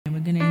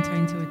going to enter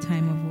into a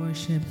time of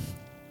worship.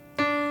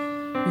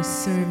 We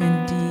serve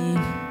indeed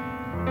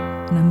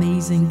an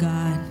amazing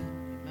God.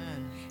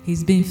 Amen.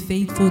 He's been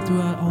faithful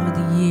throughout all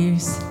the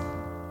years.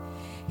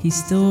 He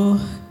still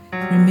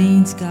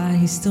remains God.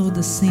 He's still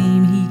the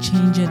same. He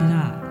changed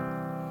not.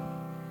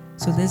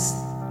 So this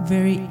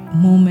very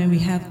moment, we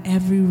have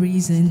every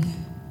reason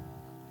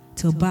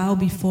to bow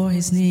before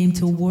His name,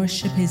 to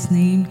worship His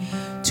name,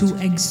 to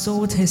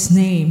exalt His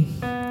name,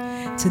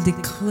 to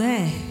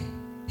declare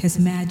His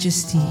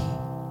majesty.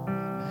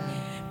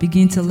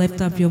 Begin to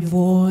lift up your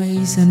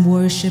voice and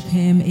worship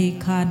Him.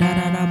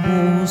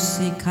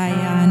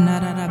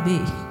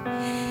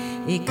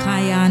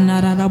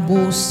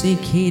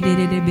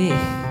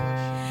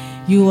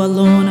 You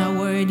alone are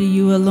worthy.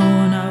 You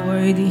alone are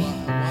worthy.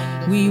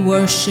 We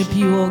worship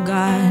you, O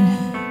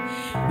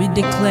God. We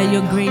declare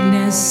your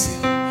greatness.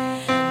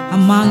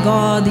 Among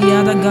all the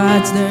other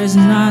gods, there is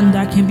none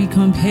that can be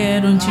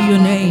compared unto your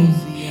name.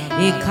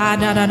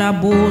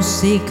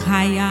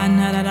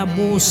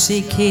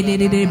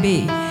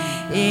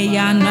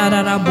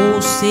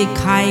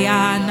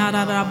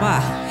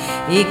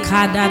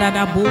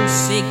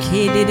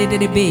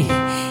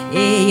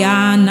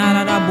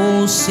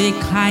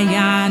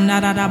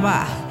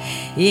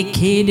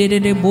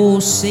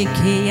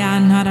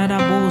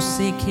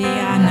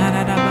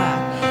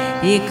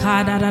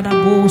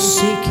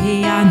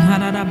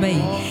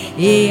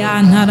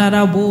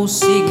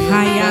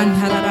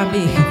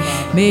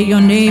 May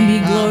your name be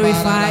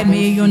glorified,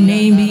 may your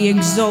name be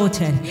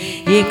exalted.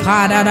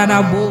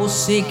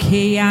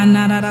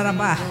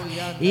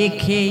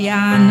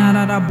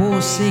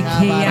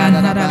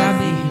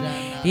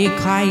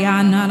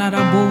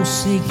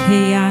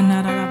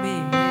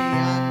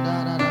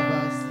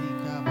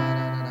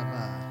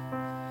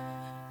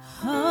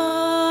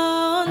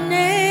 All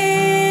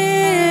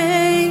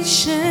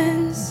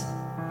nations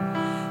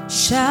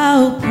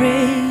shall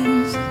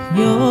praise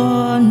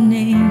your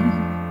name.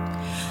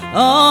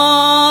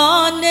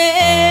 All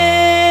nations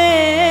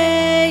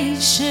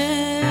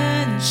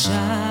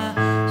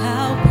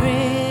shall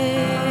praise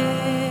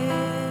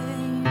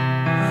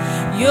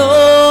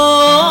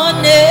your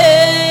name.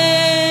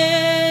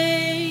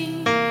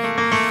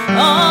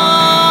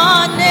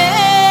 All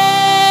nations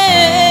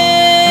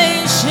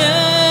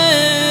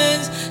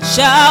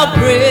shall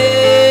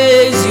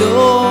praise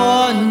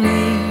your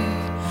name.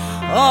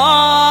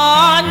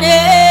 All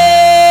nations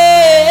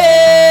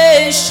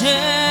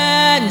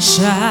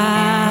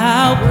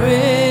shall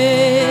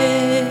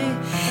praise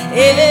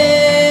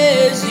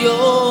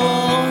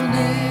your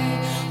name.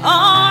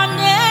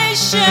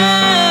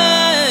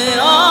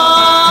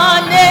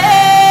 All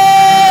nations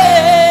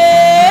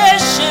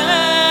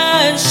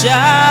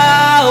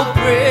shall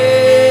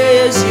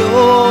praise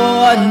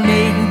your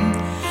name.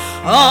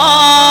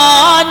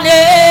 All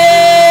nations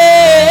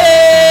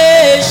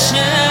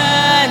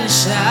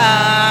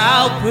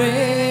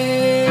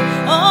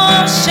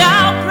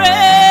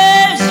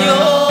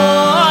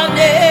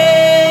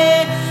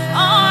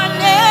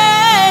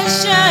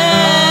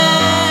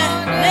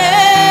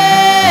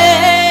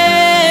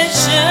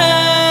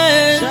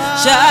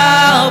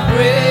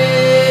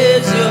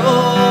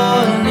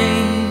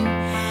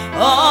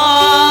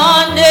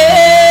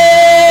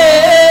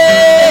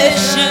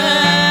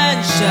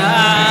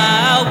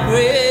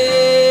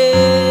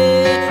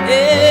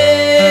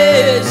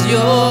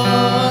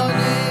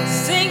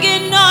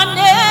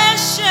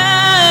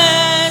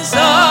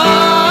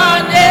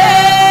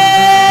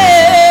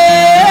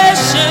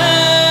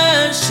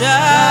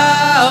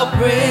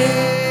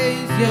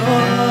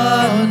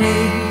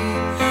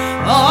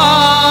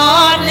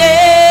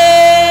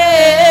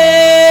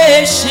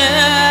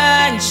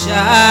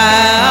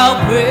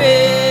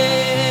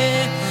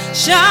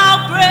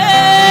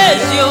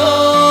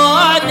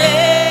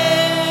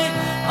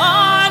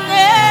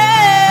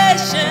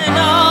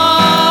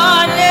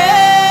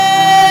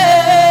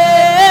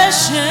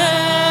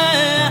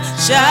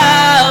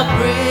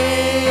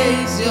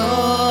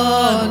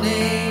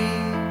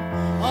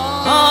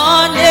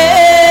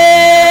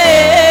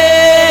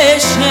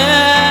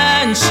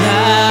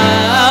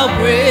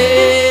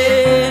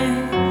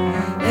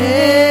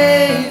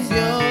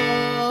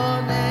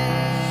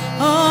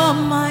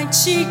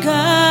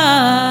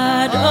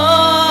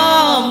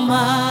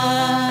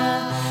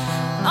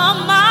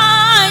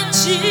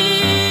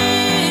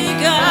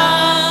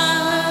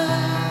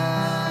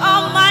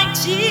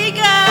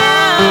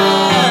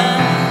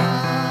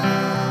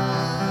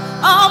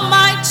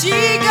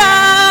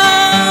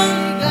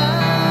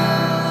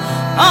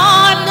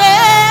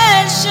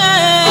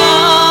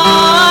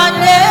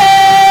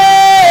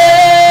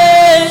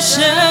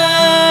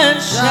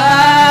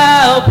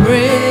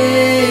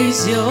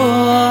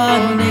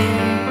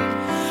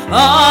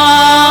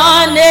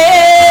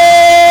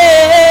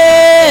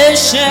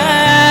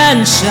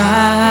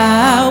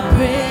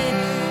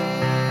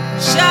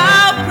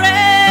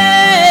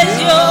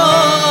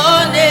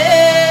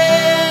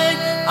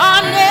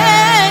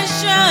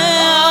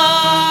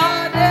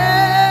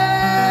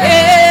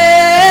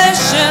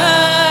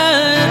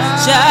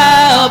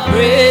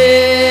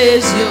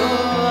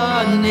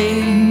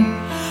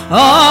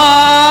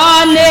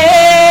All nations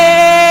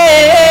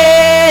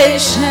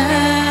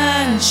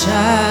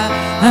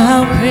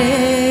shall praise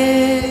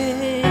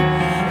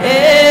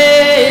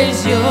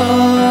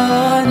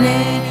your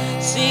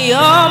name. See,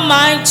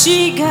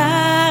 Almighty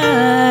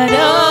God,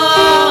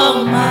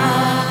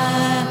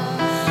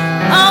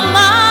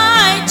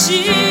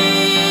 Almighty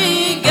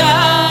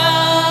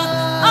God,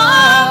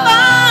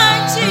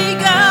 Almighty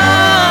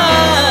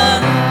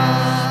God,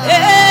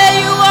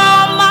 hey, you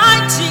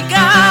Almighty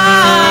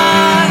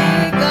God,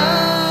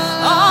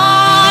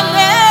 all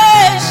nations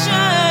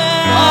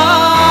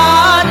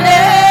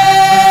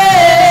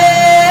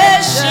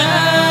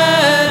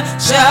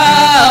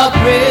shall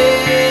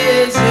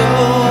praise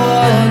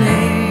your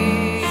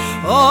name.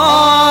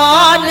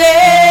 All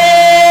nations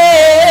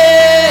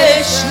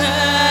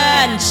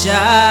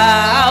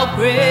shall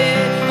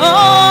praise,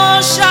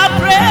 oh, shall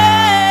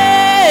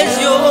praise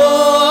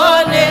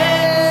your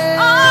name.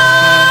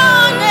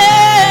 All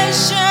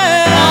nations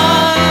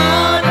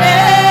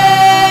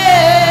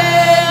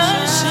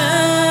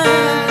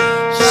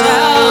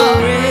shall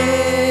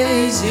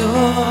praise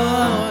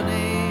your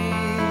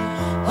name.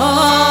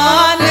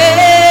 All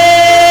nations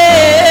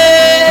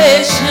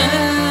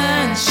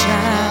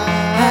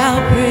shall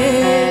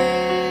praise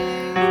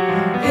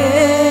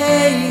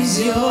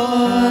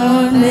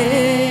your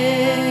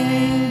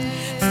name.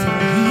 For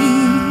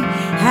he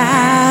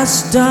has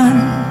done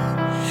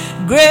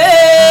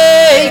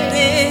great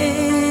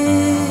things.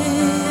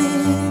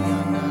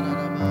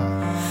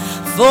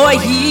 For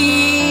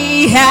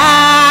he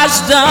has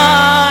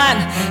done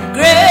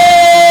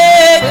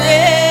great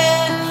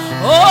things.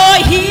 Oh,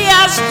 he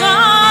has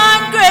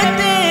done great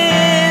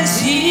things.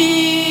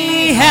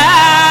 He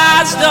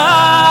has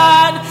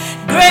done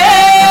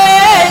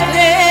great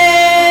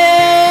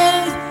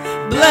things.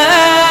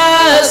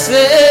 Bless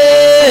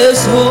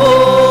his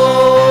holy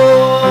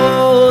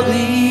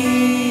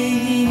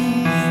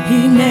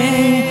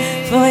name.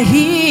 For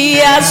he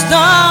has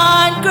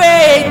done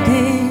great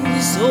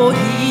things. Oh,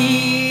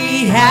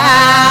 he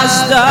has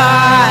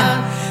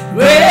done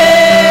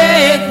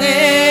great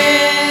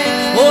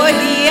things. Oh,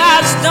 he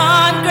has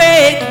done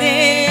great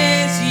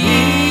things.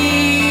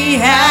 He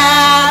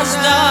has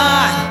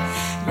done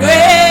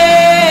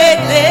great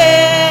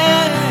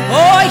things.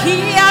 Oh, he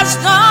has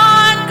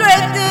done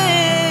great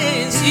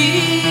things.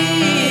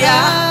 He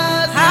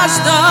has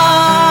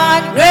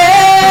done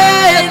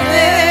great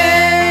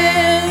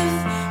things.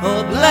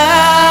 Oh,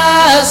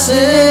 bless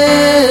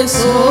his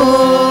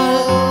holy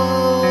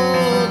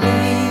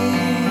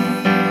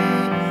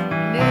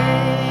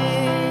name.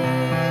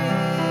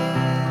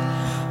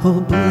 Oh,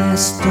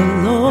 bless the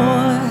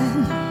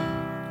Lord,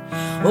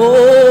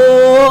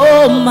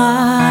 oh,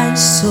 my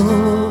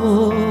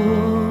soul.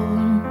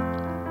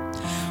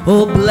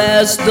 Oh,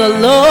 bless the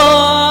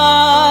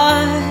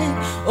Lord,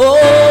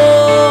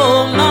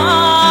 oh,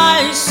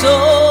 my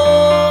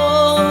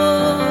soul,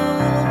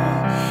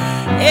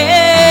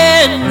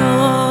 and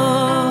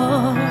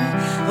all,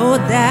 oh,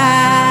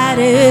 that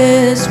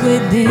is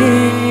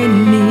within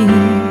me.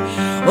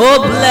 Oh,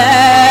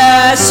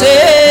 bless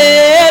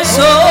his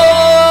holy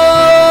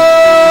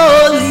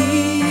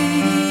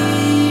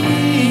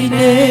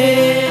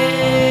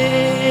name.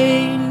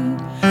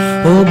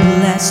 Oh,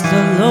 bless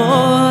the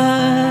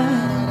Lord,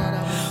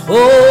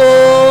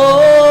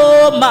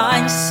 oh,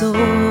 my soul.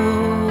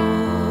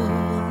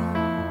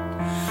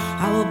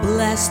 I will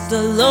bless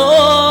the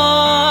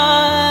Lord,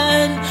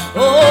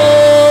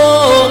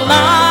 oh,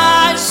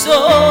 my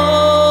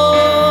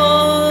soul,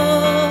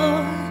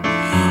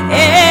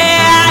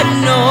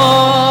 and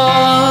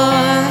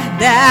all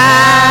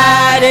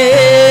that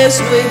is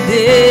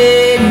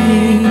within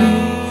me.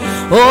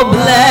 Oh,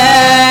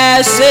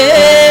 bless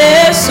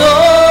his holy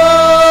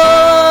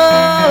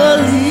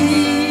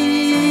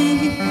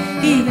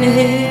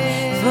name.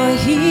 For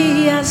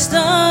he has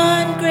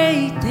done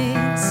great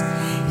things.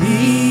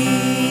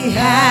 He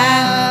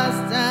has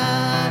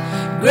done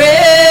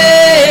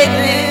great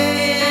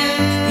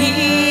things.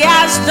 He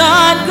has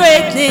done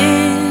great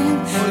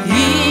things.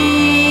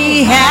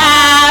 He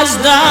has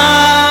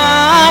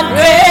done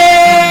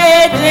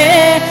great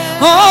things.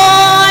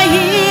 Oh,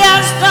 he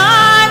has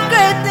done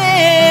great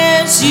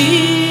things.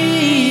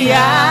 He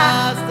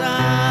has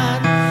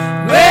done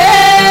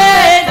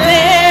great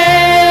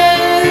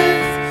things.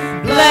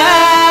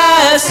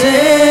 Bless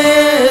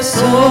his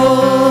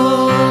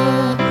soul.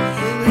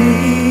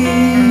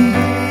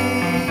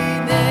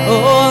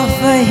 Oh,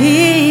 for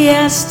he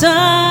has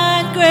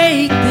done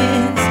great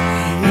things.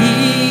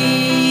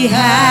 He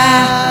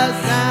has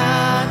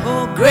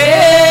done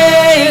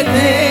great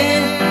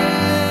things.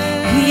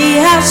 He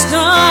has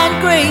done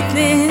great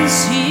things.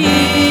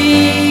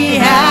 He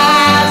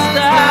has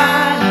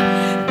done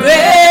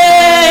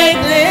great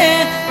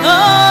things.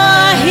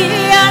 Oh, he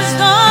has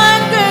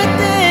done great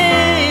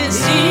things.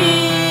 He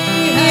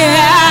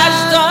has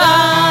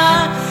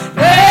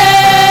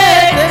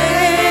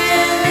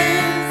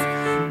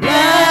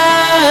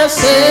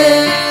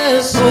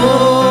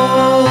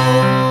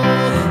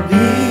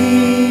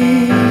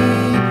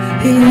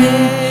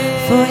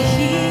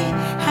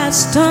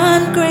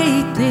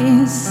great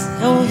things.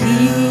 Oh,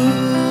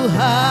 You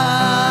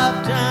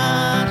have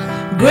done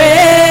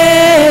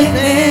great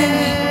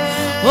things.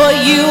 Oh,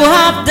 you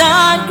have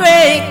done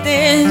great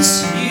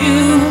things.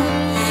 You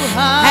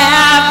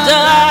have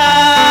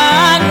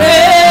done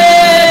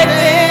great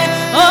things.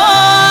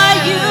 Oh,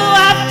 you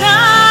have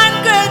done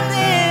great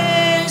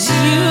things.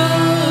 You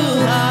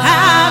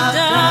have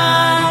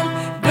done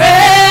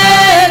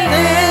great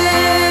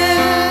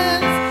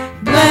things.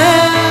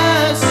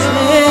 Bless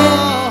your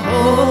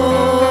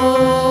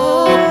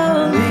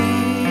holy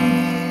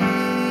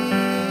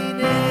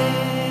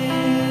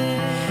name.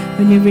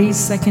 When you read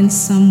 2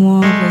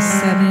 Samuel verse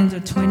 7 to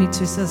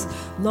 22, it says,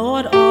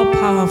 Lord all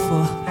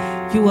powerful,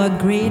 you are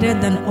greater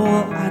than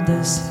all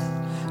others.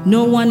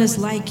 No one is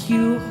like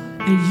you,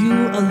 and you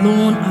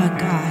alone are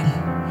God.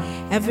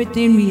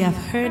 Everything we have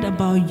heard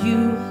about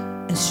you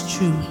is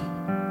true.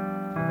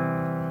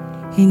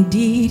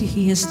 Indeed,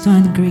 he has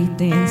done great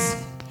things.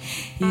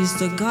 He is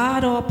the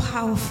God all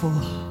powerful.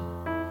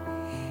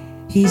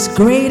 He's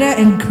greater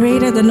and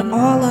greater than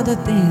all other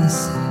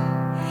things.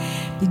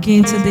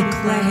 Begin to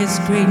declare his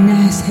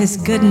greatness, his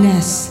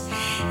goodness.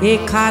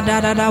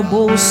 Ekaya nara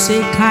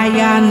bose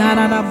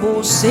kadara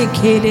bose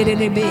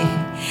kededebe.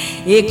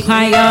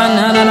 Ekaya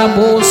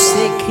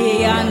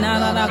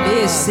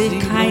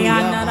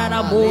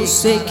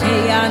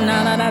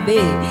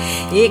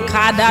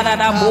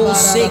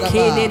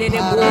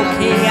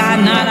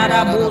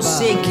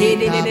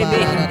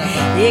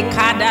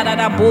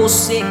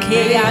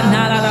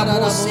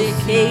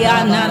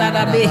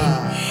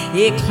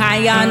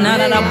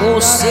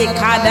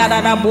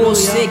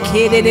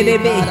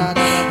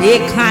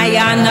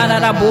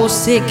nara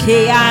bose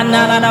keya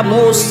nara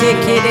bose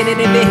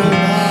kededebe.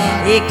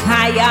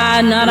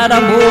 Ekaya nara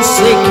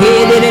bose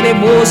kededebe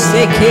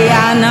bose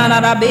keya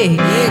nara be.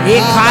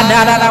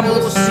 Ekadara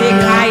bose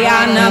kaya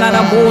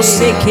nara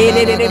bose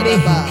kededebe.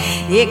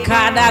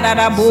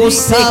 Ekadara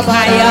bose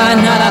kaya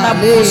nara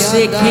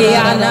bose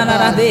keya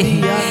nara be.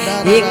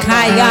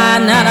 Ekaya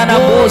nara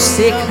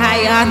bose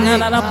kaya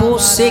nara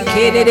bose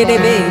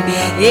kededebe.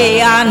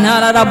 Eya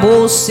nara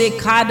bose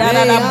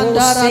kadara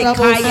bose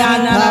kaya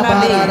nara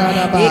be.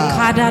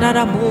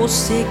 Ekadara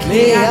bose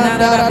keya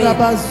nara be.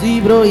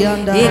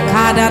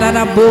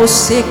 Ekadara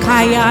bose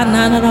kaya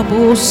nara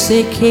bose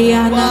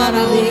keya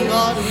nara be.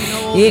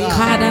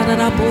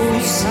 Ekadara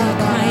bose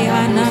kaya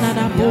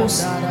nara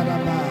bose.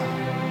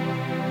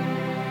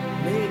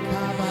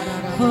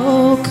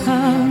 Oh,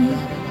 come,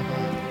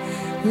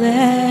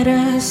 let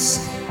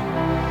us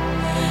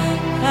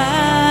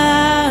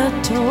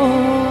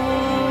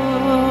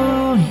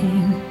adore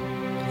him.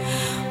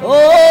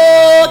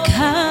 Oh,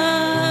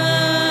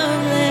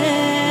 come,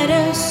 let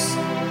us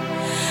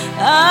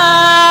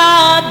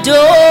adore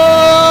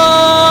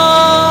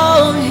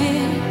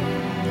him.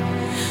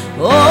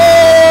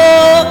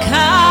 Oh,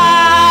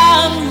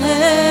 come,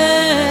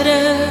 let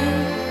us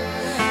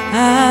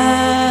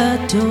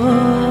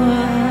adore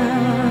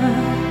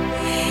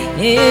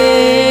him,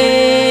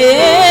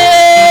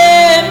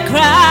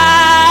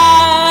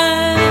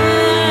 Christ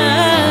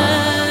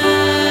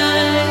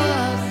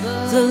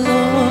the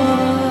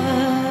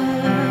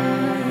Lord.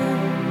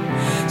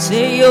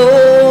 Say,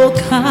 oh,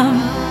 come,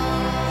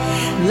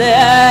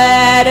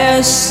 let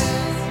us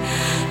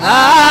adore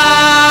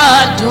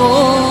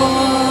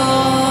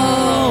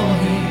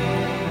him.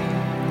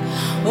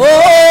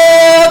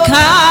 Oh,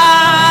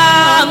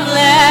 come,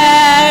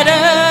 let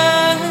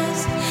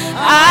us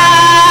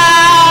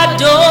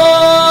adore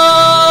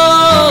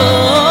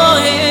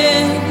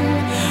him.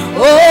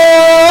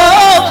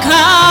 Oh,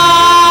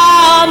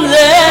 come,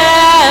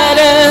 let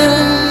us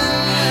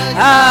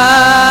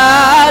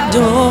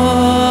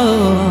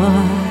adore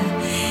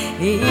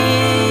him,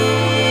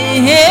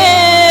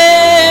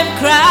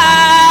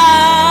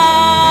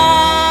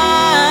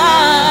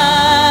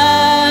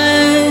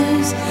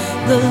 Christ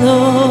the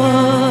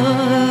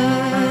Lord.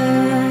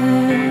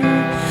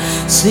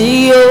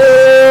 See,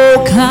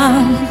 oh,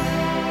 come,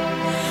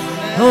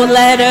 oh,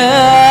 let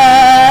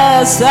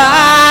us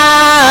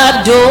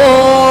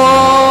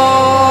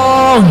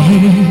adore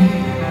him.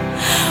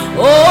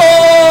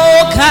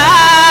 Oh,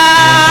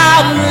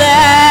 come,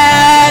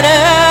 let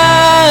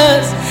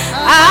us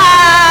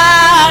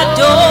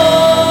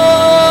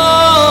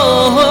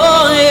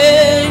adore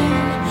him.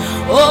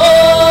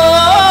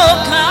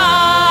 Oh,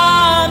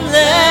 come,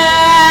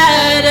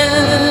 let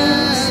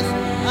us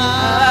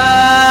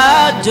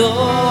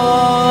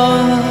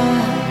adore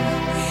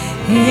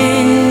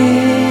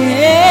him,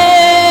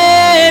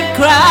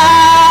 Christ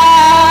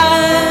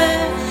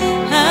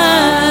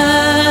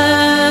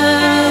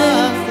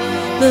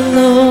the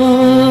Lord.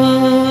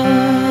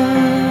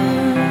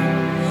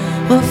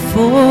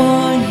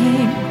 Before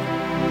him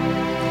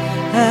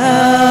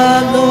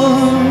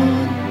alone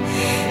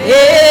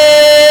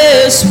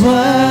is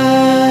worthy.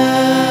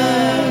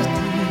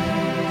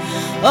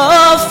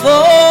 Oh,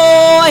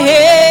 for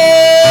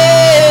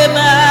him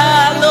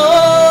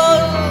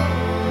alone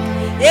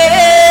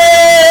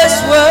is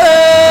worthy.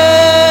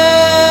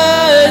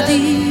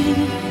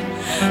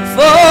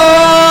 For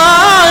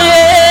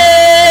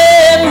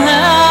him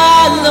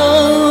alone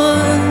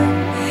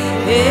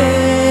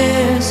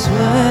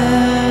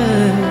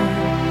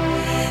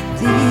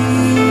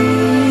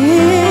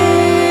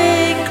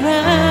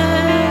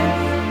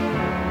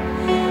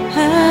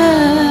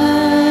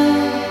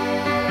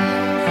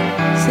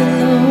the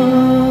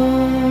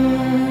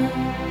Lord,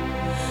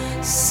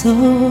 so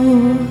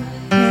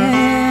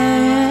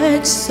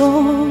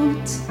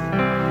exalt,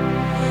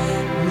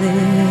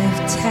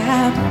 lift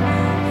up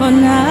on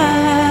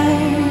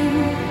high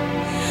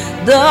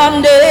the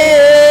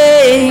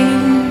name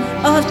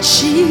of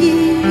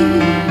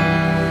Jesus.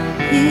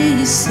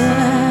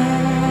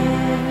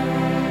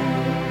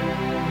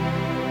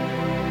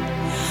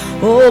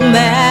 Oh,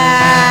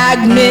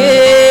 magnify,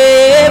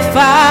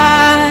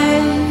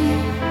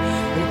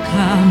 oh,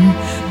 come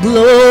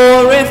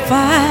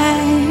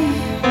glorify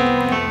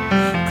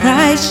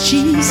Christ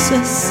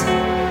Jesus.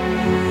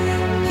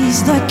 He's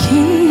the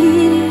King.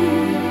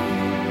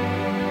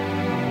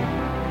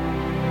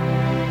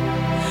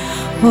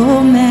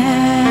 Oh,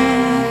 majesty,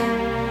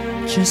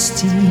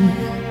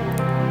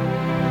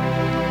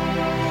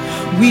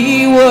 we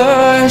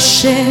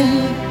worship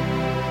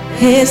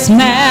His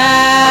majesty.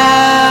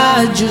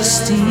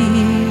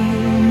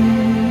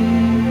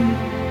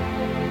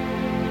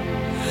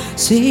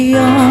 Say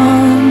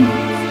on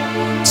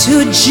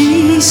to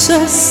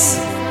Jesus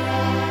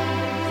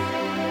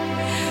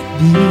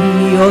be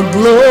your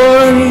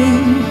glory,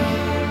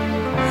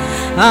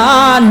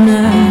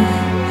 honor,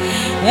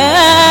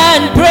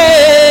 and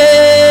praise,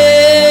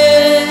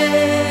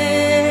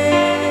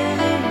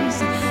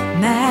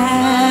 majesty.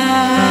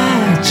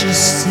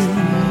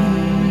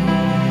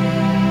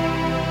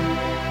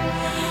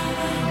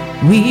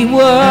 We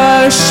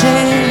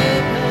worship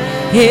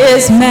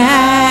His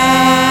majesty.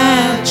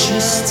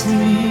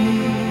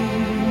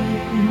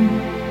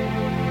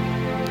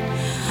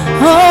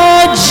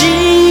 Oh,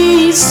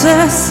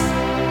 Jesus,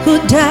 who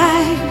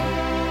died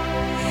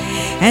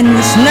and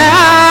is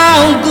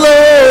now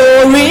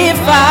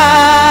glorified,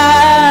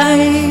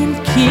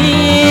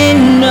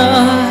 King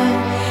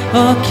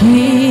of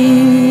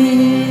kings.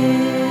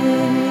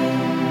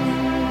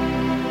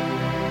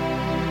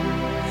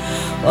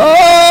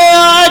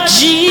 Oh,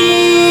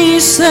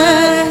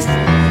 Jesus,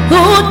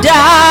 who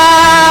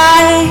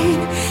died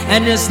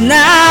and is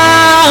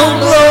now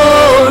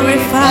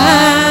glorified,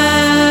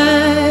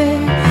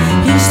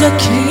 He's the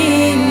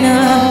King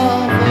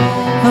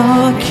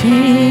of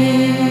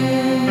kings.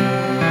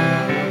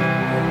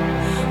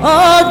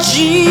 Oh,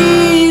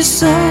 Jesus,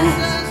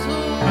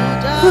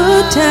 who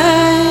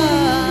died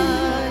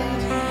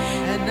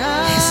and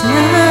is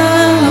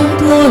now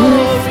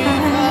glorified,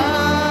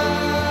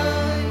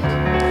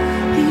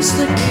 He's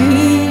the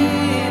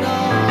King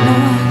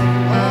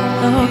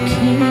of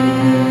kings.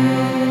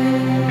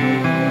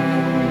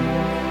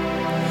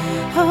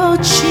 Oh,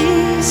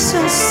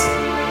 Jesus,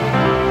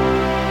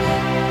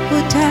 who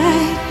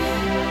died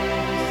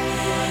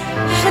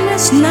and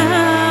is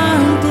now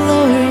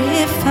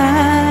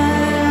glorified,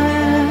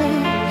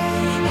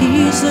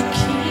 He's the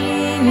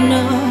King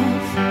of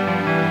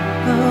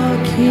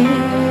kings.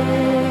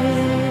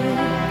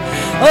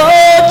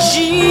 Oh,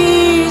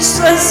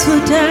 Jesus, who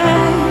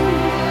died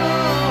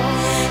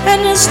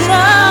and is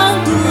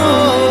now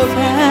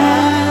glorified,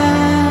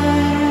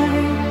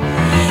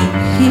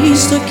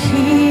 He's the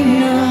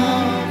King of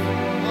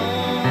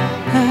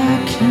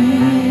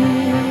kings.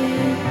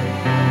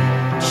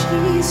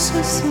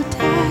 Jesus, who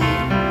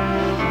died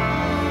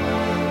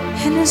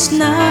and is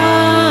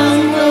now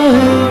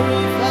glorified,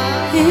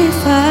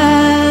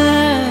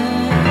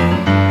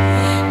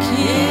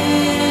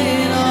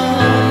 King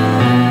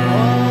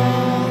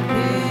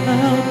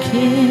of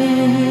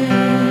kings.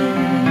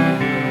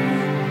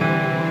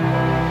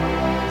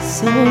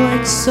 So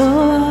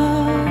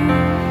exalt,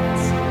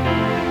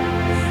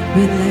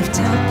 we lift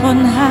up on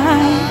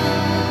high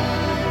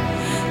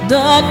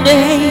the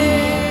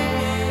name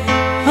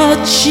of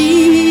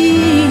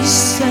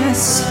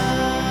Jesus.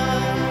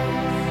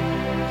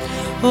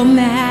 Oh,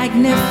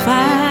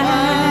 magnify,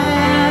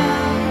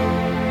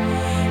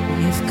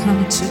 we've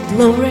come to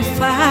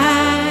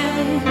glorify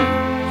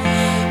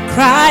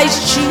Christ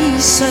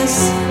Jesus.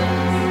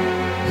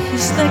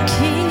 He's the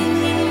King.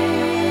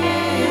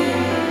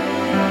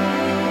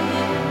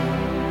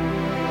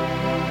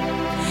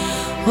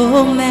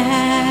 Oh,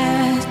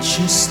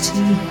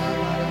 majesty,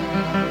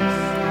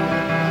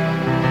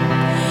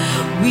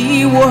 we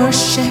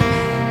worship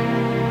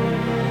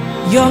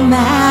your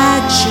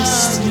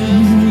majesty.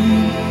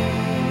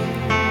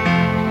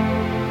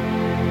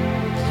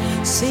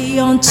 Say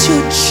unto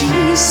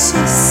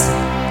Jesus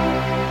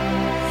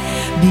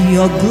be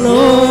your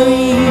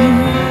glory,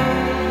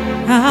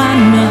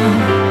 honor,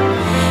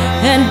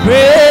 and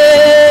praise.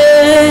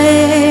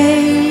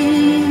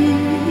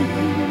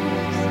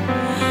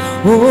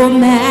 Oh,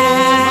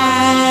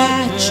 majesty,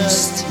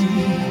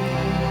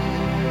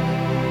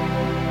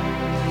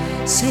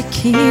 say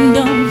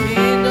kingdom,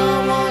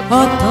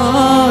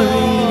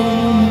 authority.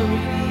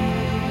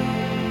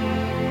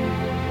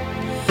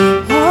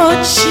 Oh,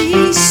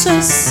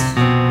 Jesus,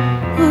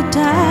 who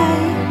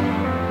died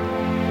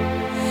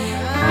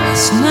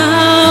is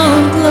now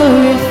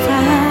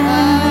glorified,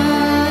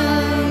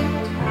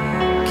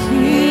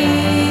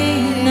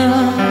 King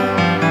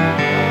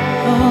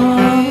of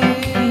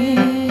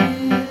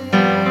kings.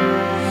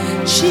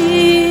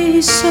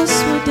 Jesus,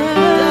 who died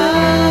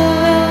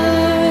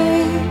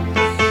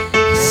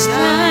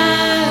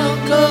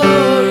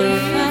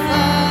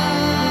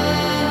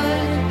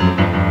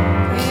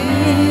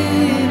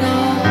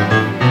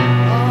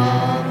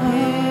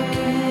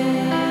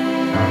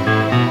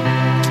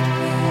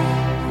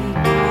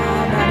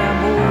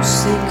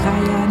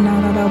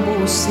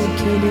bose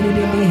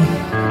kerebe.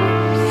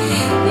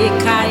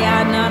 Ekaya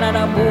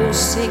nara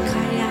bose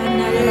kaya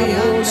nara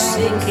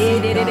bose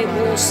kerebe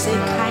bose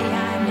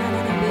kaya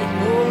nara be.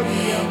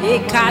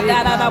 Ekada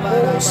nara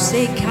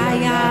bose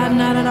kaya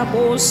nara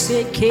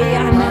bose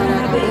kaya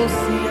nara be.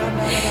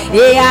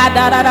 Eya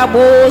nara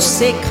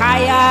bose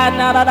kaya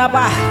nara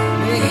ba.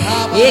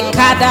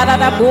 Ekada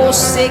nara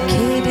bose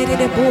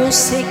kerebe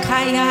bose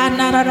kaya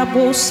nara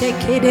bose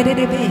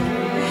kerebe.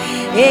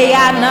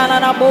 Eya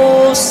nara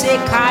bose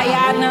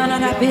kaya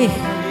nara be.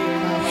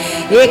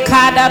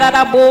 Ekada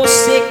nara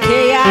bose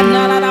kaya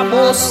nara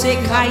bose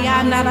kaya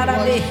nara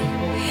be.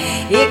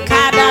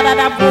 Ekada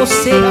nara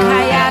bose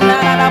kaya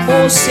nara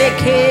bose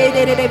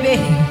kerebe.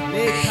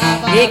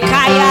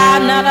 Ekaya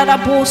nara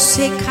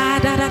bose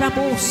kada nara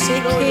bose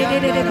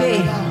kerebe.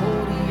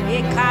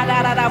 Ekada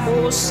nara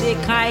bose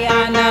kaya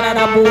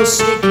nara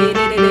bose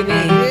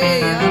kerebe.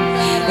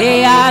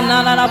 Eya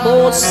nara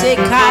bose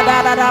kada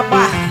nara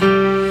ba.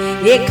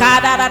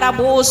 Ekada nara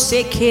bose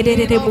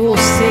kerebe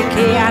bose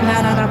kaya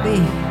nara be.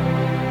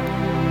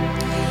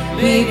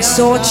 We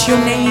exalt your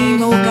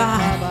name, O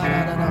God.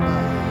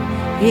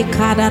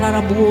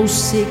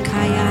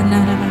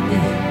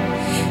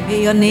 May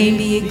your name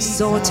be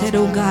exalted,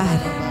 O God,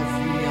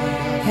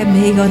 and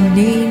may your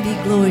name be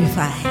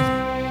glorified.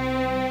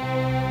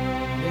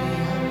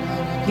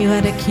 You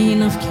are the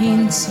King of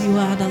Kings, you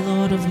are the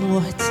Lord of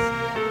Lords.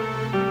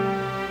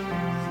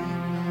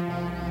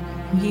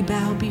 We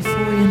bow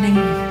before your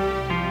name.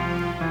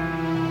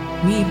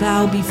 We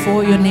bow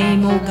before your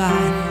name, O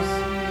God.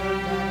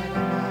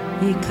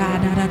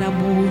 Ekada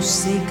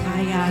bose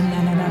kaya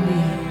nara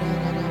be.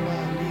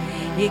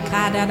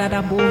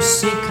 Ekada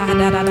bose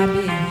kada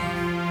be.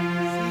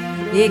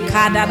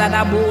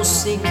 Ekada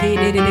bose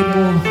kerebe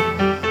bo.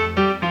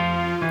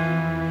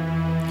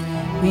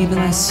 We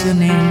bless your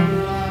name.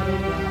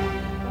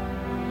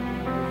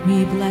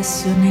 We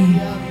bless your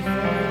name.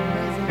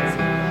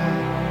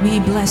 We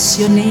bless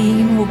your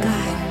name, O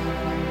God.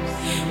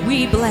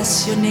 We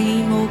bless your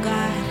name, O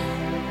God.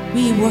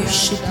 We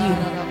worship you.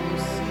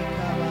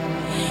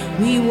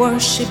 We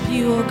worship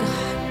you, O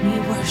God. We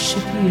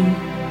worship you.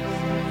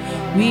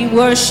 We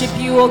worship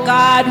you, O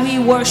God. We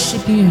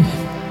worship you.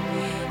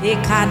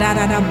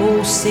 Ekada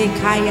bose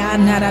kaya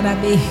nara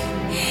be.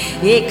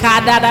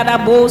 Ekada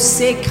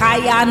bose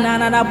kaya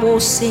nara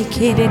bose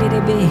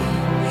kerebe.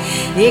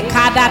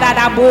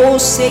 Ekada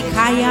bose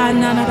kaya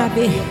nara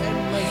be.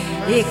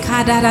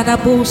 Ekada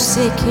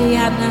bose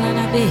kaya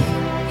nara be.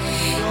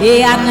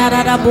 Eya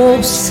nara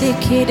bose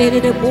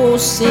kerebe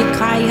bose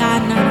kaya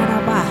nara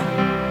ba.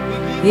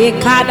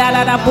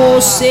 Ekada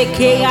bose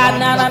kaya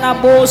nara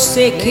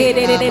bose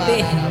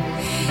kerebe.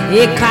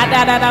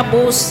 Ekada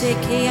bose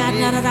kaya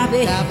nara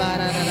be.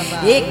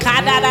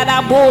 Ekada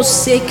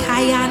bose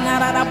kaya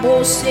nara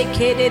bose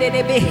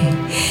kerebe.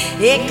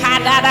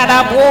 Ekada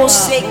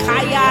bose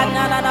kaya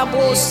nara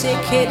bose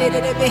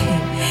kerebe.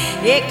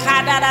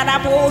 Ekada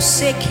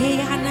bose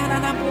kaya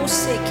nara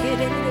bose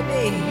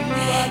kerebe.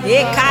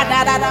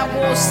 Ekada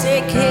bose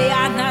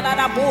kaya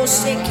nara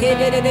bose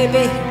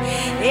kerebe.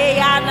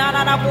 Eya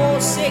nara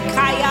bose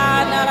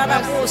kaya nara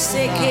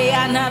bose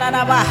kaya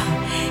nara ba.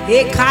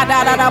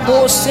 Ekada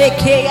bose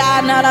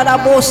kaya nara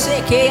bose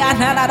kaya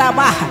nara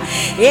ba.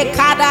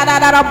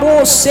 Ekada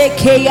bose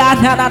kaya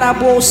nara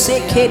bose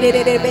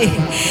kerebe.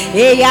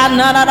 Eya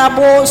nara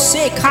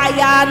bose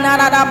kaya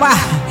nara ba.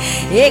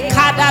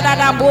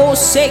 Ekada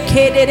bose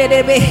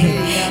kerebe.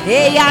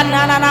 Eya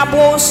nara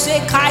bose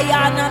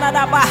kaya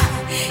nara ba.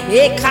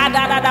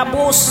 Ekada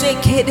bose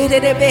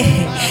kerebe.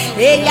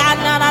 Eya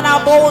nara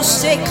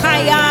bose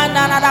kaya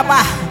nara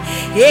ba.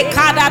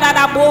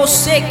 Ekada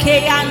bose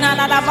kaya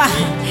nara ba.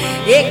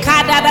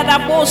 Ekada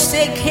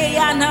bose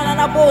kaya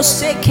nara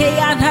bose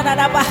kaya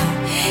nara ba.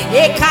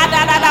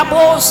 Ekada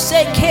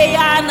bose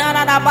kaya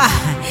nara ba.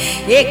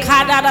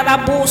 Ekada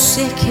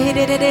bose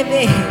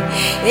kerebe.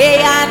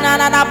 Eya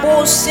nara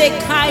bose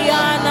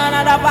kaya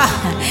nara ba.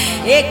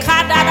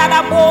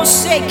 Ekada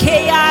bose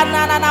kaya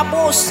nara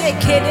bose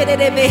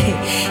kerebe.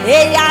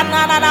 Eya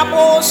nara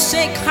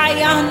bose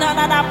kaya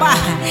nara ba.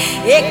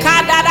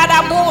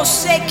 Ekada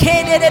bose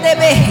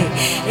kerebe.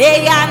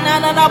 Eya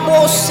nara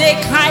bose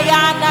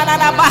kaya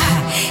nara ba.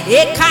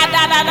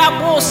 Ekada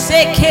bose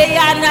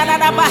kaya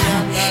nara ba.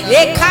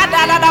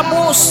 Ekada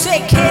bose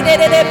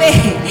kerebe.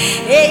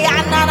 Eya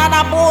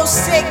nara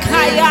bose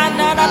kaya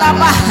nara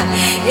ba.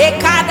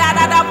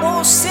 Ekada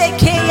bose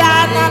kaya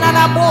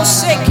nara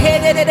bose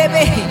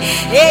kerebe.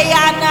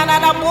 Eya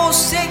nara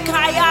bose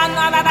kaya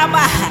nara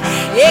ba.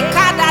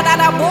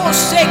 Ekada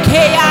bose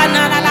kaya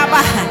nara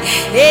ba.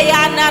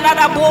 Eya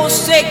nara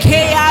bose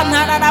kaya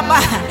nara ba.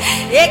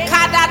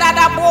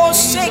 Ekada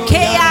bose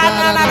kaya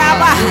nara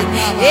ba.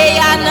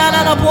 Eya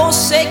nara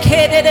bose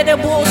kerebe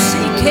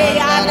bose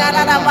kaya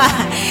nara ba.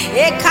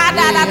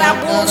 Ekada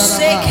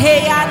bose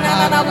kaya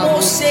nara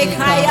bose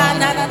kaya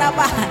nara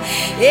ba.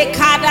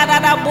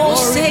 Ekada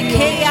bose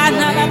kaya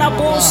nara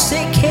bose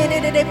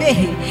kerebe.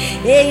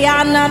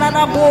 Eya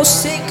nara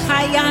bose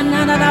kaya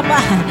nara ba.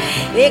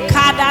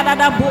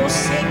 Ekada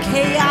bose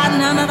kaya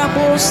nara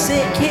bose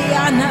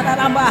kaya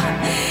naraba.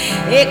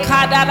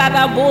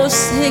 Ekadada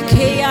bose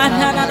keya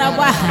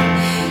naraba.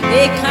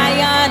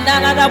 Ekaya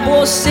naraba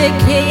se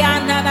keya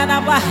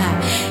naraba.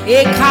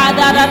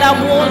 Ekadada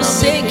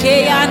bose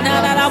keya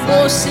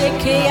naraba se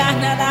keya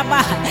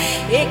naraba.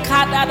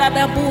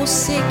 Ekadada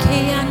bose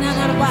keya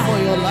naraba.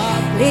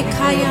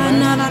 Ekaya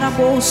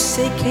naraba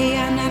se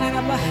keya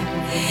naraba.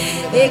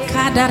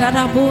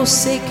 Ekadada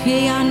bose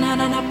keya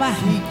naraba.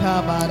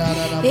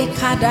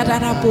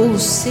 Ekadada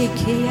bose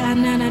keya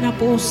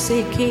naraba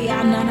se keya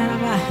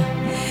naraba.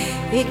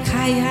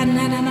 Ekaya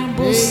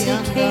naraba se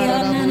keya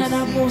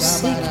naraba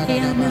se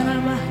keya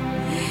naraba.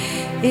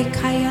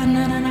 Ekaya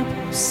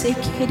naraba se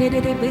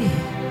kerebe.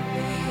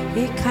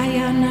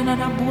 Ekaya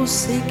naraba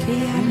se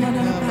keya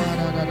naraba.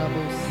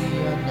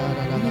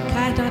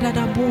 Ekaya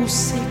naraba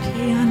se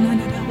keya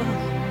naraba.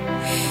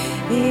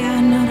 Eya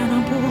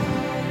naraba.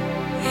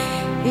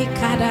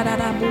 Ekada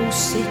naraba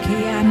se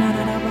keya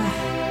naraba.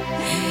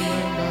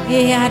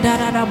 Eya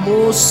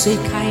naraba se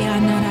keya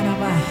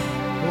naraba.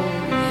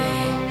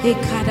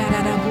 Ekada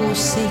naraba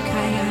se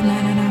keya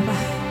naraba.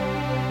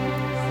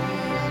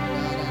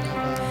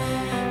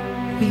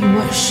 We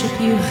worship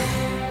you.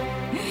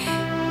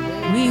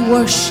 We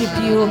worship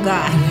you, O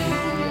God.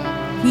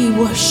 We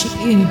worship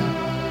you.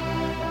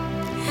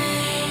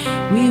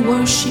 We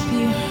worship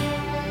you.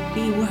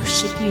 We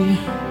worship you.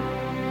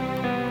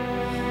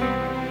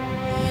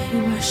 We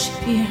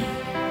worship you.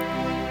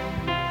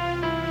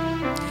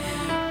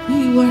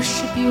 We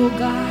worship you, O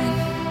God.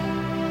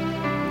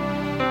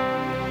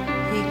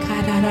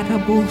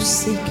 Ekadadabo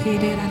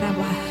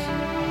sekereraba.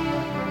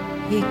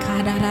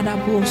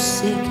 Ekadadabo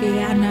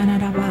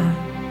sekeyanaraba.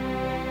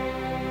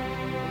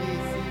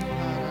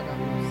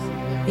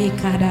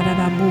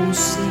 Ekadadabo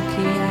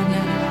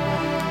sekeyanaraba.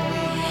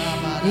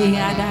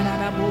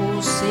 Eyadadabo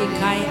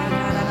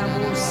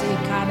sekayanarabo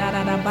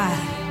sekadadaba.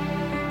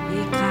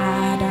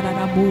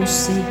 Ekadadabo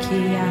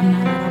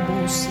sekeyanarabo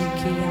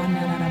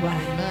sekeyanaraba.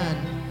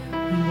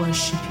 We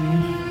worship you.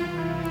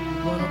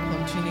 We're going to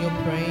continue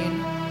praying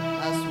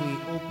as we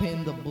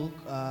open the book,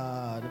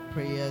 the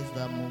prayers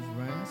that move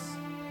realms,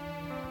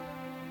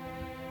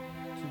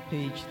 to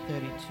page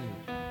 32.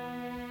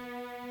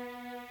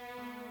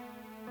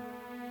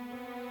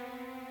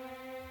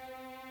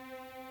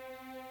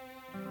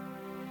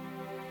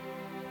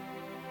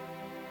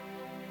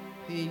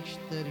 Page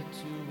 32,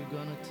 we're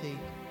going to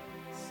take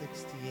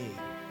 68.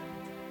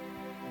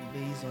 And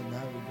based on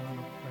that, we're going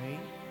to pray.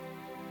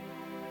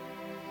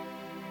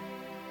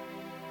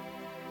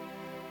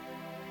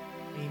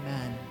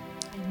 Amen.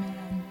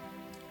 Amen.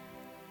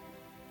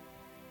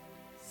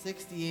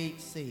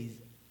 68 says,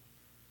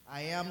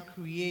 I am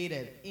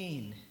created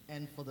in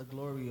and for the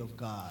glory of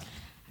God.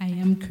 I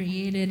am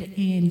created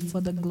in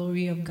for the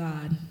glory of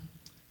God.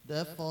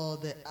 Therefore,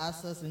 the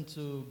access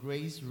into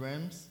grace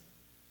realms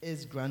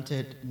is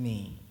granted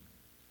me.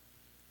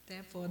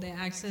 Therefore, the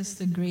access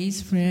to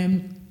grace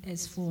realm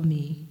is for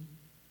me.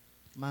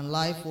 My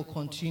life will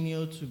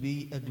continue to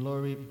be a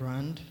glory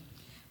brand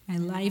My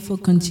life will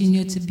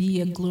continue to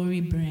be a glory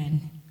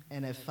brand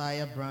and a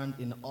firebrand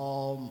in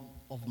all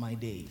of my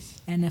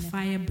days. and a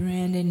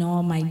firebrand in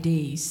all my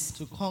days.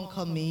 To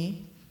conquer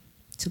me,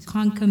 To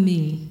conquer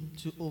me,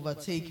 to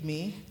overtake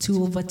me,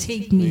 to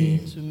overtake me,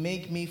 to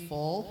make me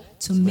fall,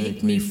 to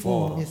make me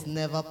fall. is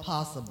never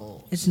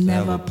possible. It's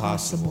never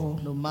possible.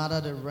 No matter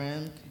the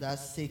realm that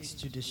seeks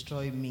to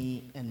destroy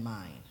me and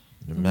mine.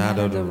 No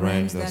matter the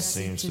realms that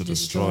seems to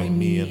destroy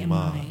me and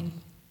mine.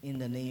 In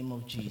the name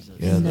of Jesus.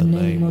 In the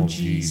name of We're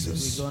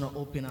Jesus. going to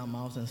open our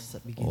mouths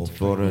and begin to pray.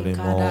 Authority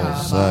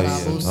Mosai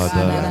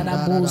Ada.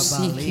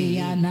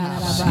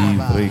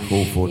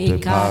 Sivreko forte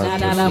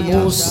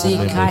pato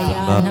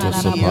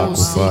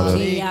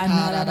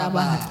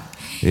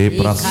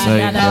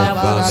Ebrasei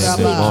Bogane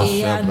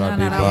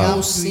de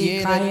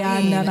Moshe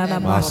Bradiba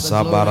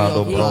Masabara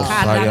do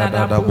Brosaya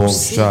da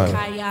Bosha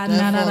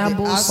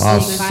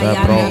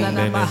Pasebro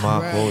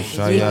Nenemaco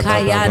Shaya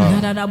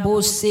da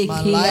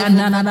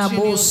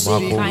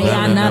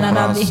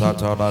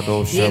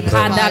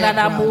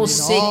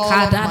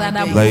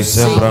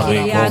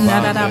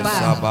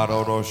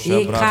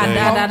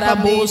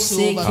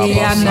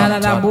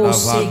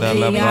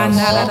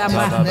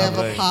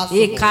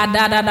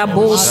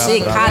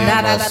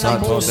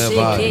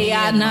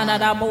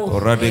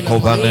Already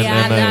covenant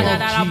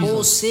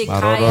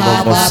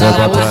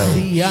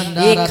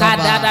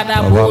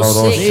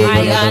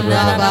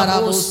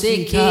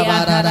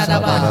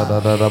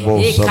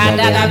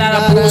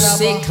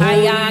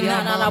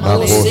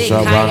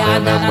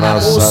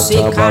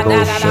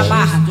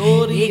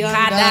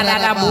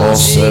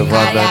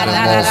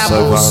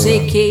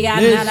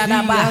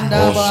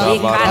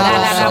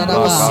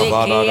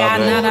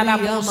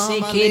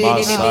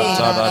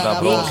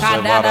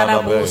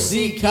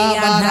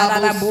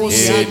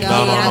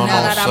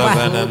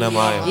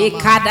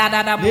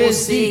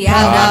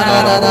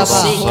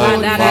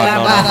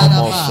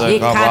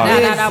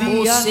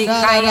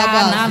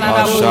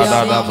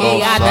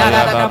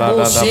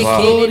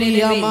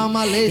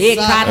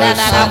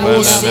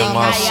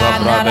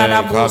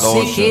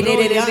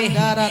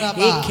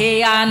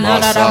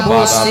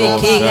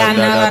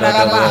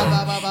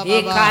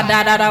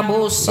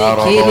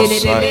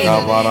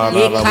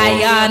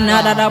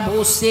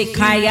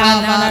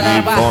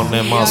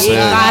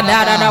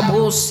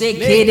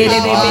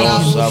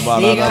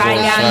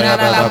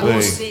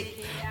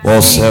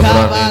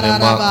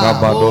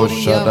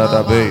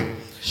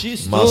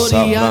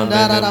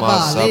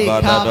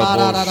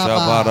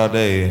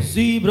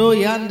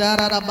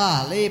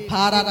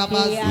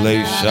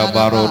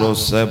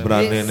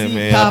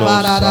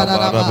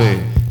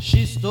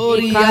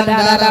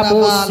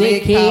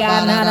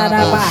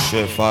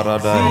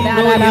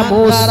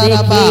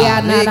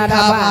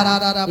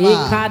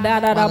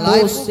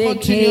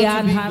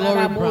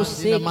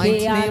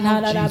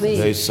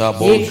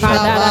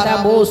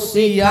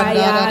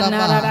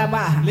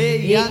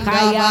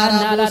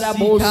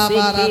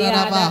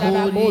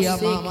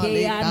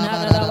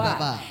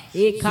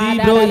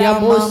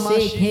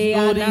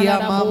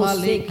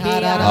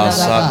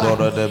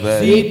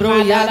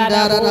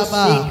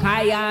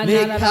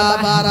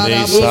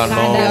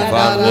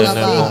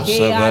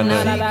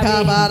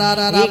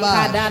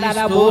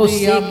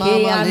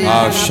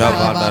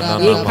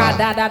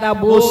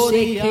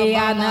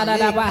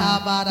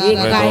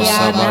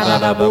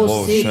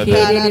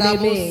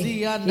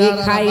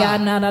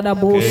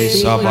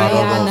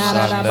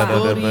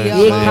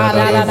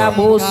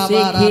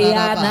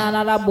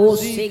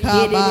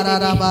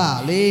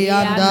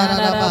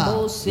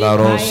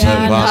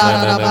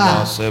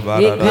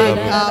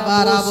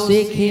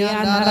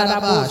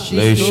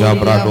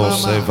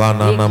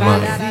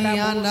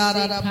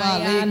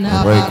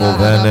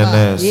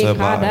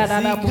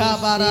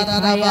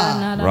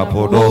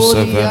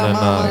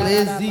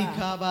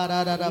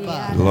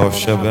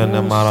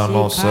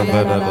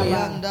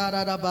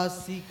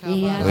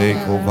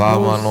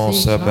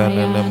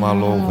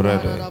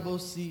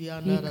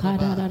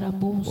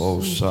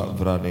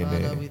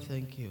we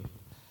thank you.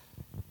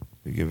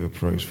 We give you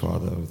praise,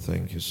 Father. We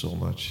thank you so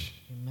much.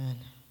 Amen.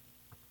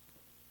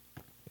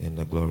 In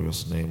the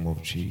glorious name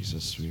of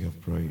Jesus, we have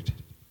prayed.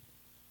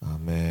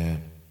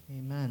 Amen.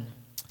 Amen.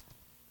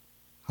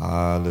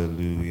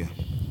 Hallelujah.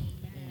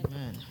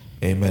 Amen.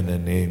 Amen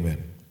and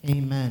amen.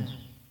 Amen.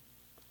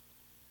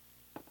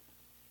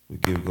 We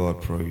give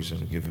God praise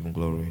and give him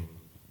glory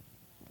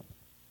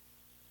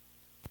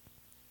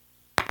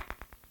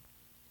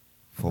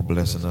for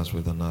blessing us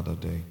with another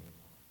day.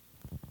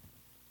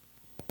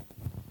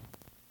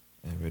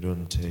 And we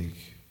don't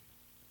take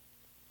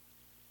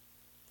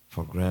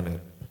for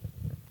granted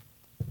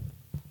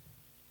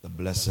the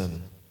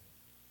blessing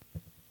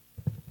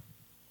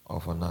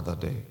of another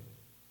day.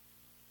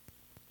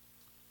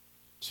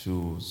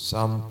 To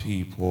some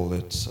people,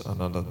 it's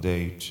another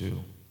day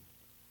to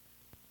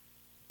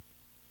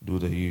do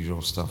the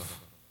usual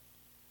stuff,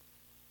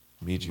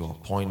 meet your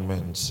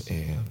appointments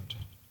and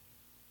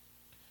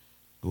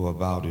go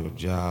about your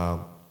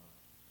job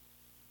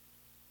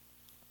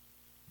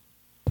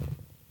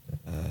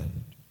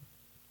and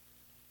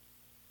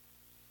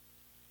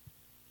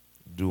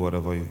do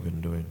whatever you've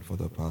been doing for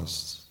the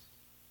past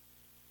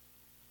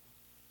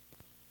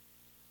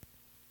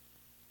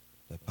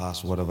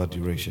whatever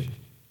duration.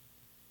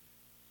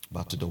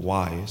 But to the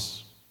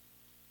wise,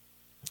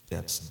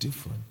 that's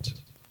different.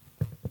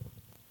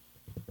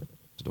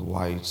 To the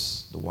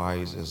wise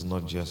is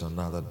not just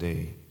another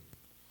day.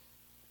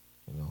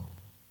 You know,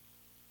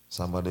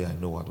 somebody I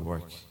know at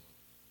work,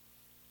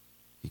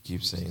 he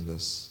keeps saying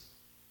this,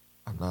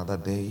 another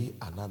day,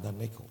 another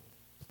nickel.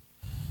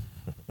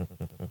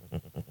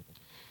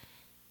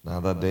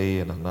 Another day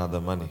and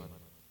another money.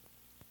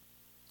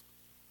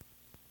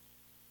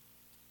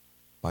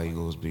 But he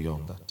goes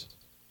beyond that.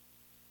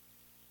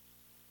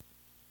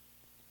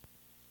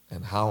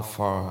 And how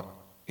far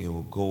it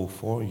will go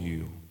for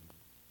you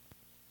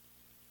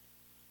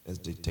is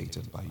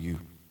dictated by you.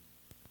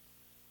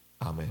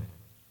 Amen.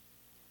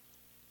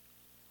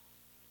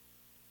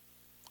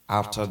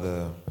 After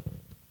the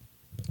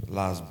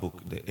last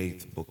book, the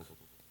 8th book,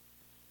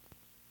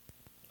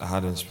 I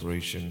had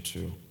inspiration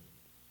to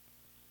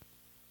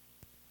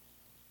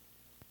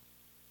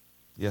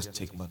just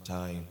take my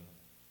time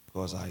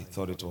because I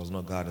thought it was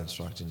not God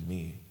instructing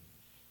me,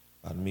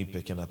 but me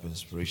picking up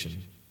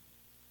inspiration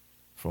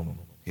from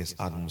his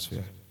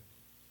atmosphere.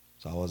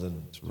 So I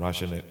wasn't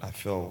rushing it. I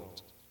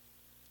felt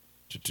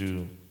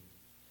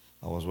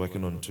I was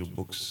working on 2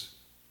 books.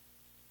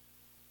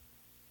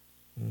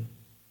 Didn't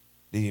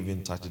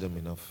even touch them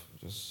enough.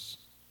 Just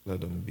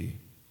let them be.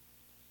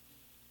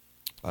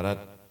 But that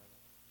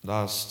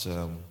last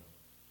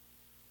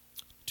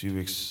 2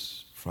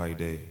 weeks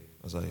Friday,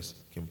 as I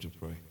came to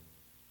pray,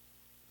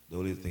 the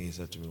only thing he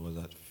said to me was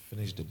that,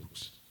 finish the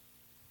books.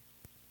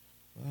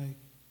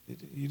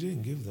 You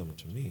didn't give them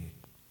to me.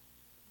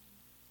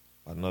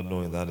 But not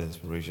knowing that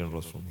inspiration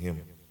was from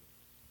him.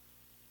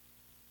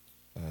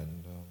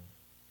 And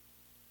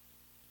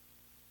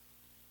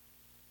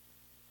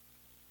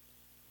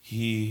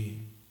He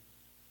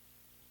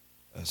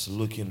is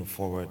looking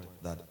forward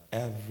that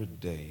every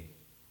day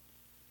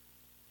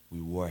we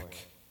work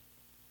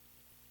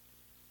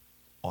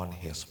on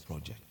his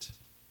project.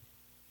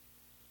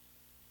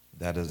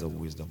 That is the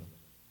wisdom.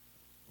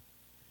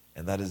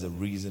 And that is the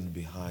reason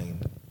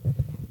behind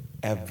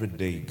every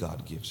day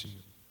God gives you.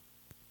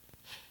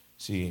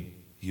 See,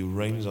 he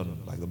reigns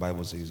on, like the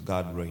Bible says,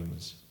 God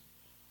reigns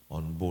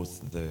on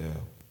both the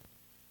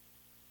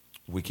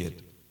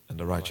wicked and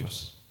the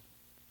righteous.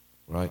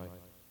 Right?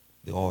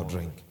 They all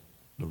drink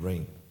the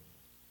rain.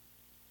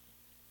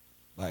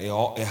 But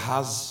it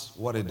has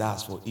what it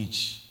does for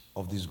each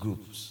of these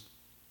groups.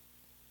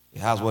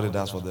 It has what it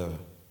does for the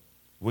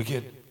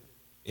wicked.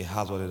 It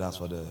has what it does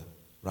for the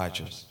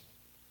righteous.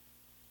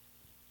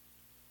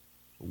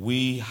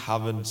 We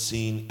haven't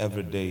seen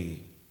every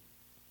day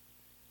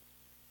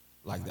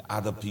like the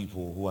other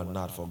people who are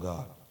not for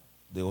God.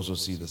 They also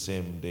see the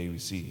same day we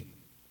see it.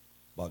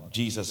 But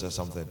Jesus says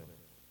something.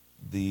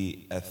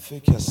 The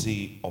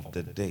efficacy of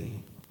the day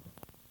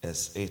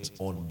is its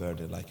own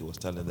burden, like he was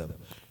telling them.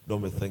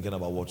 Don't be thinking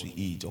about what you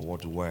eat or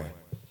what you wear,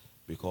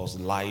 because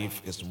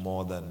life is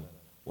more than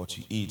what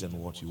you eat and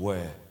what you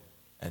wear.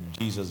 And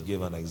Jesus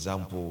gave an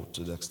example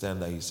to the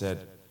extent that he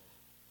said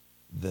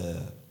the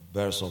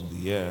birds of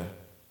the air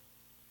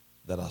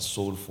that are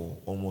sold for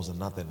almost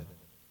nothing,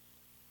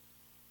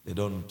 they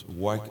don't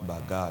work,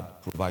 but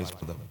God provides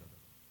for them.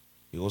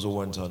 He also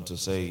went on to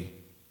say,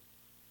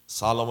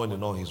 Solomon,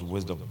 in all his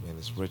wisdom and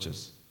his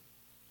riches,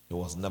 he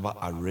was never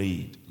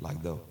arrayed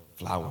like the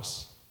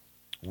flowers,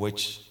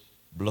 which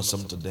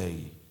blossom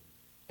today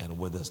and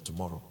withers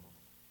tomorrow.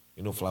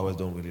 You know, flowers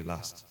don't really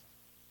last.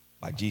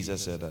 But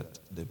Jesus said that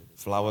the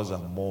flowers are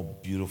more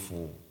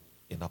beautiful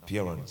in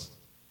appearance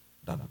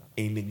than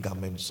any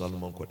garment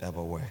Solomon could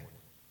ever wear.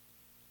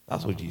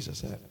 That's what Jesus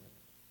said.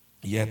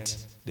 Yet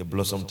they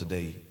blossom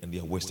today and they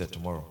are wasted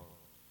tomorrow.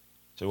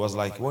 So it was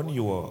like when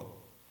you were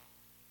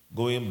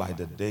going by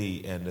the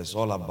day and it's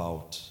all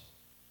about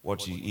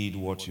what you eat,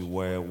 what you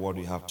wear, what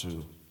you have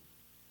to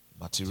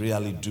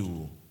materially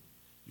do,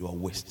 you are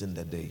wasting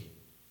the day.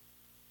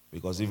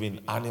 Because even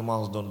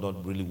animals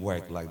don't really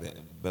work like the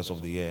birds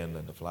of the air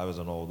and the flowers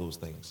and all those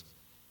things.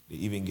 They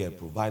even get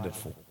provided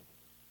for.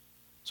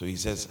 So he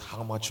says,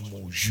 how much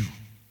more you?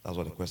 That's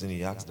what the question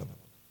he asked them.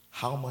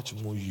 How much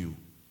more you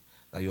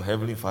that your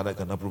heavenly Father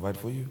cannot provide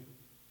for you?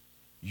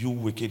 You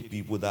wicked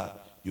people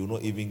that you will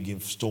not even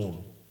give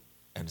stone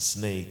and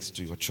snakes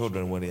to your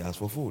children when they ask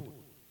for food.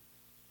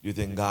 You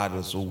think God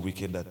is so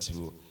wicked that he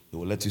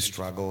will let you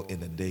struggle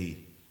in a day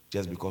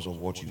just because of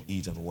what you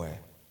eat and wear?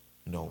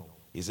 No.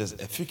 He says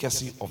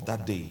efficacy of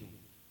that day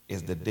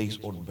is the day's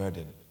own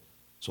burden.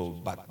 So,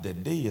 but the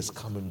day is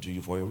coming to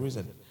you for a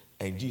reason.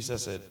 And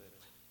Jesus said,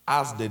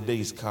 as the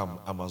days come,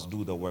 I must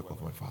do the work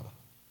of my Father.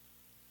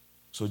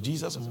 So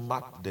Jesus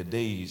marked the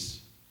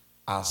days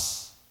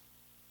as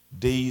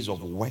days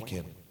of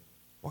working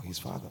for his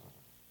Father.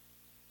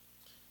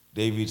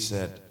 David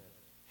said,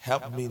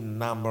 help me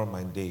number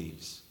my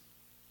days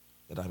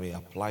that I may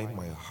apply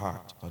my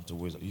heart unto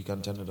wisdom. You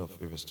can turn it off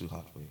if it's too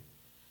hard for you.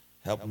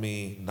 Help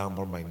me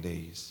number my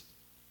days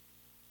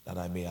that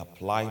I may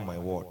apply my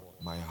word,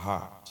 my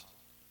heart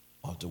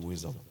unto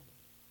wisdom.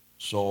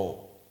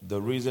 So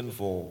the reason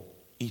for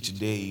each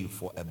day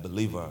for a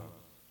believer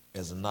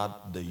is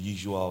not the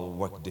usual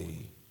work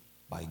day,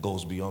 but it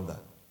goes beyond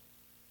that.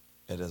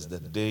 It is the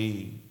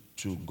day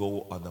to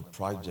go on a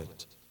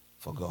project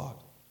for God.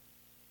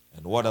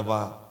 And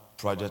whatever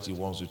project he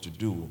wants you to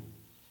do,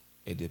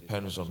 it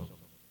depends on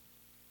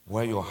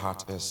where your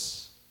heart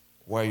is,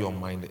 where your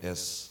mind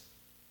is,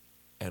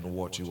 and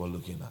what you are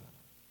looking at.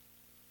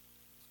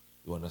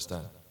 You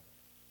understand?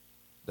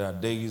 There are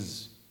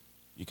days,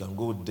 you can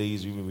go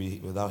days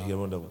even without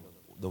hearing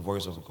the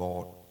voice of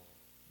God,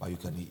 but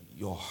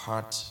your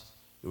heart,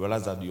 you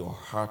realize that your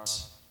heart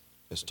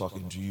is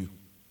talking to you.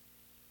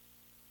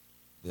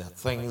 There are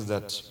things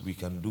that we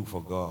can do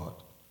for God.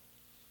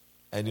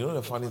 And you know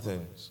the funny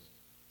things?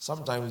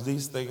 Sometimes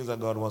these things that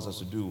God wants us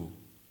to do,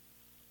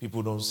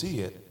 people don't see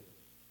it.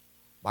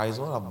 But it's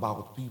not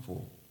about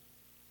people.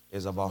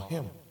 It's about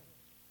him.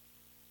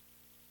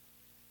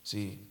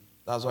 See,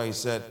 that's why he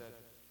said,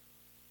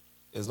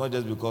 it's not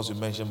just because you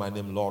mention my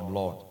name, Lord,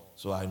 Lord,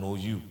 so I know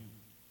you.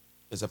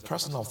 It's a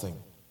personal thing.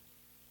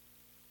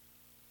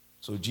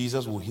 So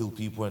Jesus will heal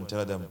people and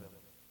tell them,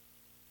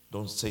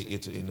 don't say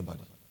it to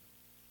anybody.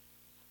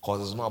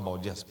 Because it's not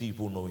about just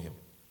people know him.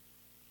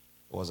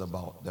 It was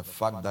about the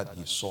fact that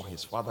he saw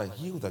his Father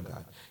heal the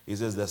guy. He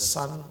says the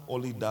Son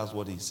only does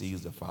what he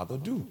sees the Father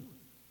do.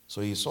 So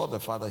he saw the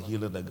Father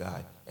healing the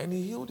guy and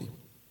he healed him.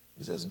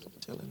 He says,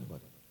 don't tell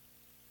anybody.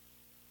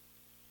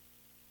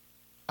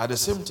 At the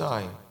same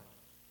time,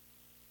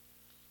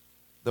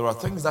 there are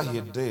things that he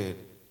did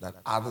that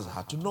others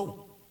had to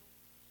know.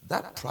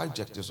 That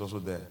project is also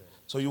there.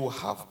 So you will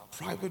have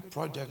private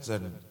projects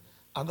and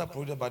other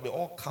projects, but they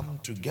all come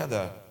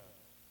together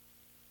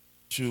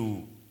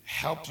to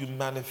help you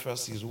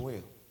manifest his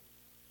will.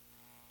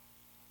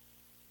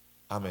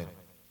 Amen.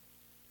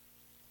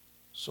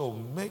 So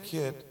make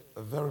it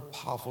a very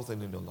powerful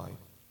thing in your life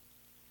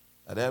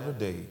That every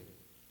day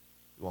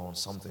you are on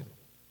something.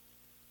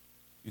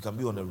 You can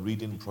be on a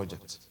reading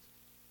project.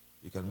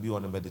 You can be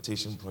on a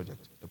meditation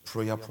project, a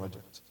prayer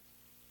project.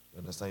 You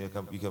understand?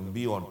 You can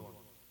be on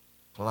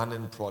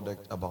planning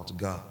project about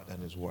God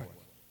and His work.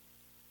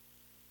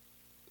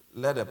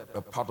 Let a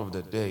part of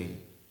the day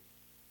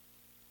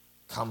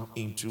come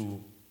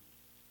into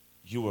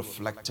you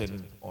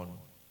reflecting on,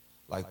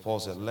 like Paul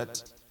said,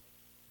 let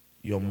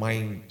your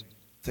mind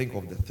think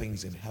of the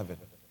things in heaven.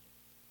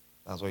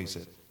 That's what he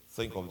said.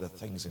 Think of the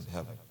things in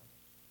heaven.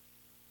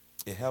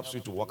 It helps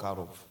you to walk out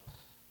of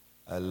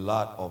a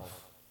lot of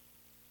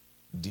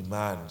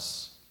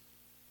demands,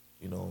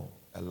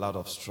 a lot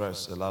of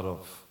stress, a lot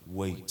of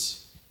weight.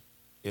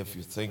 If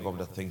you think of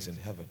the things in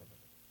heaven,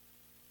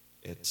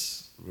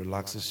 it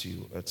relaxes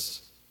you.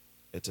 It's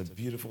a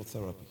beautiful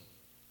therapy.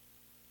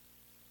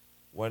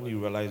 When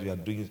you realize you are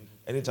doing,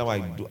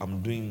 anytime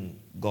I'm doing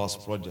God's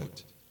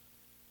project,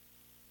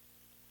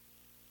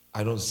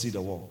 I don't see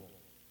the world.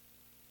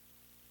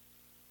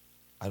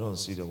 I don't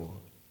see the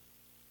world.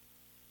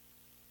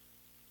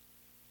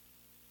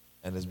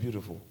 And it's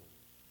beautiful.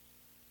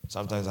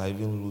 Sometimes I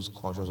even lose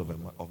conscious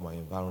of my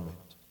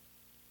environment.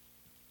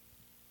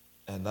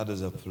 And that is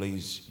a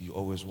place you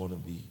always want to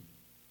be,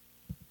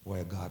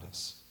 where God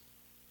is.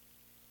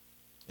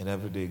 And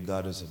every day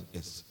God is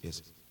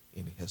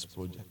in His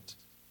project.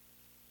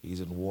 He's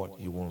in what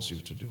He wants you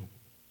to do.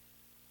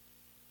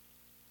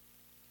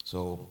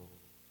 So,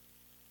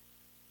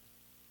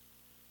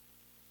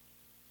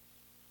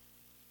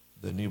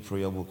 the new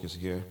prayer book is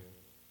here.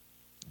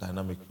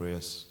 Dynamic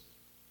Prayers.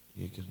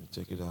 You can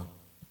take it out.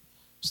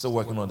 Still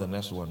working on the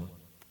next one.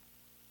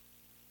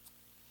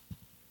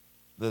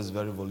 This is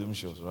very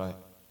voluminous, right?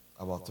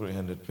 About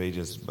 300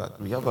 pages, but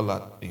we have a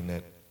lot in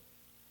it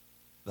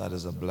that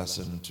is a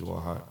blessing to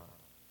our heart.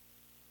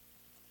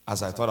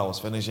 As I thought I was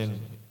finishing,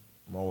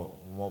 more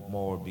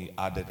will be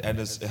added. And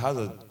it has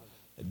a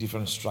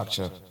different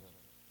structure,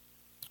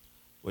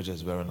 which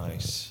is very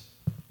nice.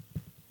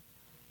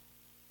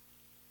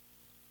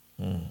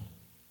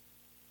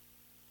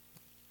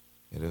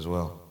 It is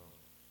well.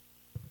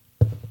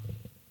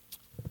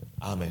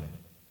 Amen.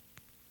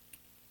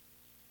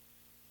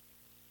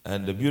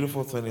 And the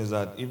beautiful thing is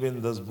that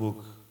even this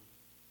book,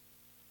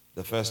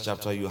 the first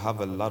chapter, you have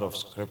a lot of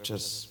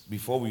scriptures.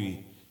 Before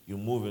you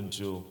move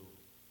into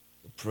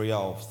the prayer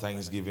of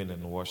thanksgiving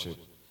and worship,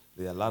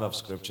 there are a lot of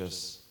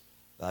scriptures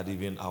that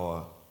even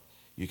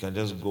you can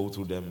just go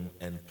through them,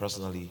 and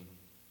personally,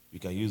 you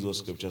can use those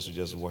scriptures to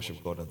just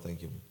worship God and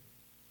thank Him.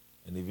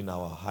 And even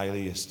our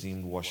highly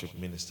esteemed worship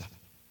minister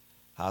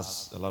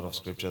has a lot of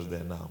scriptures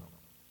there now.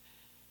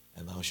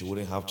 And now she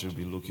wouldn't have to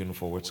be looking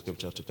for which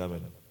scripture to come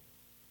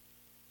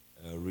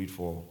and read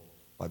for,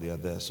 but they are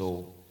there.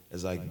 So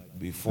it's like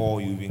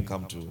before you even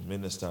come to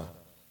minister,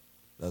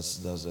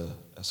 there's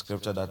a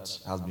scripture that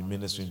has been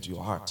ministering to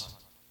your heart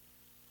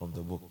from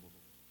the book.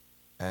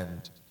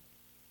 And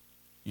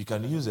you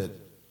can use it.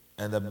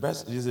 And the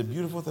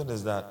beautiful thing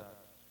is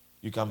that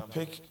you can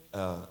pick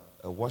a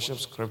worship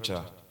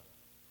scripture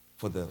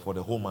for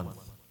the whole month.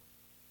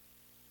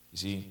 You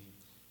see,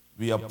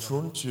 we are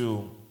prone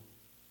to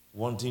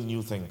wanting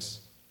new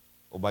things.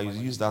 But you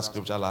used that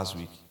scripture last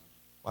week.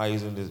 Why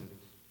isn't it?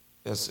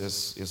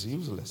 It's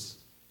useless.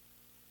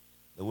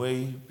 The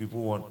way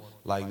people want,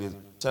 like they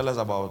tell us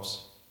about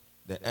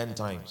the end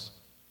times.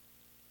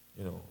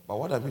 But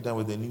what have you done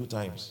with the new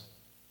times?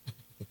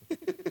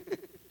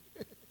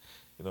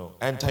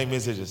 End time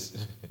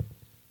messages.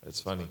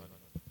 It's funny.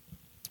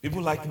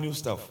 People like new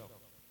stuff.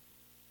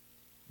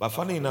 But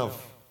funny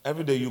enough,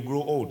 every day you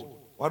grow old.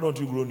 Why don't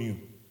you grow new?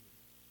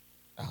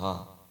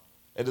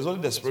 It is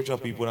only the spiritual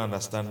people that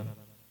understand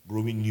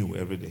growing new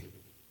every day.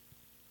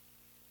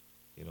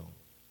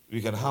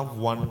 We can have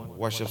one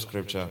worship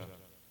scripture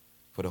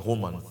for the whole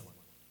month,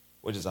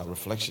 which is our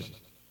reflection.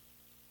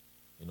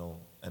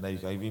 And then you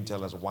can even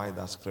tell us why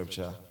that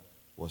scripture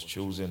was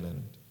chosen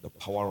and the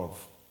power of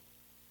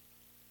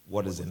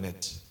what is in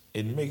it.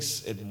 It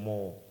makes it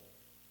more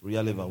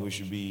relevant. We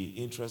should be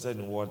interested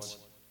in what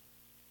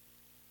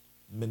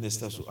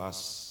ministers to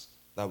us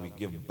that we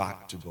give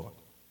back to God.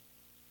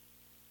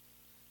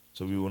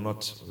 So we will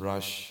not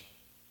rush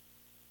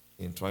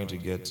in trying to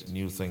get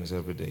new things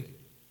every day.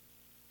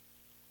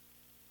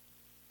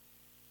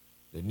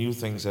 The new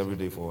things every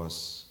day for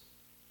us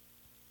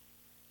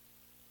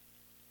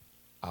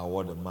are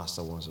what the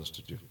Master wants us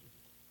to do.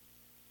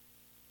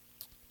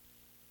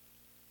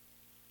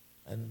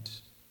 And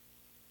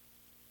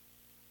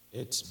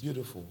it's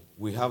beautiful.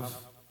 We have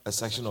a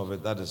section of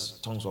it that is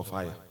tongues of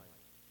fire,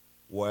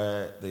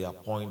 where there are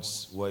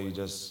points where you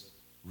just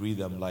read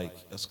them, like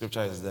a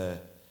scripture is there,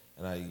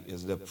 and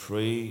is there,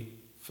 pray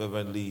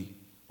fervently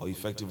or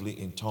effectively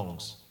in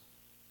tongues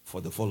for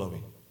the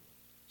following.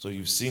 So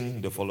you've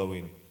seen the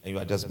following, and you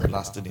are just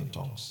blasted in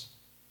tongues,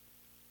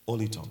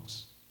 only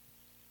tongues.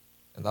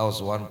 And that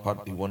was one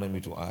part he wanted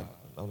me to add.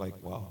 And I'm like,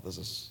 wow, this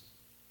is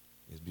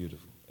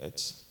beautiful. I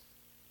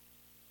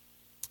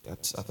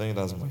think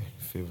that's my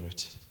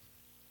favorite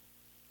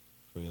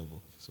prayer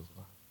book so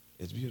far.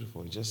 It's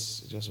beautiful. It's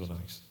just so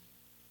nice.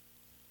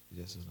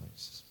 It's just so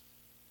nice.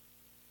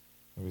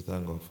 And we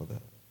thank God for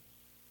that.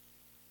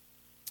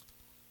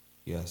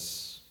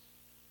 Yes.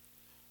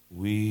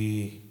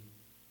 We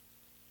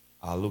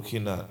are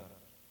looking at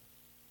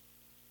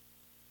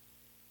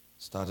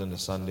starting the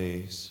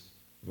Sundays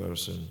very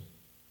soon.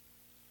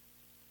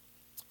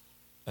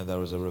 And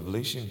there is a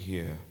revelation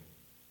here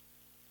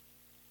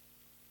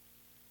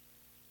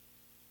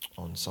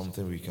on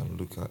something we can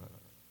look at.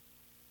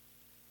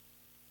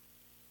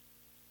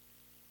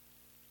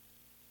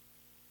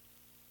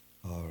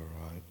 All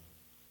right.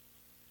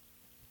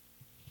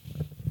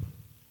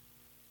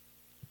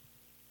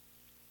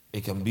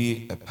 It can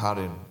be a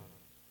pattern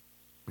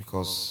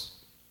because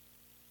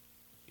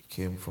it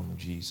came from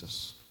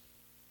Jesus.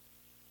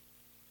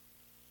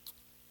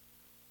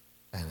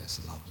 And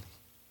it's lovely.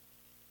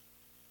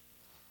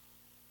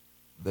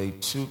 They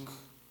took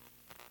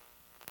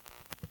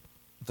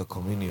the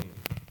communion.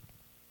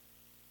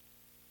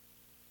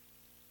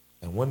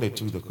 And when they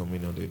took the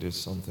communion, they did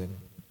something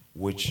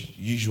which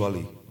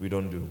usually we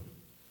don't do,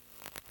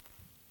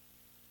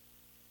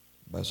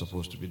 but it's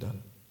supposed to be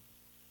done.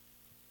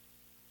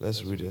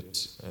 Let's read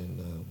it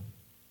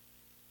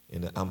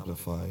in the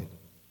Amplified.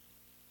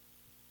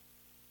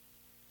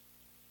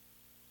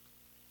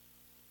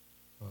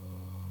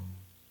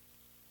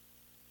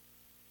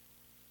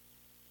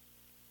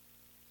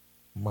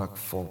 Mark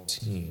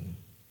 14.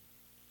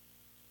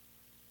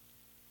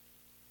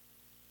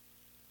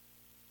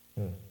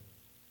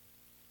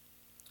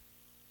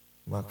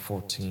 Mark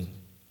 14.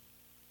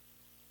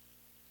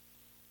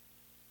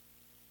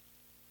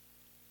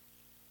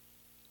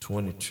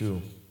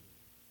 (22)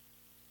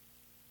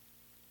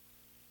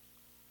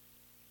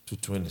 to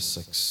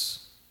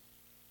 26.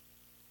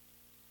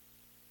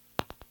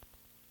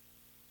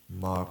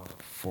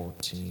 Mark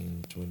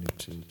 14,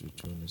 22 to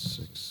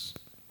 26.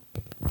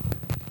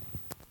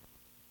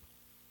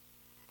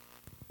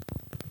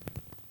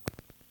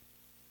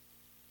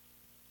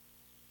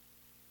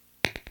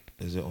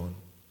 Is it on?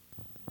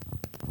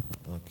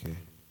 Okay.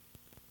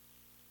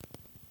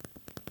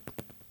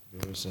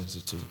 Very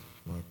sensitive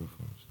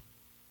microphones.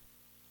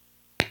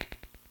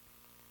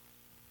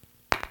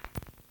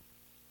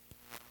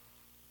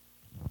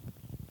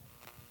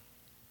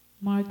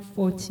 Mark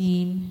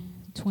 14,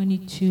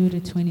 22 to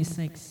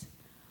 26.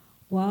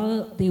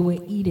 While they were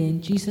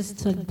eating, Jesus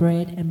took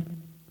bread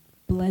and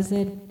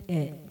blessed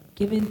it,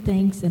 giving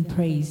thanks and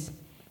praise.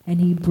 And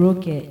he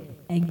broke it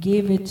and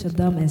gave it to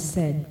them and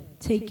said,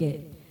 "Take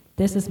it,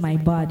 this is my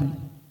body."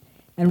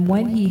 And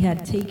when he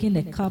had taken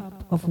a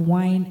cup of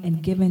wine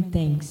and given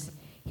thanks,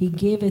 he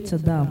gave it to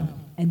them,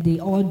 and they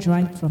all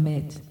drank from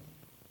it.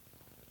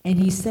 And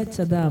he said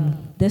to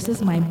them, "This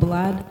is my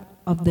blood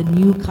of the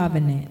new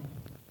covenant,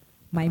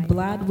 my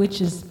blood which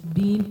is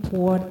being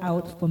poured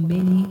out for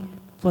many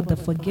for the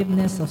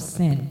forgiveness of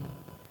sin.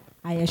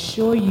 I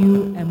assure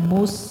you and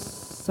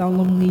most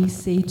solemnly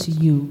say to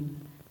you,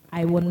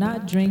 I will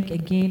not drink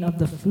again of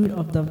the fruit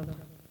of the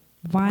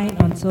vine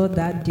until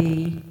that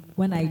day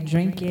when I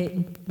drink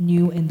it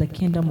new in the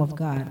kingdom of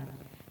God."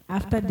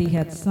 After they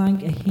had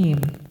sung a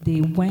hymn, they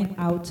went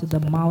out to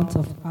the Mount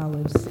of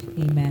Olives.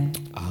 Amen.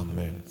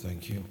 Amen.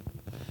 Thank you.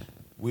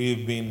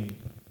 We've been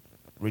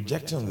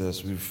rejecting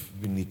this. We've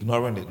been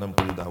ignoring it. Let me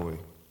put it that way.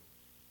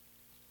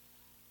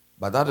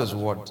 But that is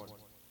what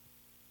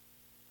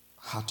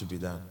had to be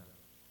done.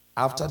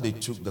 After they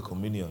took the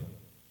communion,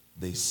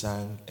 they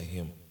sang a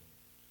hymn.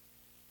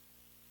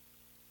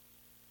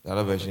 The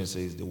other version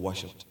says they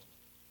worshipped.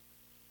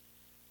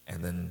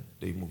 And then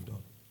they moved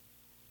on.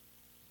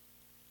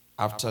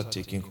 After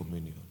taking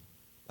communion,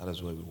 that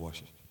is where we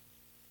worship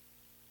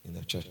in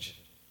the church.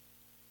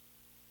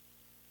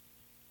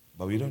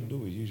 But we don't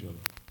do it usually.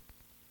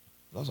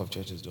 Lots of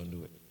churches don't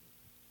do it.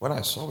 When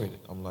I saw it,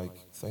 I'm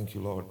like, thank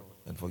you, Lord,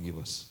 and forgive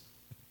us.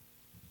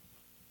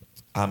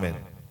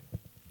 Amen.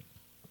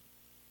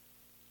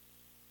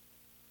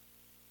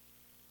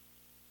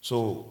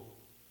 So,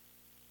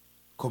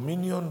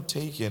 communion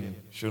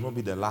taken should not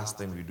be the last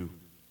thing we do.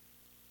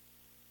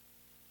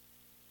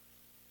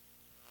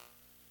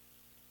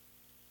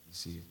 You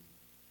see,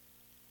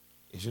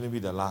 it shouldn't be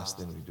the last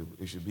thing we do.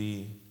 It should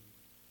be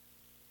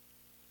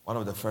one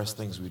of the first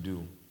things we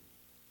do,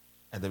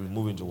 and then we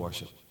move into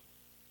worship.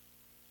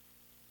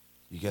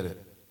 You get it?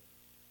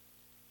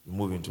 We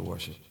move into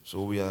worship.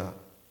 So we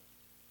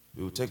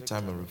will take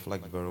time and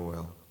reflect very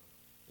well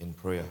in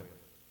prayer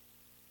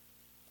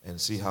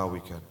and see how we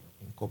can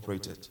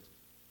incorporate it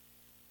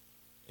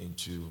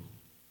into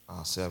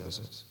our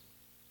services.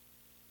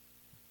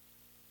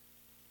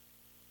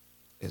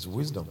 It's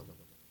wisdom.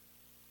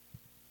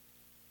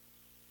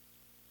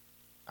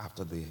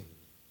 After they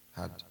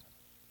had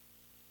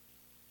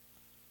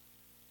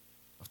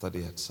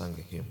sung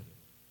a hymn,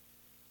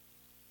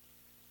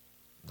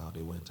 now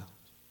they went out.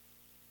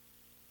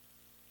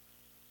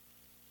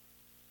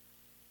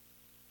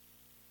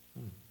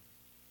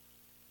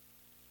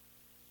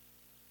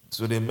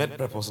 So they met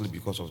purposely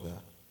because of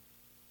that.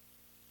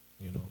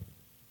 You know.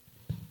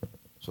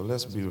 So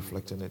let's be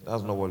reflecting it.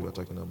 That's not what we're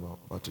talking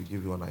about, but to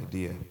give you an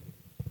idea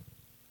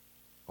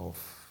of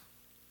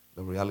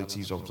the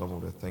realities of some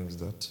of the things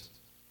that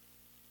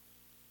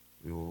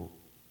we will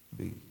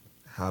be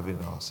having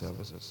in our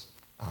services.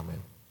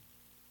 Amen.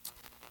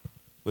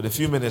 With a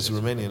few minutes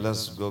remaining,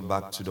 let's go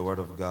back to the Word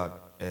of God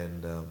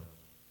and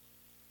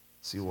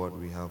see what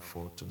we have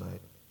for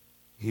tonight.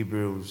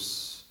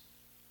 Hebrews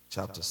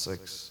chapter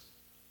 6.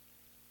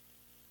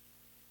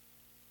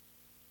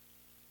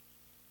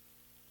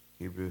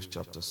 Hebrews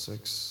chapter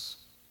 6.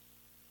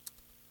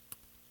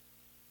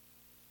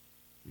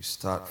 We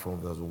start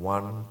from verse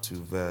 1 to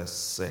verse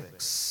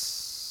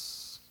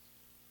 6.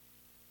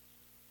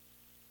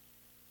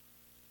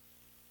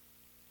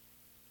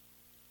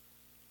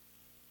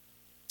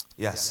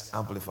 Yes,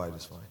 amplified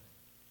is fine.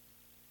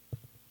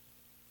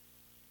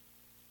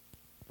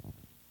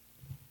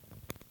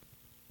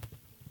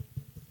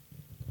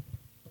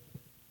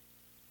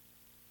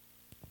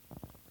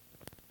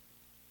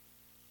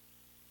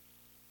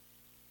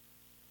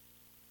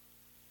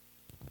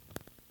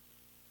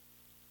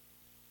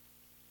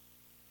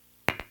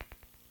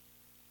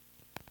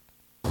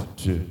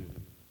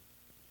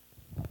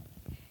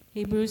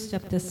 Hebrews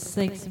chapter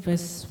 6,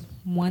 verse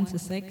 1 to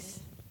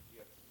 6.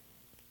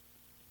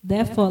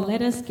 Therefore,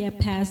 let us get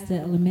past the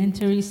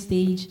elementary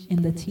stage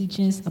in the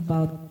teachings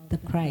about the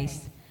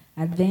Christ,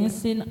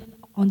 advancing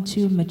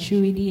unto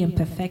maturity and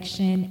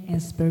perfection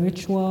and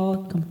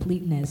spiritual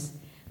completeness,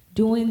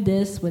 doing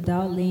this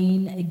without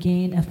laying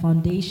again a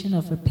foundation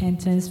of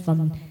repentance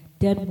from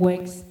dead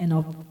works and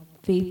of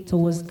faith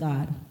towards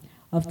God,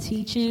 of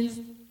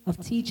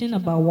teaching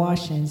about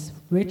washings,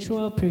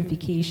 ritual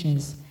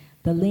purifications,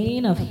 the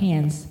laying of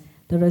hands,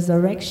 the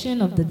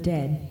resurrection of the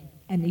dead,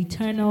 and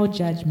eternal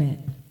judgment.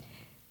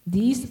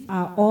 These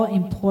are all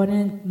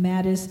important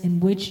matters in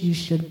which you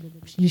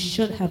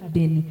should have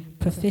been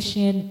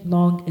proficient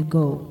long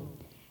ago.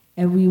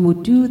 And we will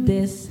do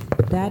this,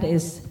 that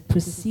is,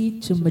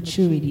 proceed to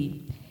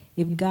maturity,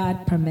 if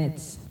God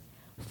permits.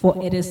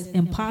 For it is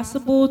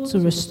impossible to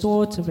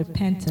restore to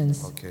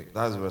repentance. Okay,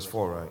 that's verse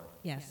 4, right?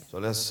 Yes. So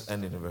let's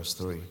end in verse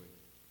 3.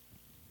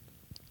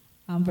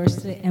 Verse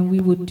 3, and we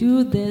will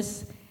do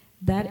this,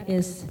 that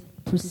is,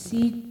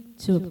 proceed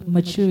to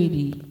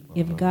maturity,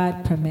 if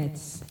God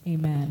permits.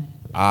 Amen.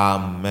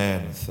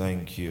 Amen.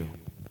 Thank you.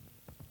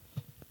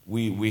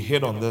 We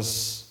hit on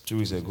this 2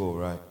 weeks ago,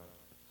 right?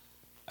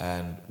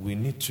 And we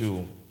need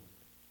to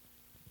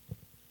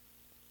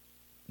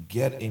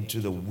get into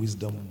the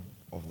wisdom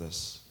of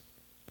this.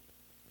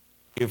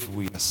 If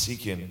we are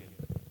seeking,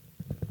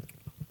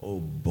 oh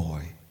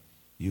boy,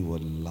 you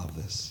would love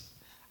this.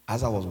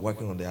 As I was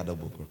working on the other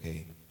book,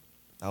 okay,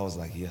 that was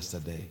like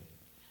yesterday.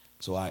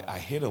 So I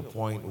hit a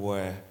point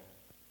where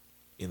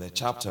in the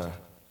chapter,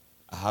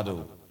 I had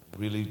to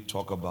really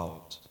talk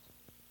about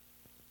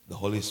the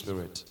Holy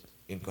Spirit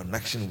in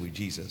connection with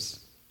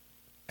Jesus.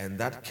 And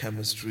that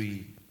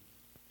chemistry,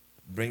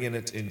 bringing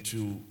it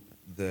into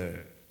the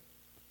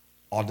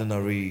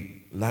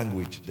ordinary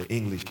language, the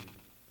English,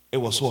 it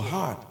was so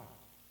hard.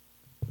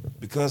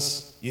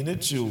 Because you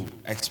need to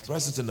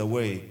express it in a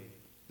way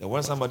that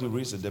when somebody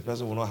reads it, the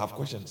person will not have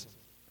questions.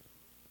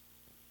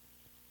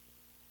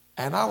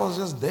 And I was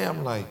just there,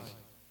 I'm like,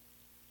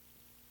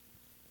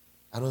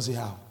 I don't see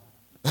how.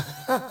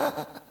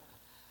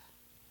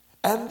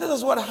 And this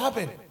is what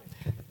happened.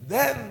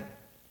 Then,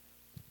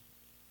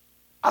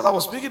 as I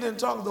was speaking in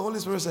tongues, the Holy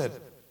Spirit said,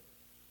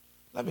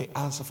 let me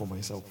answer for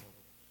myself.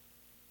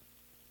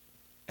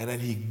 And then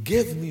he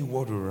gave me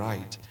what to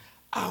write.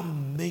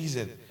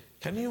 Amazing.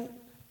 Can you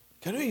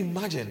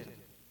imagine?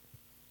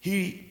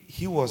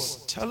 He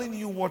was telling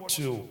you what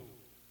to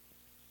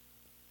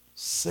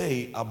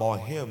say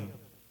about him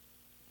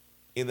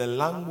in a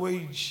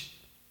language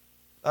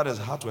that is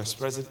hard to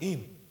express it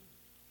in.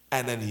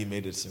 And then he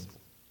made it simple.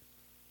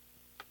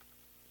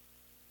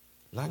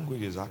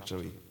 Language is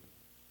actually,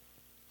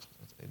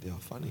 they are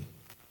funny.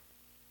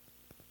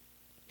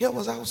 Here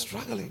was I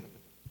struggling.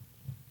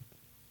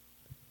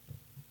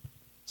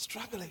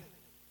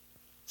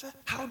 So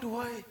how do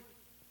I?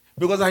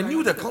 Because I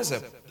knew the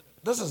concept.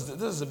 This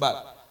is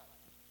bad.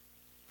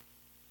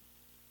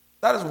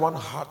 That is one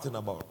hard thing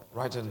about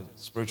writing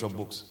spiritual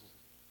books.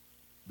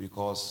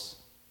 Because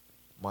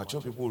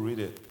mature people read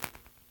it.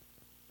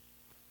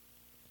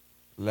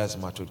 Less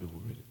mature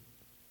people read it.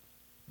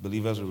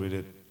 Believers will read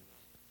it.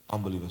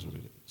 Unbelievers will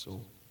read it.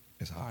 So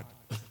it's hard.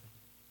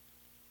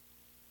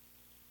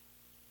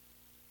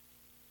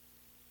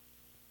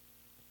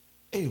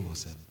 It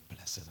was a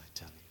blessing, I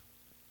tell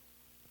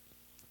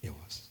you. It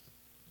was.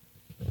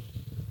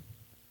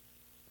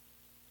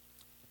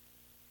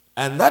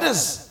 And that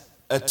is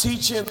a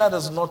teaching that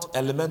is not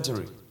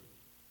elementary.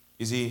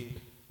 You see,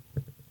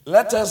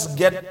 let us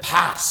get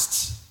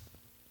past.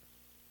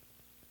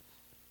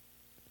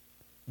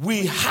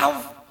 We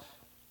have,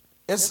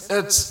 it's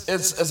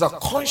a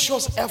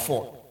conscious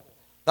effort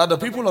that the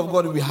people of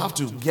God, we have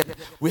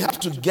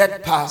to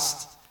get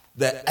past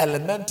the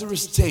elementary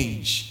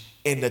stage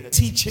in the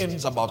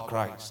teachings about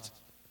Christ.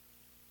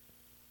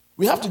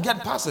 We have to get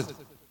past it.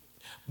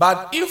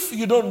 But if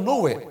you don't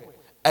know it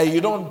and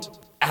you don't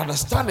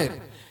understand it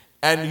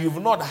and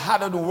you've not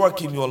had it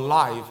work in your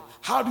life,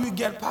 how do you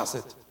get past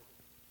it?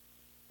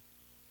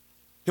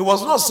 He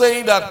was not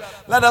saying that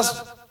let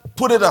us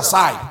put it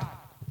aside.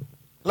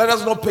 Let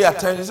us not pay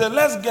attention. He said,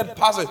 let's get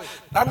past it.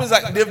 That means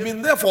that they've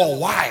been there for a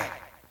while.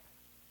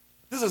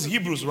 This is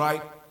Hebrews,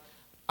 right?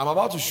 I'm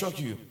about to shock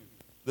you.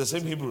 The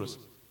same Hebrews.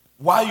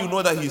 Why you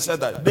know that he said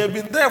that? They've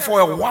been there for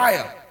a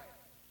while.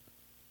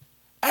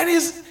 And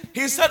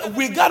he said,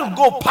 we got to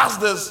go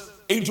past this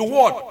into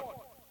what?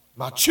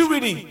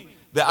 Maturity.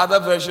 The other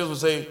versions will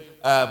say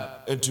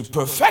into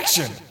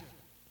perfection.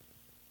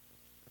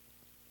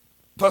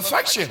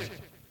 Perfection.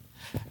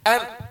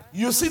 And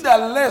you see the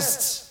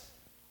list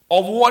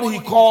of what he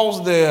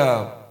calls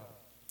the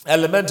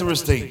elementary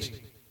stage.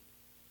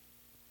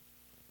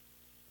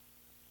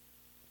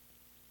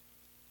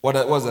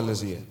 What was the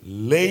list here?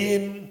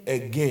 Laying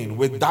again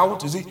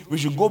without, you see, we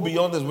should go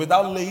beyond this,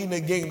 without laying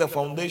again the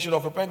foundation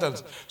of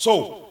repentance.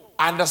 So,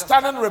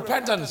 understanding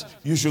repentance,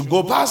 you should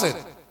go past it.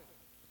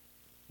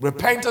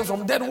 Repentance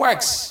from dead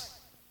works.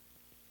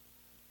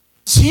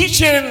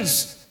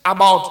 Teachings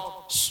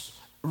about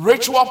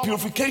ritual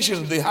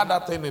purification, they had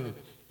that thing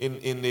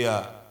in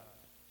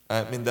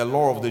the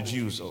law of the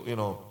Jews, you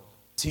know,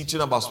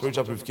 teaching about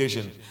spiritual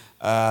purification,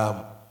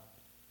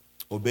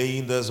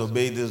 obeying this,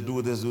 obey this,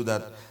 do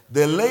that.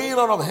 The laying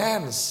on of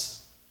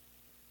hands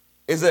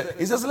it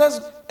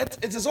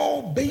is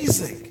all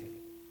basic.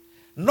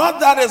 Not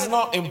that it's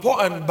not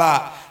important,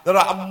 but there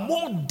are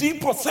more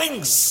deeper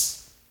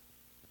things.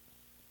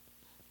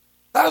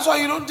 That is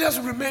why you don't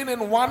just remain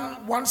in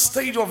one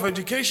stage of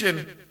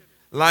education,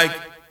 like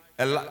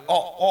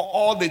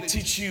all they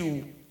teach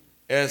you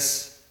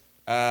is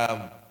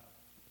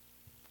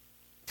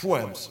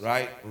poems,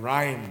 right?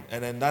 Rhyme,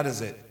 and then that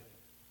is it.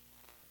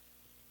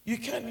 You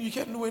can't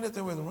do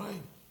anything with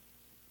rhyme.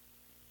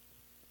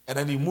 And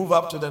then you move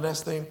up to the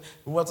next thing,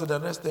 move up to the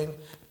next thing.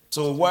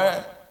 So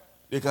where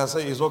you can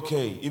say it's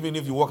okay, even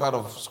if you walk out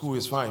of school,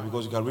 it's fine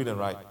because you can read and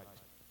write.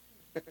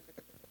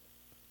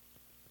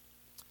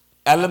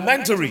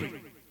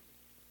 Elementary.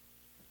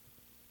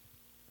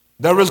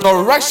 The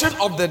resurrection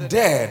of the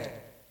dead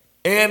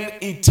and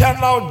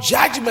eternal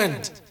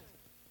judgment.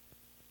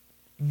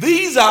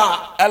 These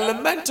are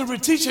elementary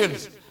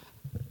teachings.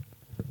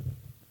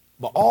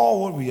 But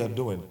all what we are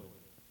doing,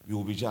 we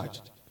will be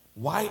judged.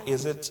 Why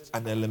is it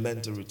an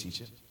elementary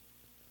teaching?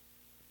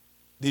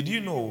 Did you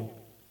know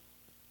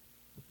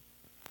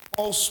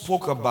Paul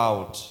spoke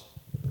about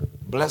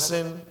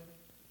blessing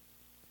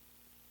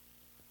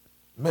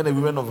men and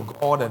women of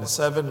God and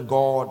serving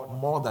God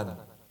more than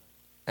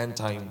end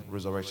time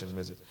resurrection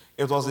message?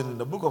 It was in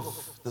the book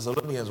of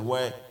Thessalonians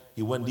where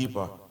he went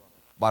deeper.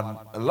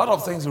 But a lot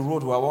of things he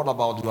wrote were all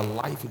about your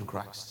life in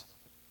Christ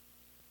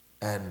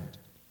and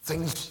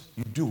things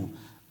you do.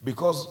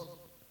 Because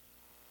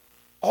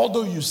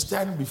although you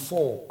stand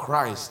before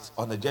Christ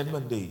on the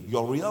judgment day,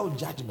 your real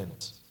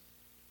judgment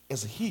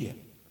is here.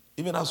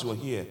 Even as you are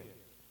here,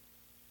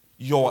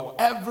 your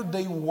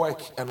everyday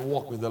work and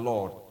walk with the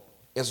Lord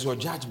is your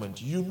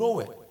judgment. You know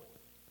it.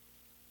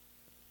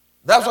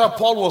 That's why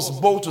Paul was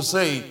bold to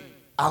say,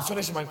 I'll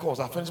finish my course,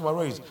 I'll finish my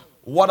race.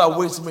 What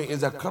awaits me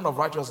is a crown of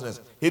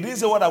righteousness. He didn't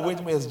say what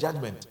awaits me is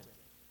judgment.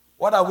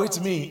 What awaits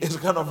me is a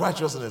crown of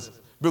righteousness.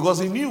 Because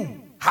he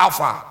knew how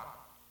far.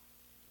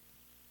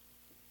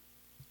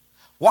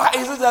 Why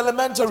is it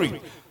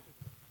elementary?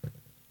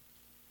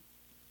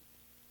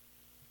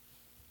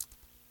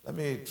 Let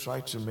me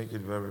try to make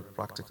it very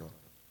practical.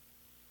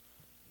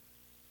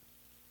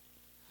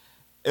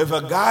 If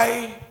a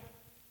guy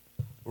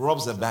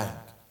robs a bank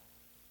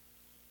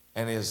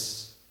and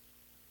has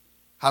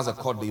a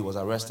court date, he was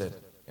arrested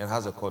and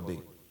has a court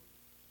date,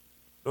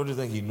 don't you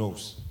think he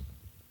knows?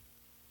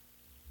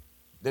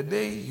 The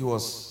day he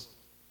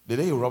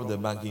robbed the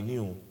bank, he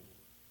knew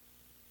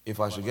if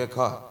I should get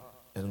caught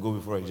and go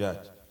before a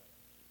judge,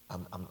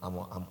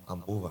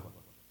 I'm over.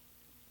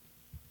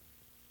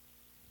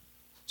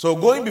 So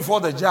going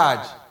before the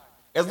judge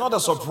is not a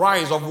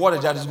surprise of what the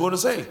judge is going to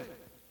say,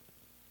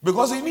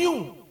 because he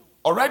knew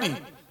already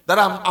that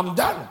I'm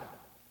done.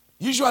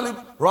 Usually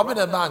robbing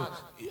a bank,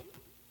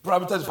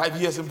 probably 35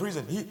 years in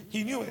prison.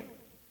 He knew it.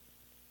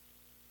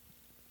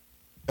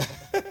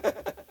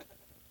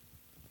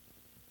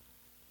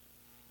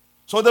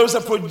 So there is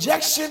a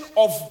projection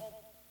of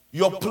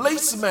your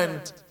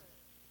placement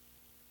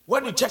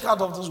when you check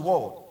out of this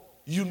world.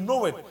 You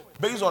know it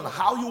based on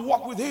how you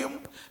walk with him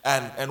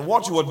and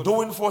what you are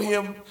doing for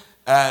him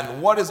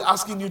and what is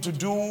asking you to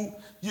do.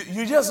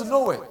 You just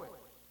know it.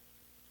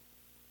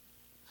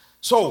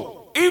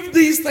 So if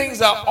these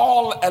things are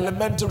all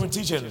elementary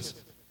teachings,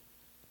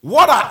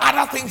 what are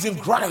other things in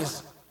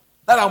Christ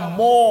that are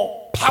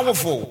more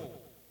powerful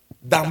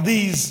than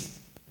these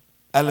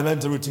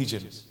elementary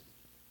teachings?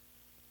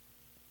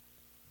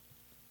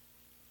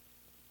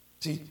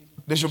 See,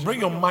 they should bring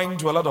your mind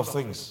to a lot of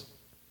things.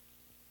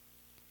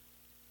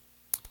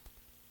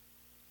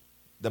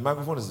 The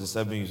microphone is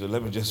disturbing you, so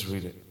let me just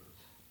read it.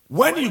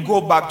 When you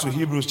go back to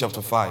Hebrews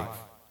chapter 5,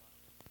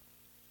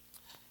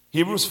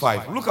 Hebrews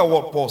 5, look at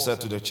what Paul said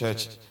to the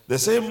church. The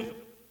same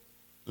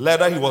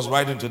letter he was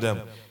writing to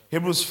them.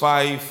 Hebrews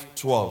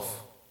 5:12.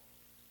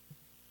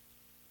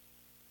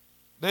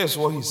 There's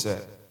what he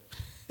said.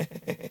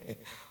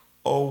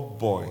 Oh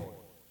boy.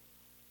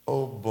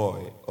 Oh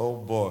boy. Oh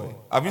boy.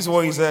 Have you seen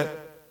what he said?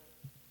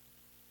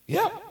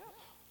 Yeah.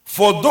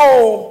 For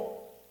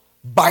though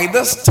by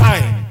this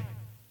time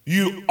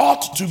you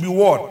ought to be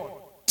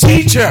what?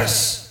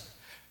 Teachers.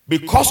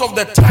 Because of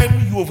the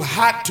time you have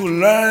had to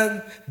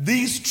learn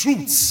these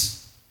truths.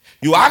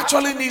 You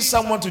actually need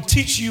someone to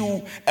teach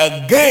you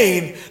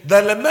again the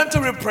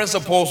elementary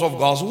principles of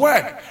God's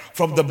word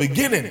from the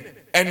beginning.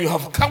 And you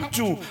have come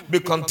to be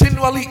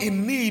continually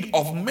in need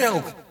of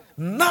milk,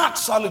 not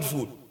solid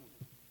food.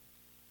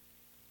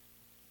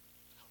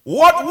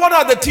 What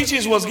are the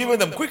teachings was given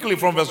them? Quickly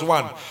from verse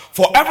 1.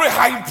 For every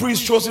high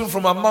priest chosen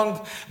from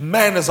among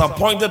men is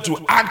appointed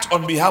to act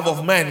on behalf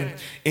of men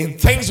in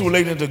things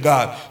relating to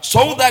God,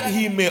 so that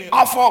he may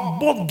offer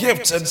both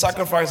gifts and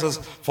sacrifices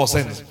for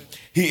sins.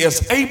 He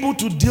is able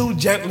to deal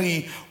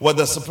gently with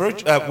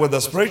the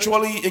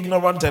spiritually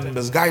ignorant and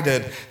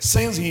misguided,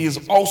 since he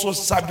is also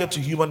subject to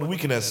human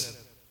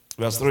weakness.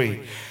 Verse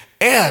 3.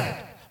 And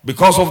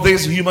because of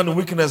this human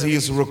weakness, he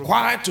is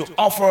required to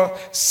offer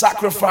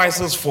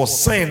sacrifices for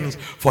sins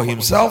for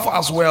himself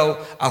as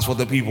well as for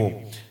the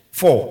people.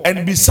 4.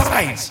 And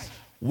besides,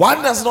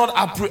 one does not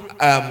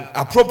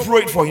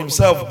appropriate for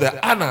himself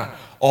the honor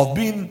of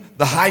being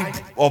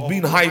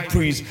high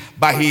priest,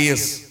 but he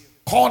is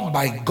called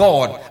by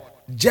God,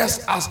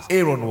 just as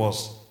Aaron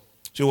was.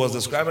 She was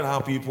describing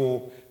how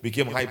people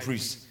became high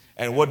priests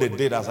and what they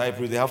did as high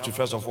priests. They have to,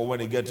 first of all, when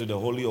they get to the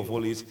Holy of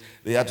Holies,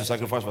 they had to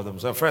sacrifice for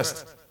themselves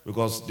first,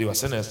 because they were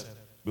sinners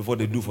before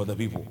they do for the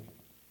people.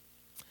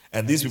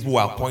 And these people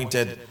were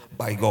appointed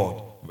by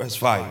God. Verse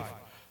 5.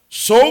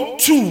 So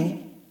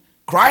too,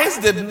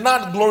 Christ did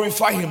not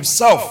glorify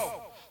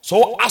himself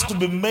so as to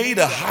be made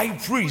a high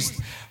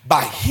priest,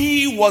 but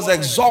he was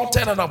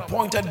exalted and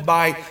appointed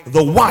by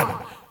the one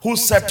who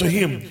said to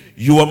him,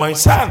 "You are my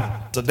son.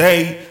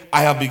 Today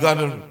I have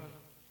begotten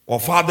or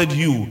fathered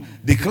you,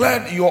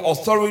 declared your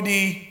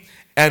authority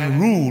and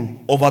rule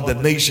over the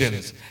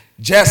nations."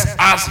 Just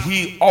as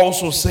he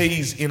also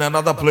says in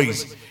another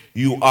place,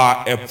 "You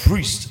are a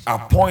priest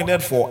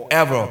appointed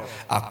forever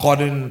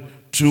according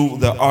to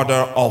the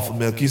order of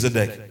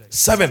Melchizedek."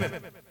 7.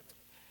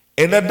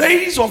 In the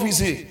days of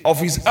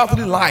his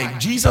earthly life,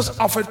 Jesus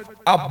offered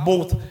up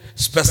both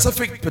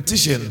specific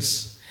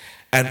petitions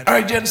and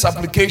urgent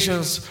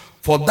supplications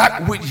for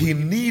that which he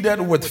needed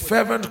with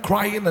fervent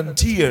crying and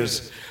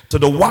tears to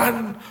the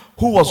one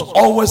who was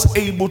always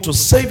able to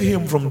save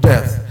him from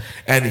death.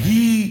 And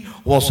he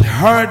was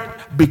heard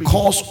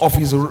because of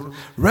his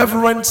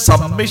reverent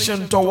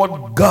submission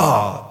toward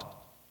God.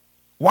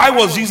 Why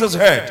was Jesus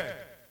heard?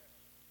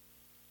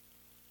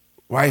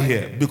 Right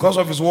here. Because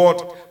of his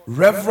what?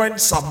 Reverent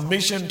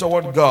submission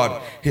toward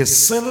God. His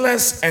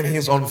sinless and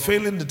his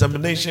unfailing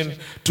determination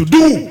to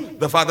do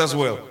the Father's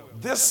will.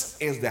 This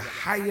is the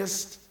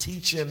highest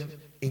teaching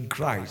in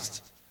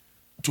Christ.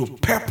 To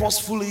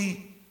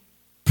purposefully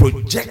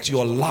project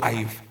your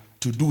life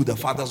to do the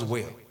Father's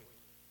will.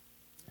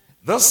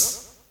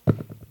 This,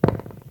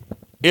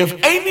 if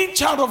any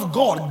child of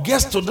God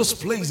gets to this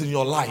place in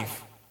your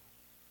life,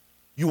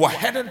 you are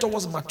heading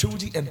towards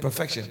maturity and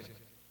perfection.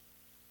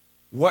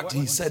 What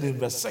he said in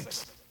verse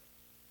 6.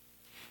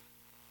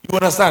 You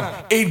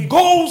understand? It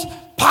goes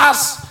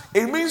past,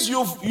 it means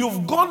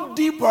you've gone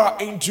deeper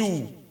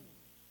into,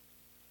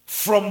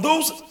 from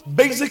those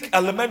basic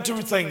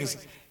elementary things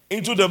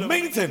into the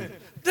main thing.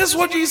 This is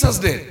what Jesus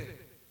did.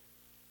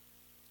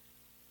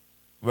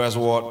 Verse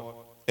what?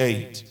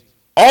 8.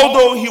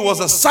 Although he was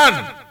a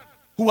son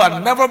who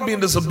had never been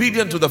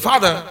disobedient to the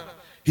Father,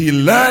 he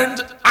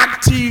learned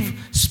active,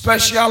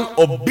 special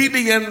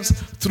obedience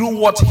through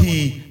what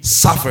he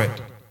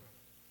suffered.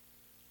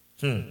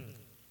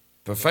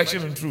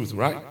 Perfection and truth,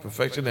 right?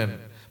 Perfection and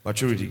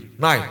maturity.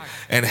 9.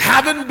 And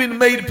having been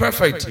made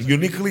perfect,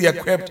 uniquely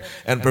equipped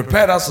and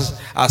prepared as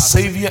a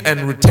savior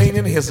and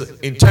retaining his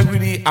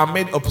integrity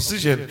amid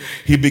opposition,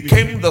 he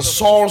became the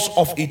source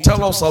of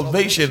eternal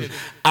salvation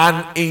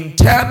and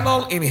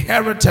eternal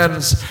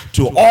inheritance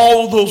to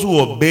all those who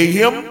obey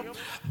him,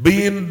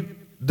 being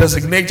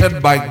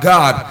designated by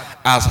God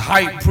as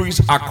high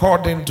priest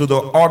according to the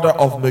order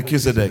of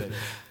Melchizedek.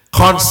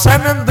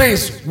 Concerning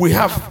this, we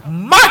have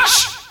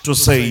much to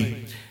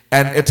say,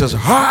 and it is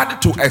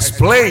hard to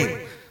explain.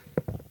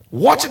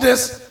 Watch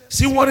this.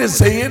 See what it's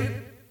saying?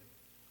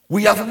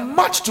 We have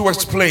much to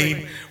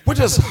explain, which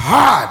is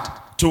hard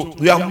to,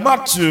 we have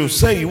much to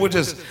say,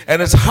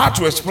 and it's hard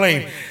to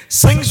explain.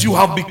 Since you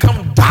have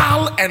become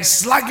dull and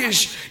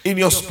sluggish in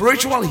your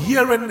spiritual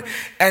hearing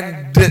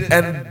and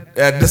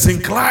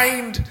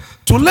disinclined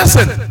to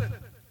listen.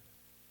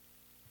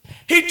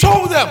 He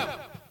told them,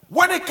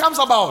 when it comes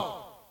about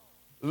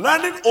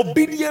learning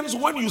obedience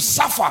when you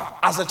suffer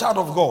as a child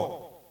of God,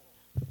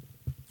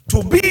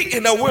 to be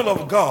in the will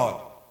of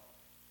God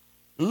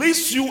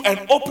leads you and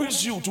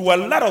opens you to a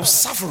lot of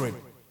suffering,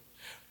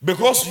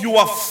 because you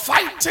are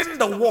fighting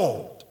the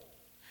world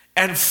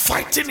and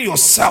fighting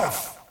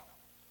yourself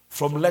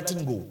from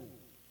letting go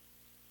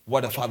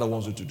what the Father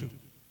wants you to do.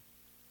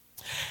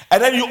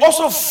 And then you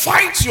also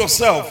fight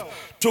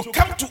yourself to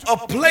come to a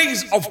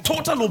place of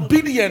total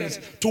obedience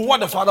to what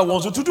the Father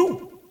wants you to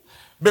do.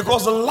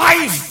 Because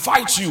life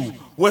fights you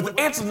with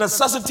its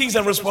necessities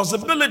and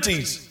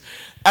responsibilities.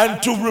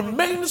 And to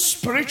remain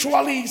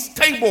spiritually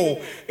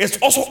stable is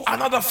also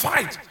another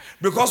fight.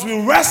 Because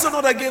we wrestle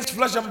not against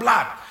flesh and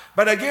blood,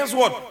 but against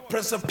what?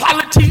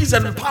 Principalities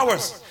and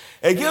powers.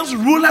 Against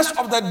rulers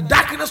of the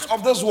darkness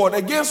of this world,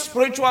 against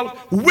spiritual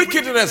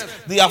wickedness.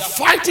 They are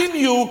fighting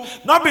you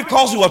not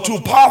because you are too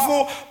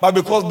powerful, but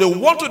because they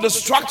want to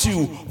distract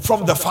you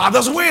from the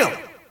Father's will.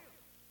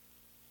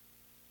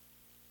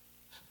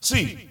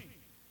 See,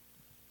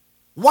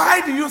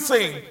 why do you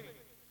think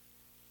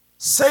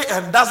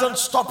Satan doesn't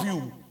stop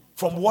you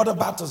from water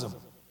baptism?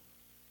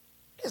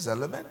 It's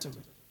elementary.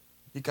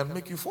 He can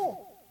make you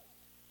fall.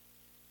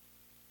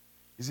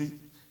 You see,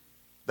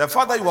 the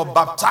fact that you are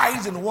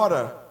baptized in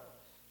water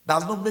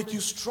does not make you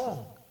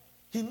strong.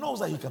 He knows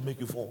that he can make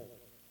you fall.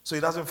 So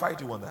he doesn't fight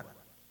you on that.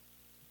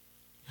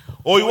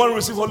 Or you want to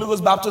receive Holy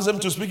Ghost baptism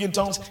to speak in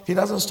tongues, he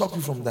doesn't stop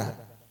you from that.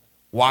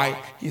 Why?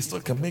 He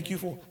still can make you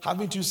fall.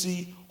 Haven't you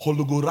seen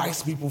Holy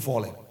Ghost people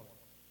falling?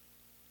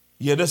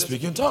 Yeah, they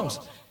speak in tongues.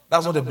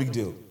 That's not a big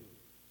deal.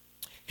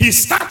 He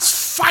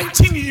starts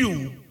fighting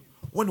you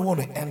when you want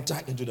to enter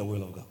into the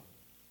will of God.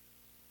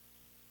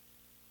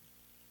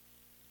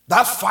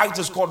 That fight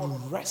is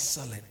called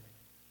wrestling.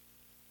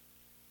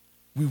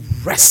 We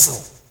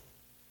wrestle.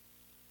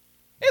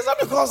 It's not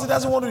because he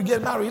doesn't want to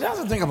get married. He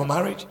doesn't think about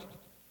marriage.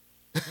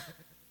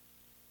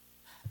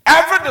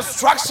 Every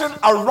distraction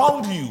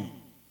around you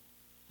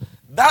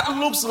that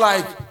looks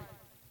like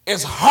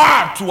it's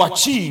hard to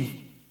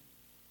achieve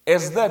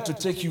is there to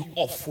take you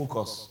off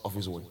focus of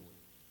his will.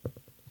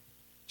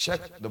 Check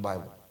the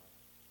Bible.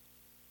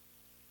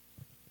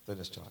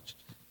 Finish church.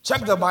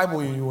 Check the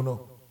Bible and you will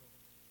know.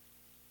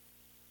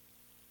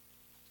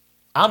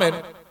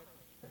 Amen.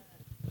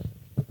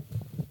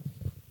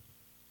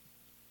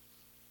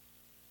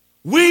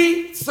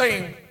 We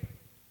think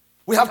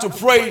we have to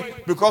pray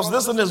because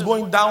this thing is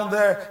going down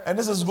there and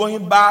this is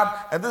going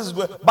bad and this is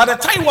going. By the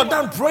time you are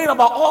done praying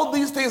about all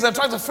these things and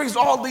trying to fix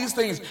all these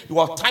things, you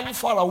are time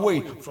far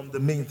away from the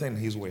main thing,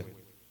 his will.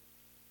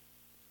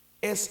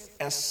 It's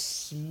a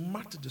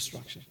smart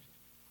distraction.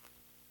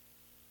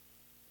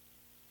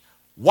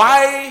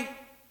 Why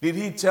did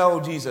he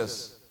tell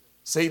Jesus,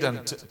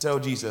 Satan tell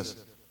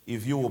Jesus,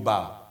 if you will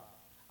bow,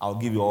 I'll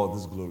give you all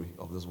this glory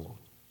of this world?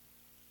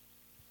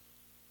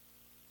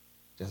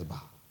 Just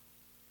bow.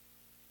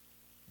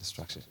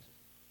 Distraction.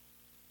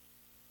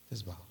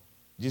 Just bow.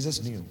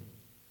 Jesus knew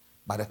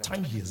by the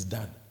time he is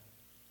done,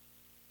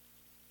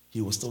 he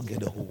will still get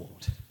the whole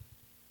world.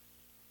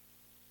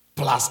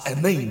 Plus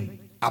a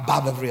name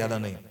above every other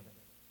name.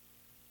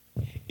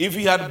 If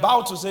he had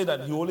bowed to say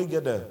that he only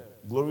get the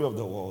glory of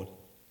the world,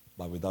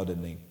 but without the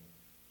name.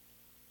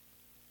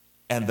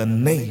 And the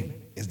name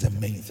is the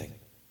main thing.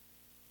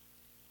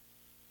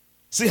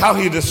 See how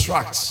he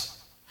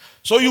distracts.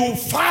 So you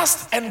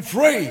fast and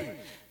pray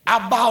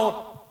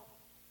about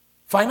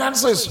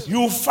finances.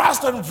 You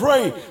fast and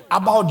pray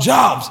about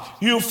jobs.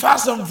 You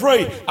fast and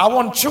pray, I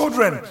want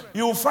children.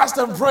 You fast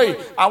and pray,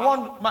 I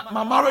want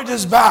my marriage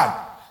is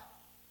bad.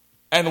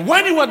 And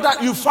when you are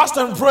done, you fast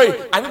and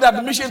pray, I need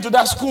admission to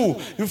that school.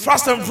 You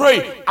fast and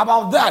pray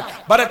about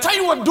that. By the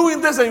time you are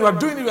doing this and you are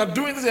doing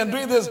this and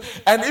doing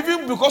this, and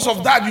even because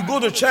of that, you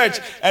go to church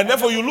and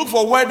therefore you look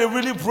for where they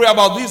really pray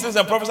about these things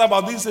and prophesy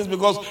about these things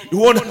because you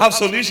won't have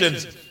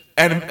solutions.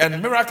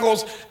 And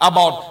miracles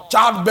about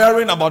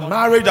childbearing, about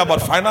marriage,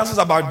 about finances,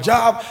 about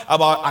job,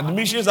 about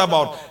admissions,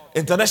 about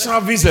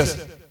international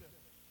visas.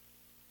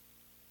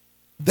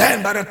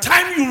 Then by the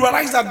time you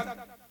realize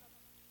that,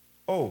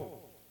 oh,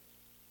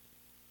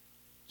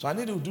 so I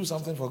need to do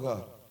something for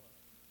God.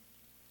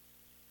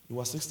 You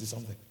are 60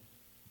 something.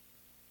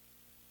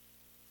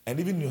 And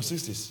even in your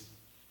 60s,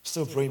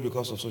 still praying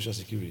because of Social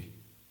Security.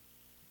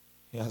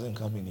 He hasn't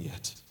come in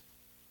yet.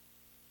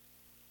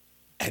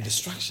 A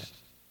distraction.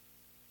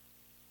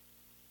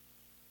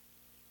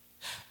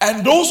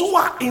 And those who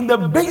are in the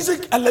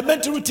basic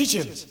elementary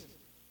teachings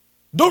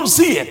don't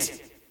see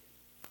it.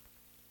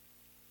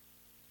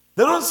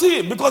 They don't see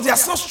it because they are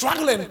still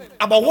struggling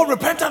about what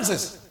repentance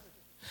is.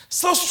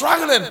 Still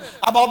struggling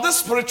about this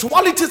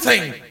spirituality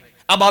thing,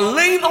 about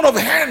laying on of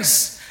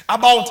hands,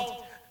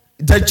 about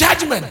the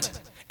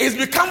judgment. It's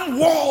become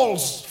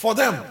walls for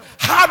them,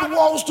 hard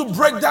walls to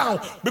break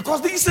down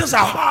because these things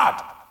are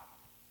hard.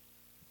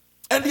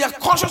 And they are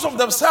conscious of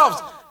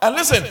themselves. And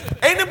listen,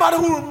 anybody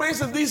who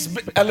remains in these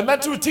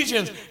elementary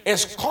teachings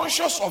is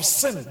conscious of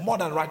sin more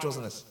than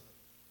righteousness.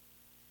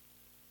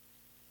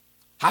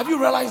 Have you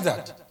realized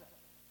that?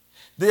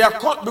 They are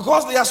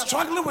because they are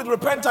struggling with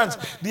repentance.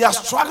 They are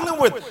struggling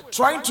with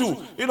trying to,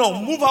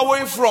 move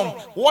away from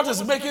what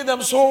is making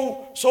them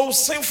so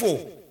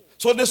sinful.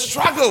 So they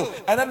struggle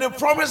and then they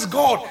promise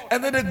God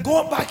and then they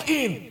go back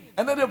in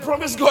and then they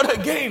promise God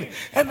again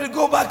and they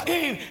go back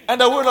in and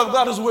the word of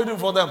God is waiting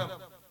for them.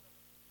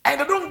 And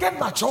they don't get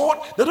matured.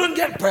 They don't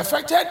get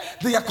perfected.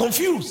 They are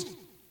confused.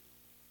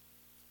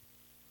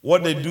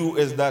 What they do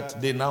is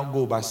that they now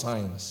go by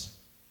signs.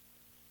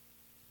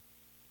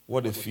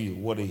 what they feel,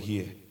 what they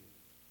hear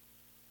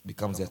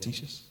becomes their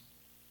teachers.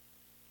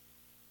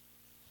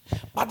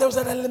 But there's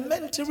an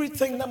elementary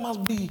thing that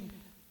must be.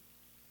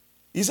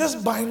 He says,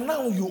 by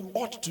now you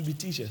ought to be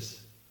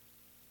teachers.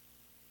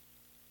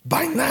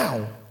 By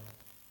now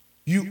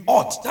you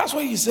ought. That's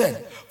what he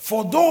said.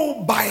 For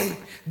though by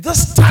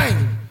this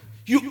time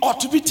you ought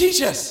to be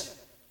teachers.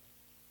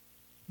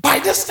 By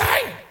this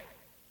time.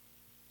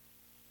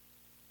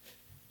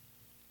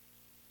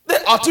 They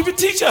ought to be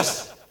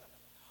teachers.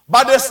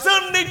 But they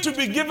still need to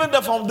be given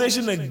the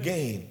foundation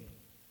again.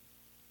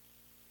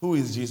 Who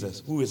is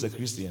Jesus? Who is a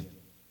Christian?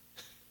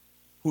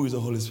 Who is the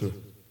Holy Spirit?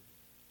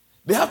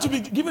 They have to be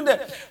given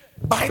that.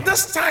 By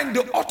this time, they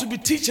ought to be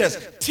teachers,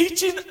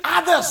 teaching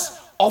others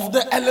of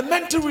the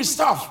elementary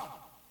stuff.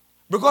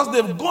 Because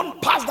they've gone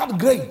past that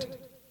grade.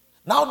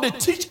 Now they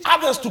teach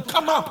others to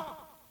come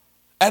up.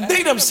 And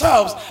they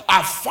themselves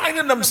are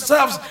finding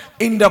themselves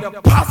in the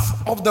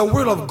path of the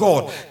will of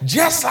God,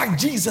 just like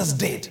Jesus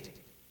did.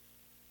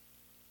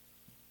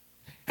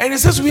 And he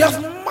says, we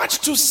have much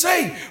to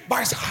say,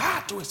 but it's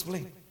hard to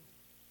explain.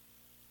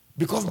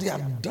 Because they are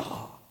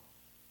dull,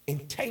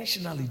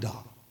 intentionally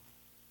dull.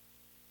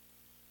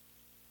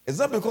 It's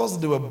not because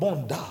they were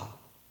born dull,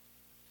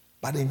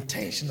 but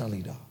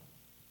intentionally dull.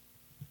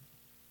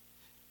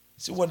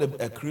 See what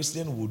a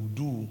Christian would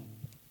do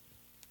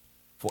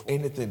for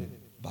anything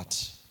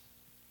but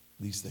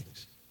these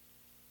things.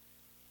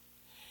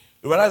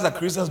 You realize that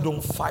Christians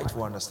don't fight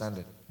for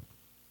understanding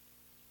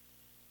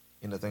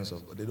in the things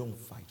of God. They don't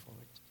fight for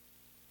it.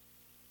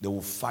 They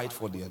will fight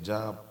for their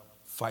job,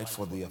 fight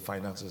for their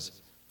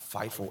finances,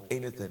 fight for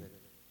anything.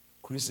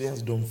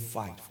 Christians don't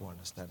fight for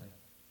understanding.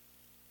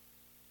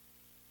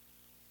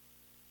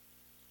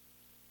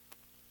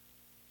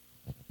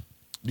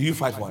 Do you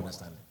fight for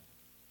understanding?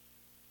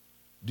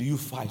 Do you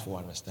fight for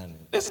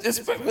understanding? It's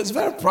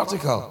very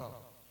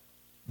practical.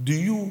 Do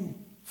you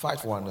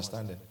fight for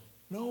understanding?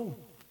 No.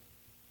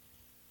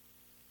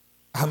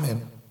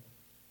 Amen.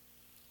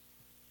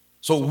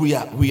 So we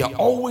are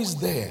always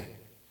there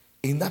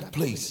in that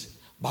place.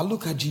 But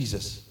look at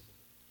Jesus.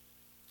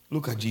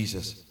 Look at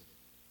Jesus.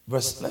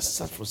 Let's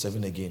start from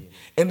 7 again.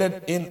 In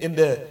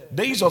the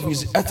days of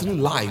his earthly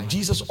life,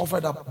 Jesus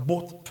offered up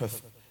both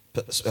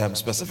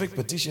specific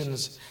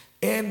petitions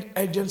and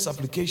urgent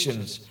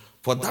supplications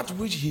for that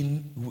which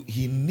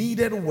he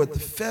needed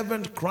with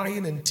fervent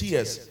crying and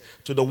tears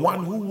to the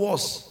one who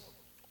was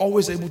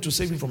always able to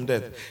save him from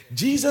death.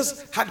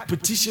 Jesus had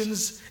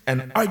petitions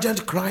and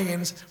urgent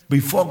cryings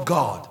before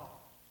God.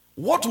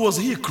 What was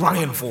he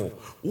crying for?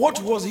 What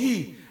was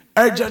he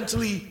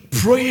urgently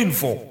praying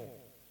for?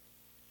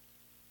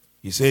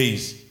 He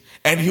says,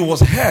 and he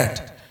was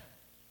heard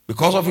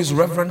because of his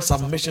reverent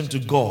submission to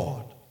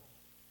God,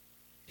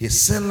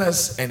 his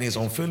sinless and his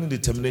unfailing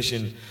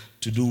determination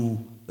to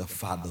do the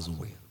Father's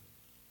will.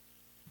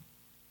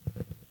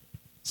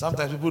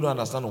 Sometimes people don't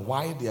understand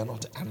why they are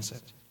not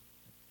answered.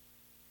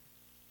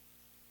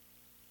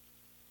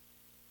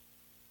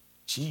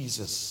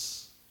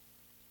 Jesus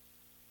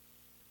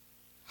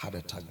had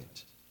a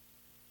target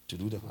to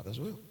do the Father's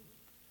will.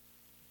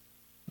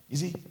 You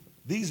see,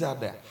 these are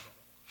the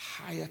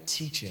higher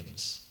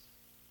teachings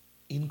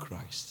in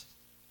Christ.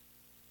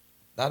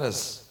 That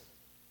is,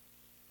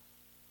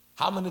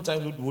 how many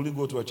times will you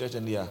go to a church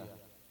and they are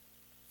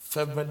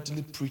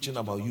fervently preaching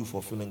about you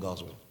fulfilling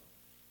God's will?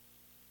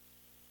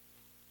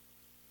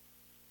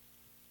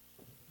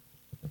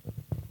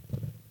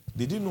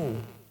 Did you know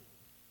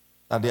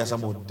that there are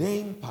some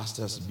ordained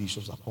pastors,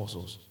 bishops,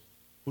 apostles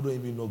who don't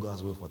even know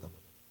God's will for them?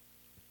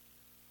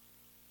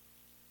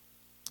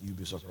 You'll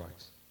be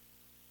surprised.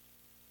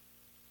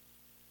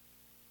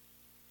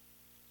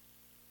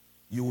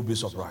 You will be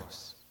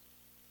surprised.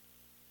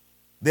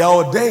 They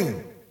are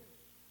ordained.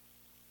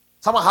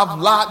 Some have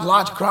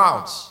large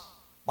crowds.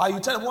 But you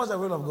tell them, what's the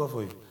will of God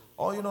for you?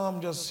 Oh,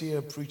 I'm just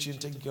here preaching,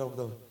 taking care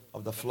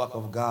of the flock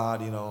of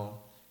God,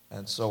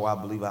 And so I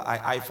believe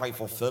I find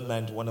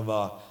fulfillment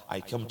whenever I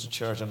come to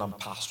church and I'm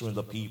pastoring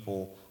the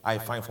people. I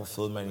find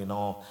fulfillment,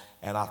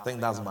 and I think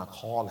that's my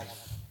calling.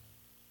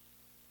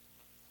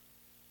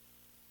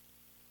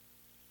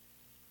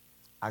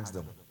 Ask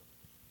them,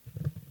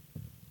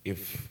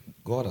 if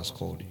God has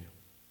called you,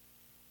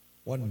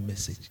 what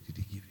message did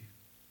he give you?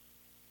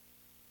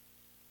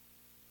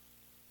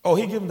 Oh,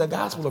 he gave him the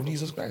gospel of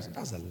Jesus Christ.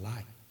 That's a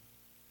lie.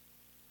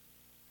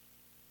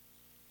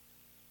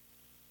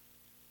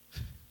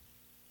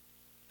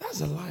 That's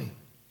a lie.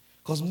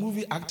 Because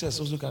movie actors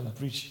also can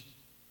preach.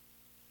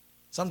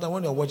 Sometimes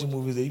when you're watching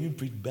movies, they even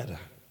preach better.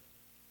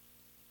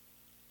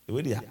 The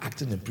way they are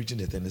acting and preaching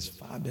the thing is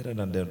far better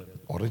than the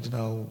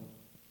original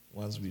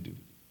ones we do.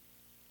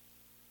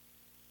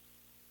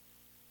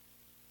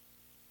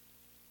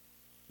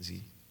 You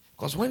see?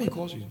 Because when he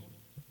calls you,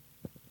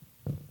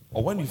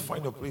 or when you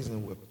find a place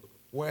in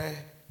where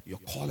your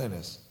calling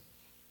is,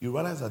 you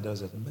realize that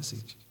there's a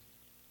message.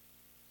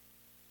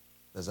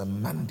 There's a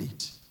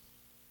mandate.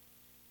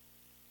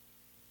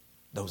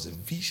 There was a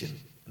vision,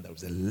 and there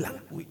was a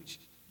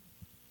language.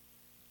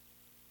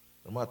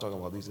 Remember I talked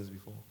about these things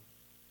before?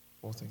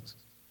 4 things.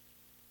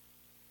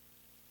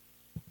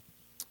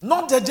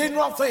 Not the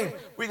general thing.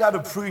 We got to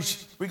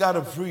preach. We got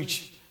to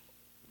preach.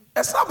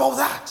 It's not about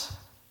that.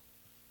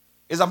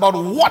 It's about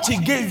what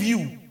he gave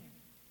you.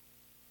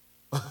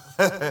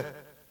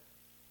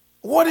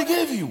 What he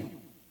gave you.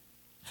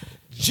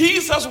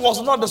 Jesus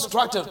was not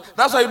distracted.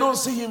 That's why you don't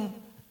see him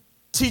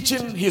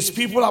teaching his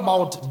people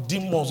about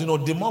demons,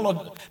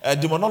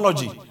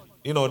 demonology,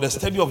 the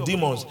study of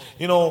demons.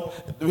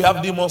 We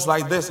have demons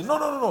like this.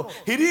 No.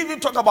 He didn't even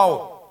talk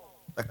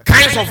about the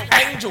kinds of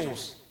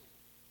angels.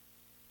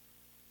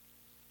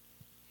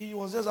 He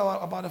was just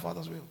about the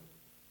Father's will.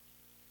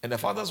 And the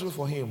Father's will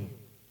for him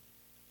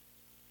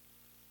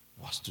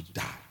was to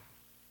die.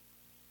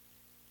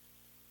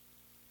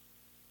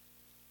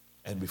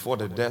 And before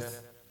the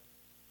death,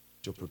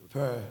 to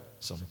prepare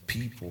some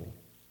people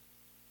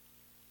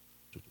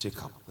to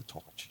take up the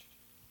torch.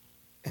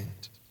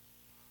 And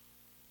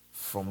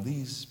from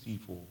these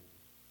people,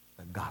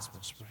 the gospel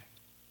spread.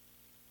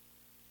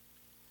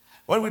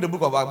 When we read the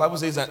book of Acts, the Bible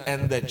says that,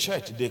 and the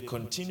church, they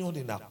continued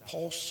in the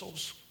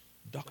apostles'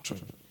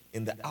 doctrine,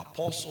 in the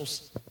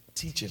apostles'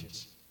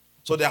 teachings.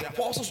 So the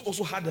apostles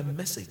also had a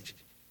message,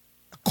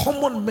 a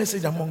common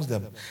message amongst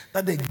them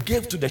that they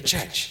gave to the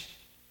church.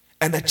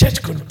 And the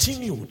church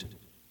continued.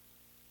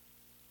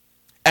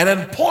 And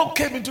then Paul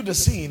came into the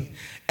scene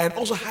and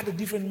also had a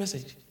different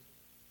message.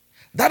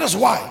 That is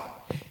why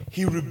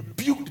he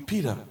rebuked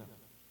Peter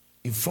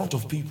in front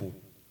of people.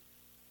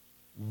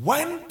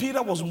 When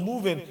Peter was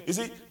moving, you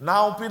see,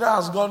 now Peter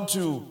has gone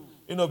to,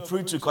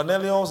 preach to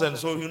Cornelius, and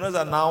so he knows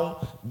that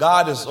now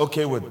God is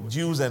okay with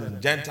Jews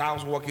and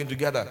Gentiles working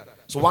together.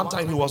 So one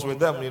time he was with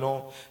them,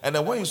 and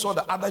then when he saw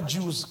the other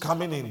Jews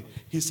coming in,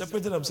 he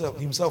separated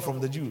himself from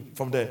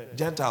the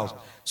Gentiles,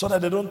 so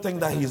that they don't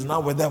think that he's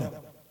now with them.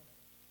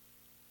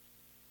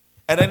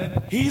 And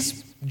then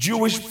his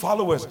Jewish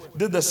followers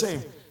did the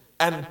same.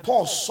 And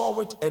Paul saw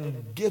it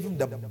and gave him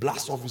the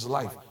blast of his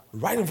life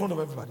right in front of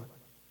everybody.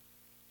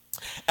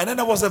 And then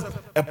there was a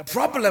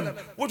problem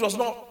which was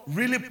not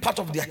really part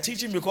of their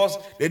teaching because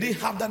they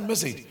didn't have that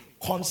message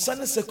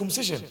concerning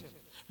circumcision.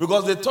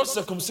 Because they thought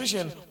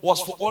circumcision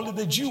was for only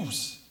the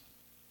Jews.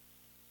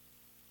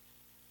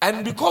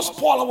 And because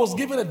Paul was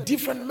given a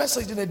different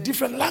message in a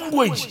different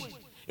language.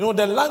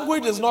 The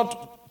language is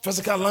not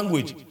physical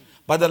language,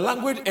 but the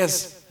language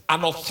is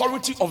an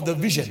authority of the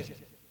vision.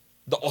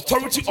 The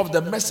authority of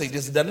the message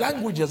is the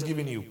language he has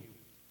given you.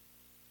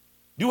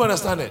 Do you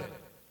understand it?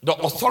 The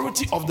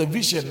authority of the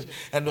vision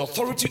and the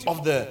authority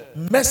of the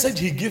message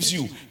he gives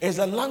you is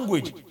a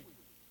language.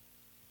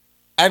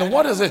 And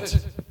what is it?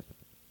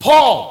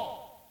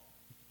 Paul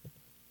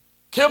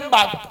came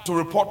back to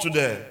report to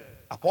the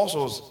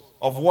apostles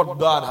of what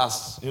God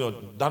has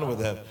done with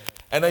them.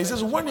 And he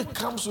says, when it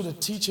comes to the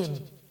teaching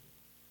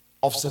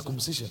of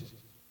circumcision,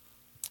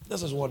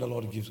 this is what the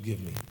Lord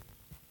gave me.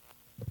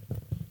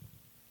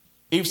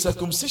 If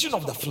circumcision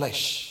of the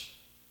flesh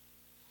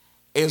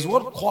is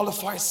what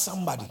qualifies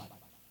somebody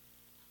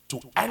to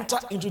enter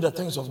into the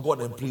things of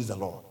God and please the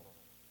Lord,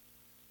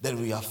 then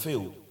we have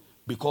failed,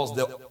 because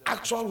the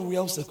actual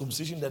real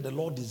circumcision that the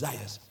Lord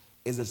desires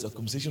is the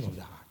circumcision of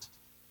the heart.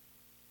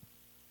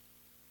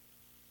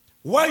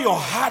 Where your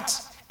heart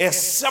is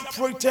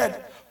separated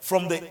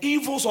from the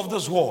evils of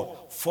this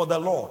world for the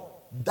Lord,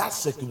 that's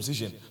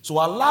circumcision. So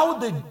allow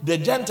the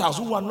Gentiles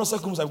who are not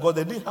circumcised, because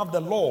they didn't have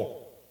the law.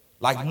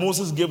 Like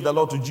Moses gave the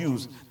law to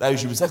Jews that you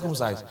should be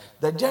circumcised.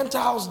 The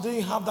Gentiles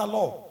didn't have that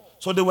law.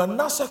 So they were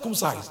not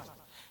circumcised.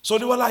 So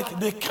they were like,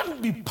 they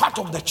can't be part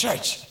of the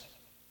church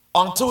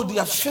until they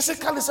are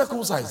physically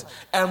circumcised.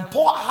 And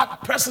Paul had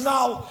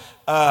personal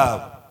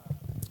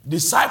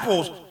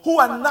disciples who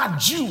are not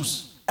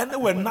Jews and they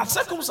were not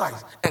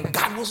circumcised. And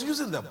God was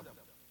using them.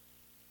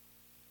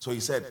 So he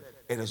said,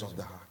 it is of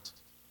the heart,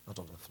 not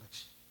of the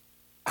flesh.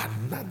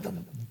 Another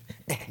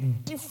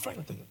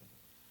different thing.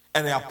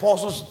 And the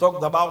apostles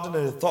talked about it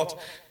and they thought,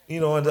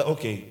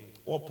 okay,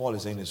 what Paul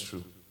is saying is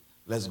true.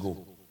 Let's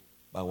go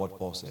by what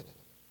Paul said.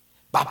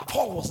 But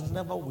Paul was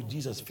never with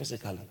Jesus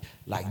physically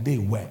like they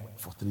were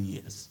for 3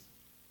 years.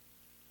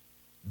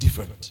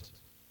 Different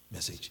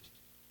message.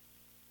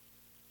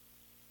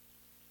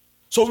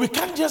 So we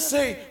can't just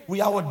say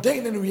we are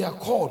ordained and we are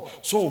called.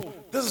 So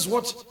this is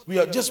what we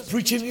are just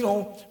preaching,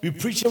 we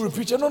preach and we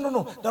preach.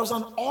 No. There was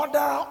an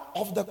order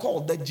of the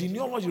call, the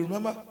genealogy,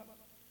 remember?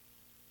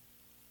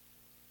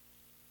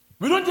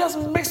 We don't just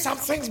mix up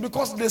things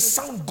because they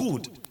sound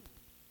good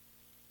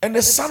and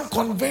they sound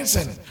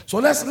convincing. So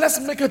let's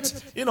make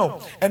it,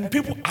 and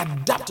people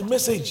adapt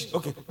message.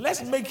 Okay,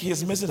 let's make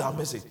his message our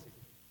message.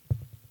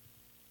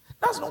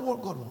 That's not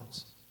what God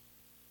wants.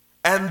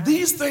 And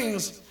these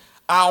things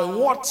are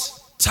what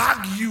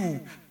tag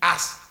you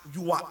as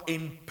you are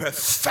in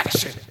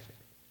perfection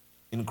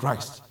in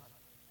Christ.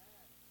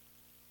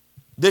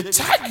 They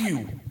tag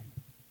you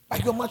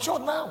like you're mature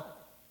now.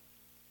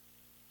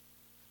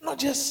 Not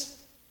just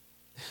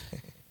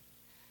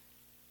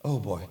oh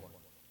boy.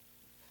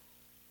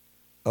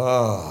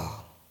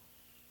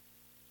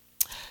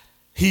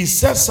 He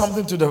said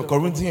something to the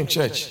Corinthian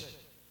church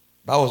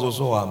that was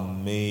also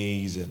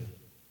amazing.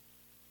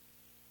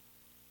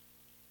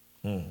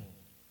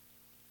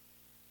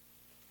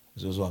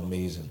 It's also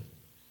amazing.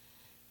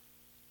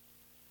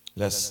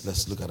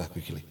 Let's look at that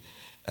quickly.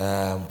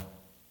 1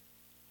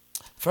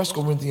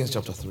 Corinthians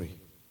chapter 3.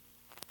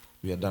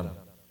 We are done.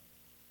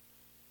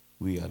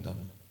 We are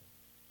done.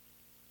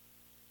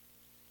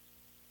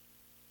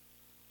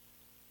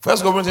 1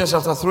 Corinthians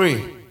chapter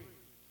 3,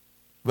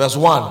 verse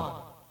 1.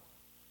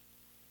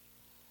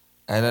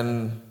 And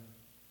then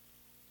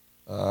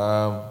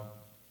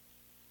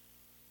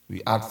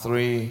we add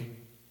 3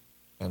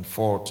 and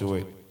 4 to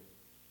it.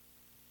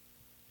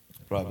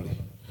 Probably.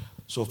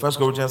 So 1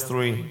 Corinthians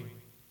 3,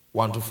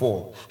 1 to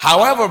 4.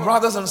 However,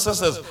 brothers and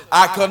sisters,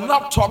 I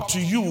cannot talk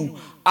to you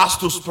as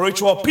to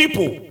spiritual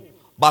people,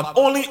 but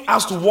only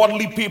as to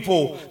worldly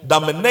people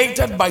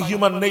dominated by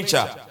human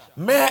nature,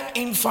 mere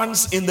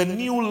infants in the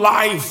new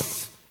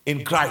life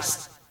in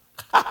Christ.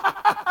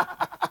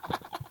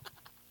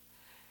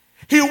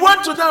 He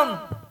went to them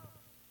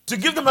to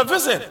give them a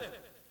visit.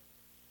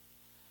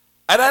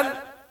 And then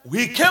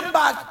he came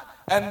back,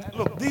 and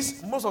look,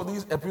 most of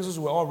these epistles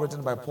were all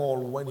written by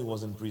Paul when he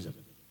was in prison.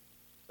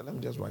 So let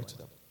me just write to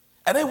them.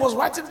 And he was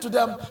writing to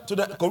them, to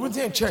the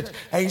Corinthian church,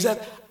 and he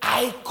said,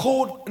 I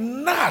could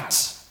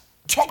not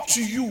talk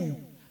to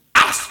you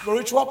as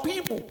spiritual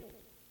people.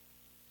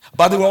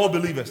 But they were all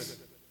believers.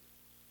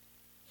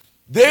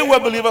 They were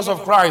believers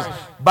of Christ.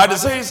 But it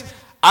says,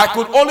 I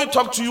could only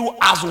talk to you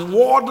as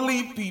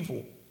worldly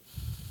people.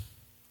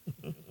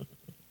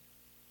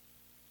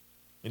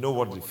 You know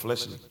what? The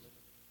fleshly.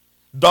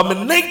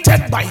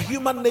 Dominated by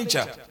human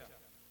nature.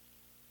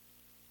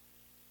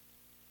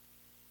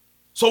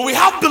 So we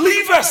have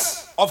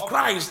believers of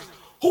Christ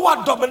who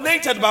are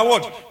dominated by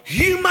what?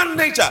 Human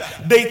nature.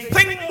 They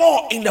think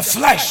more in the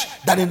flesh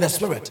than in the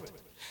spirit.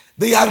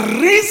 They are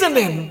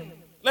reasoning.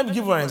 Let me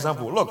give you an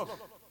example. Look,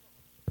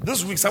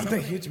 this week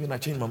something hit me and I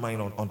changed my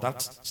mind on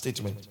that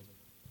statement.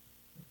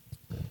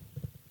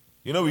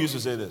 You know, we used to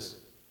say this.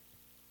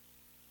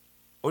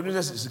 You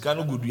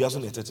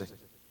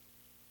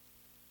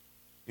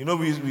know,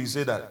 we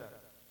say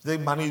that. Say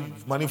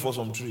money for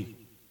some tree.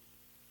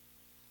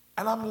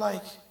 And I'm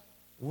like,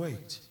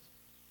 wait.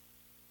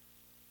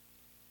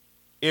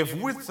 If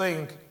we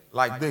think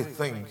like they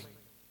think,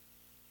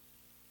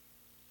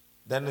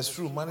 then it's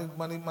true.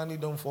 Money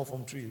don't fall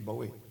from trees. But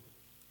wait.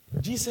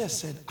 Jesus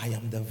said, I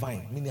am the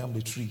vine, meaning I'm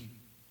the tree.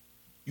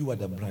 You are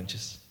the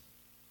branches.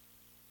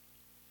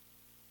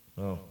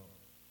 No.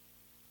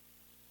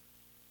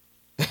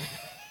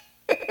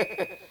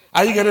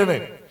 Are you getting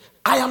it?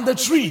 I am the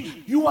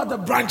tree. You are the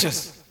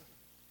branches.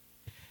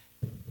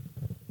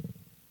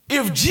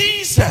 If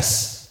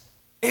Jesus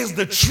is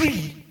the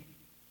tree,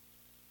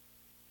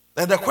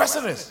 then the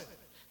question is,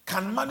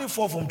 can money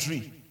fall from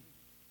tree?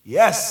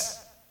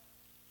 Yes.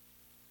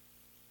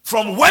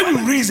 From where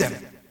we reason.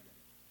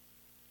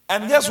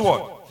 And guess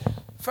what?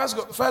 First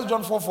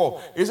John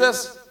 4:4. It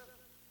says,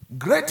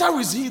 greater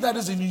is he that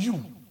is in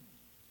you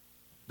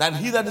than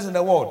he that is in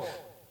the world.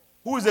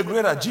 Who is the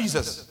greater?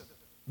 Jesus.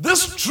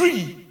 This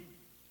tree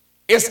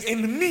is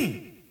in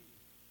me.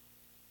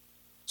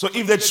 So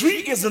if the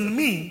tree is in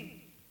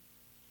me,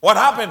 what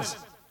happens?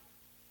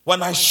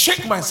 When I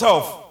shake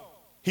myself,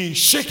 he is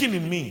shaking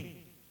in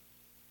me.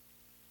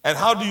 And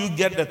how do you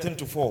get the thing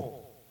to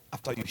fall?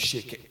 After you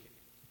shake it.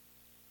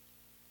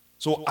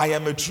 So I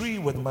am a tree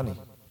with money.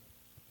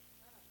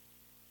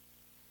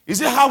 Is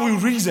it how we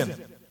reason?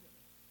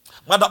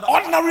 But the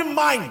ordinary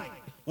mind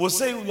will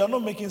say, you are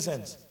not making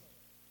sense.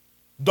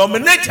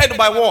 Dominated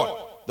by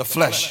what? The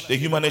flesh, the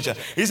human nature.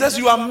 He says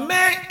you are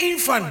mere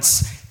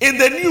infants in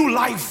the new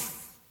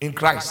life in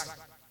Christ.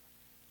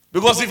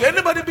 Because if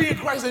anybody be in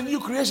Christ, a new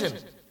creation.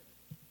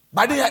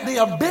 But they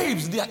are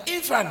babes, they are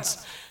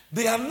infants.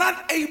 They are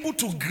not able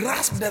to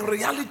grasp the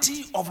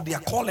reality of their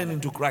calling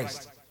into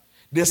Christ.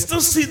 They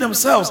still see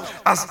themselves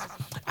as,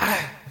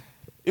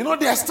 they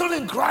are still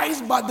in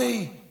Christ, but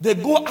they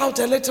go out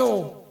a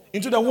little,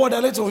 into the world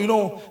a little,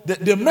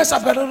 they mess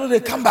up a little,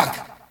 they come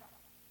back.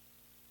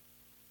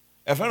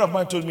 A friend of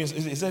mine told me,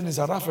 he said in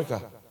South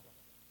Africa,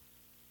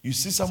 you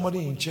see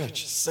somebody in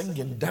church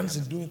singing,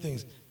 dancing, doing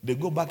things, they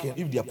go back, and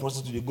if they are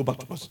prostitutes, they go back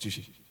to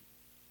prostitution.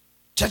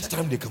 Church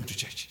time, they come to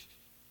church.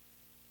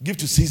 Give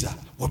to Caesar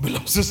what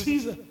belongs to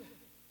Caesar.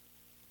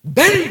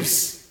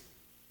 Babes.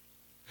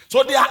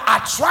 So they are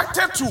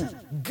attracted to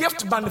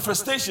gift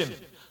manifestation,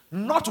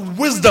 not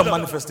wisdom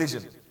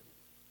manifestation.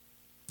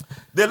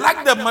 They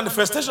like the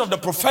manifestation of the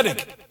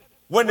prophetic.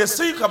 When they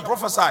say you can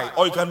prophesy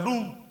or you can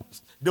do,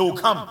 they will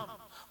come.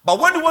 But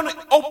when you want to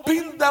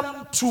open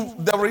them to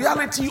the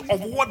reality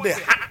of what they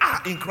are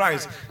in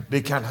Christ,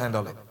 they can't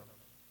handle it.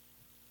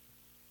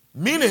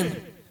 Meaning,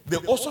 they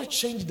also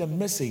change the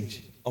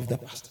message of the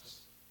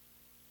pastors.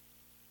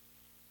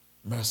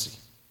 Mercy.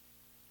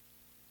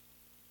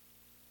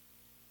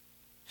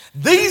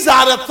 These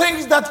are the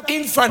things that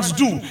infants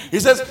do. He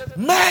says,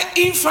 mere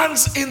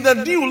infants in the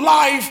new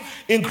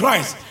life in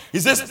Christ. He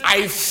says,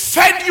 I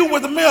fed you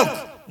with milk,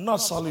 not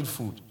solid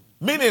food.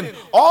 Meaning,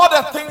 all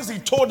the things he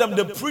told them,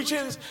 the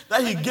preachings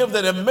that he gave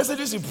them, the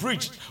messages he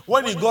preached,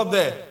 when he got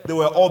there, they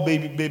were all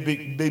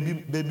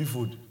baby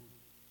food.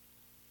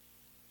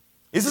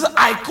 He says,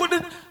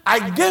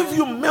 I gave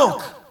you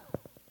milk,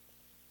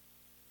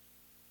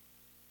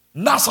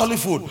 not solid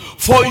food.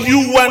 For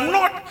you were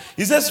not,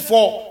 he says,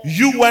 for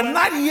you were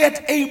not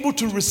yet able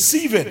to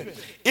receive it.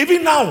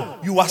 Even now,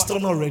 you are still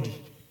not ready.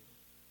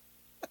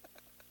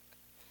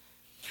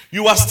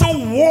 You are still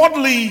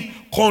worldly,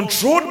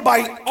 controlled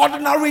by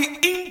ordinary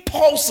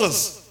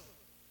impulses.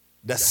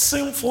 The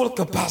sinful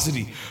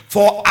capacity.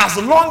 For as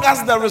long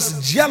as there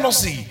is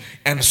jealousy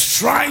and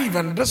strife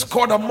and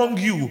discord among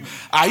you,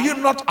 are you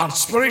not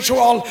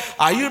unspiritual?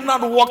 Are you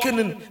not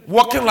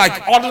walking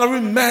like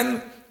ordinary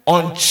men,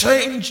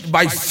 unchanged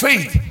by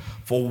faith?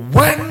 For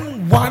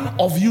when one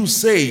of you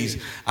says,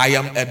 I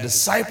am a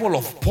disciple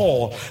of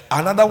Paul,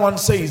 another one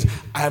says,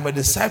 I am a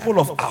disciple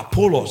of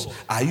Apollos,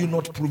 are you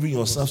not proving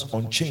yourselves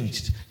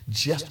unchanged?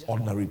 Just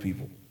ordinary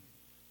people.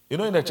 You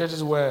know, in the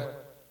churches where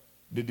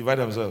they divide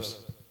themselves,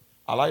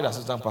 I like the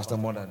assistant pastor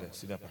more than the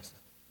senior pastor.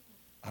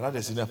 I like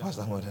the senior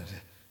pastor more than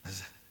the...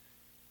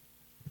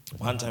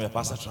 One time a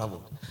pastor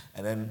traveled,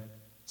 and then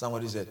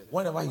somebody said,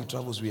 whenever he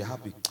travels, we are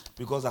happy,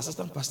 because the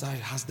assistant pastor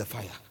has the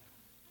fire.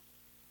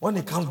 When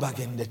he comes back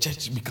and the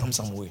church becomes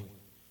some way.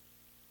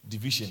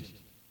 Division.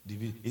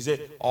 He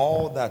said,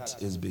 all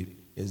that is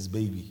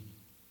baby.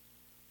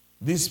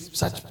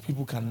 Such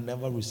people can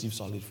never receive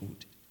solid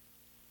food.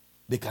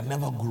 They can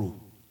never grow.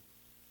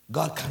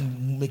 God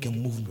can make a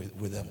move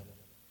with them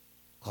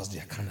because they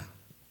are carnal.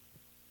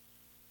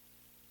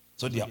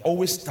 So they are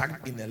always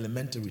stuck in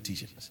elementary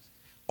teachings.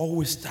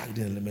 Always stuck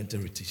in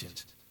elementary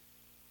teachings.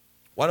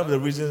 One of the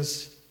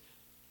reasons,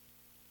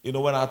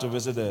 when I had to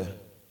visit the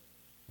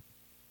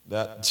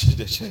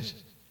church,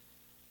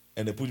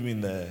 and they put me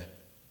in the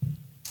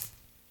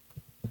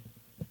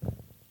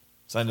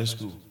Sunday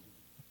school.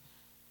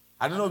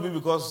 I don't know if it's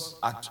because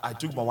I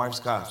took my wife's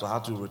car, so I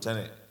had to return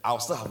it. I'll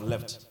still have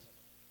left.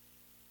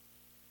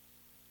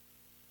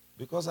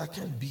 Because I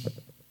can't be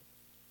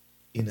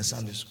in a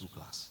Sunday school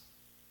class.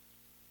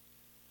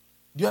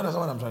 Do you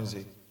understand what I'm trying to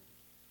say?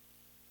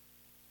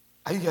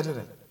 Are you getting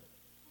it?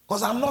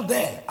 Because I'm not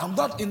there. I'm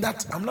not in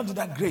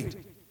that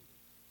grade.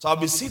 So I'll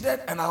be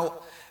seated and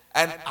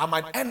I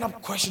might end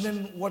up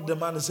questioning what the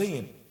man is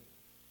saying.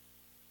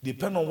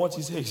 Depend on what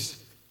he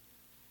says.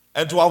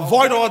 And to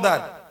avoid all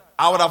that,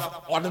 I would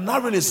have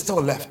ordinarily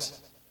still left.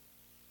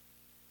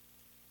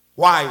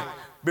 Why?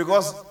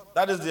 Because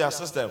that is their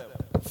system.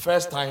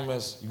 First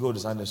timers, you go to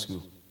Sunday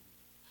school.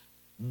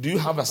 Do you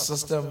have a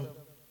system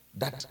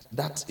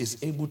that is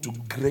able to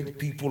grade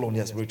people on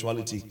their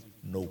spirituality?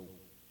 No.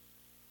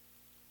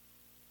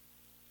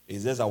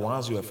 It's just that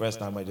once you're a first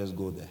timer, just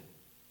go there.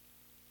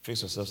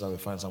 Fix yourself so we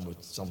find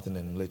something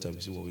and later we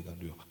see what we can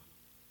do.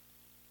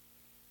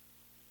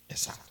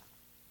 Yes, sir.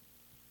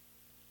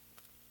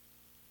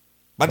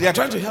 But they are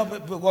trying to help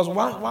it because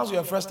once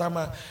you're a first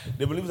timer,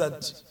 they believe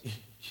that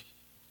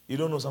you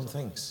don't know some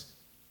things.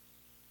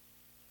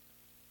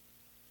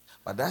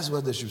 But that's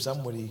where there should be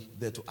somebody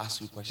there to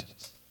ask you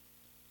questions.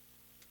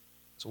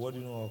 So what do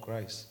you know of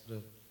Christ?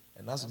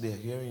 And that's what they're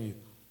hearing you.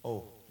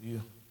 Oh,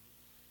 you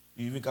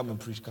even come and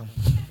preach, come.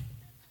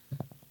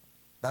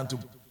 Than to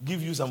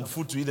give you some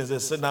food to eat and say,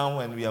 sit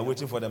down and we are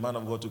waiting for the man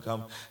of God to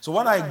come. So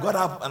when I got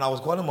up and I was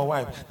calling my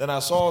wife, then I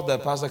saw the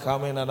pastor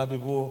coming and other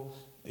people,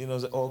 say,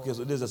 oh, okay,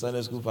 so this is a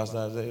Sunday school pastor.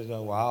 I said,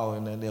 wow,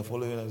 and then they're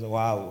following and I said,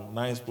 wow,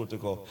 nice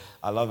protocol.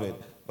 I love it.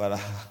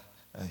 But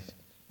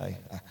I'm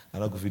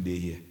not going to be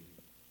here.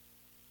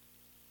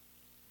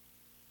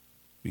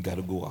 We got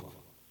to go up.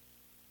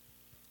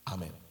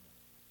 Amen.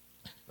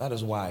 That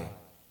is why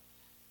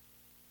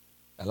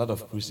a lot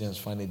of Christians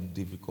find it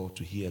difficult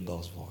to hear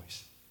God's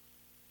voice.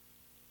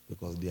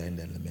 Because they are in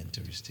the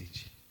elementary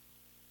stage.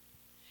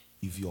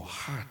 If your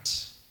heart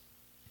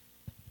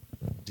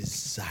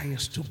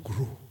desires to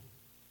grow,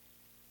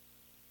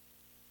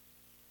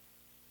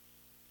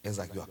 it's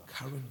like you are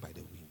carried by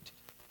the wind.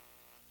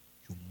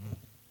 You move.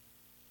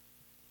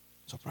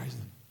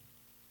 Surprising.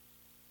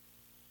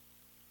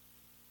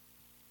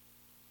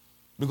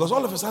 Because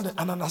all of a sudden,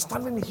 an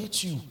understanding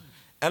hits you.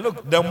 And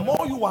look, the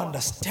more you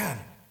understand,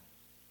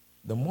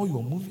 the more you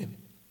are moving.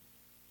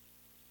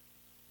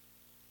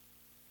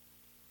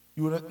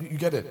 You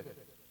get it?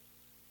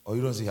 Or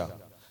you don't see how?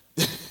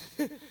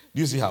 Do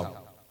you see how?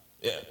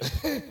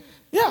 Yeah.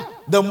 Yeah.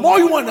 The more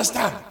you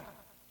understand,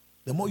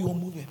 the more you are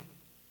moving.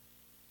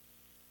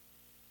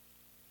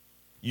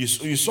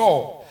 You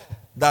saw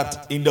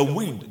that in the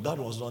wind, God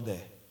was not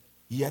there.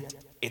 Yet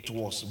it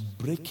was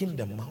breaking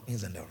the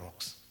mountains and the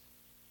rocks.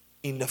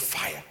 In the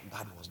fire,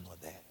 God was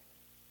not there.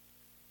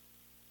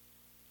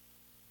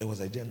 It was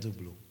a gentle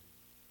blow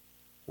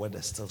where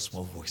the still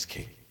small voice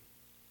came.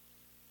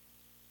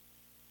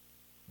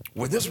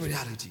 With this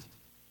reality,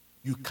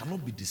 you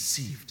cannot be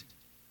deceived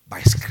by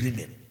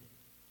screaming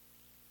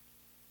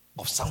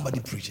of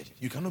somebody preaching.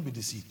 You cannot be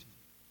deceived.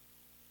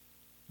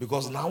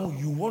 Because now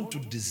you want to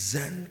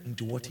discern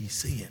into what he's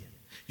saying.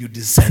 You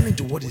discern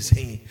into what he's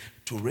saying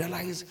to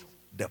realize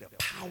the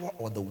power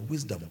or the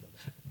wisdom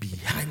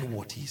behind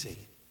what he's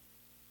saying.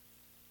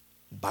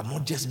 But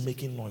not just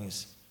making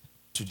noise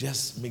to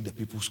just make the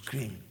people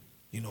scream,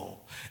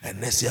 and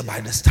next year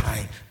by this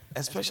time,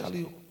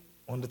 especially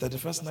on the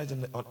 31st night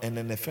and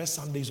then the first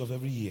Sundays of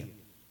every year.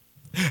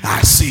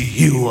 I see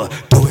you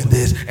doing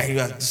this, and you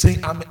are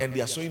saying amen, and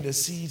they are sowing the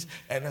seeds,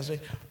 and I say,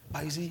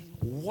 I see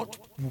what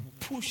will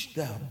push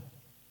them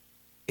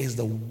is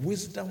the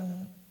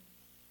wisdom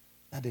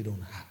that they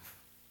don't have,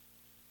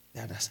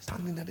 the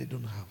understanding that they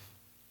don't have.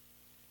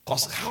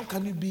 Because how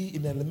can you be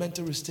in the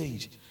elementary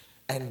stage,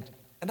 and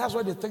that's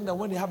why they think that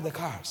when they have the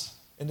cars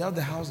and they have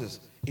the houses,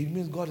 it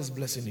means God is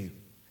blessing you.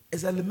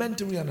 It's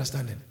elementary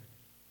understanding.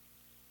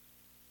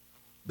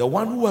 The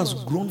one who has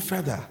grown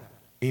further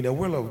in the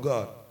will of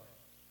God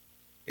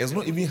is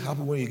not even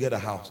happy when you get a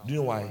house. Do you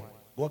know why?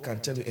 God can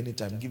tell you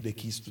anytime, give the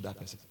keys to that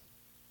person.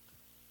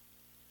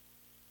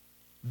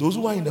 Those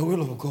who are in the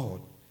will of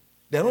God,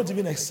 they're not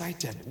even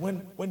excited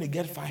when they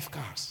get 5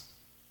 cars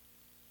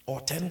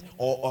or 10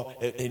 or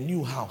a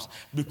new house,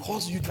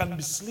 because you can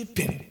be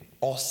sleeping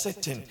or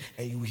sitting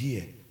and you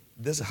hear,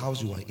 this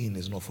house you are in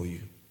is not for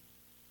you.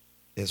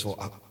 It's for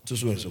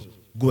so and so.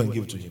 Go and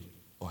give it to him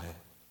or her.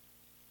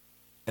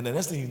 And the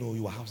next thing you know,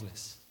 you are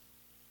houseless.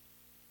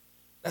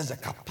 That's the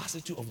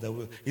capacity of the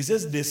will. He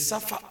says they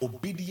suffer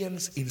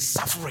obedience in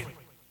suffering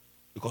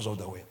because of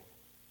the will.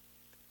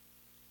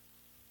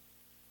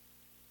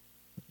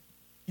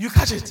 You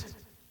catch it?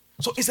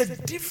 So it's a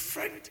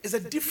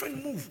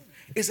different move.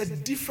 It's a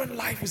different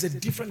life. It's a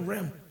different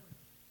realm.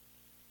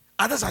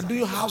 Others are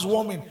doing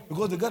housewarming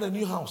because they got a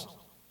new house.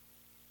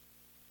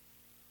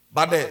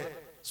 But the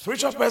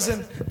spiritual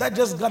person that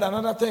just got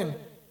another thing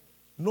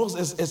knows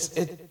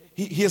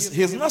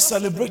he's not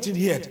celebrating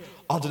yet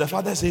until the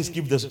Father says,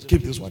 keep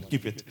this one,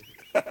 keep it.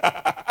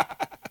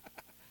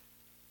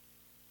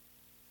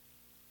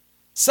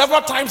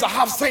 Several times I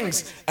have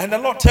things and the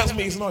Lord tells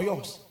me it's not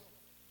yours.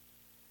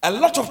 A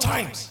lot of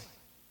times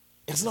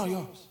it's not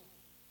yours.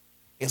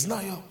 It's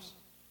not yours.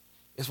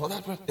 It's for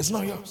that person. It's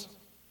not yours.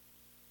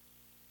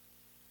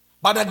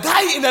 But the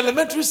guy in the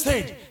elementary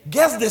stage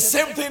gets the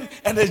same thing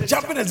and is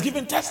jumping and is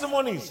giving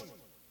testimonies.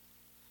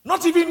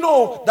 Not even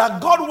know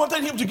that God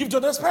wanted him to give to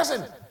this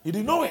person. He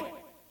didn't know it.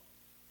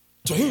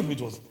 To him,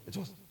 it was.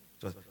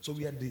 So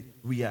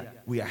we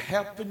are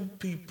helping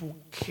people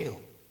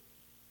kill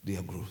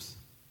their growth.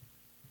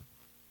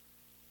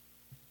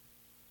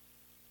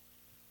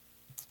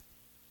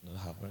 Lord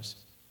have mercy.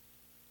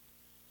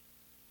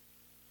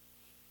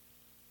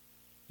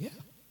 Yeah.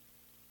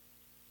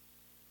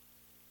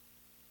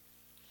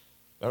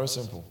 Very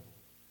simple.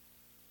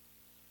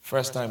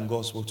 First time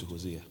God spoke to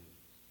Hosea,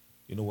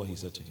 you know what he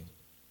said to him?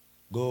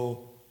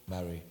 Go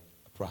marry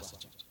a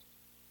prostitute.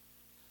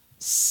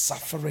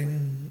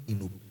 Suffering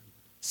in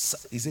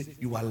he said,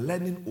 you are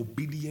learning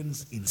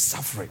obedience in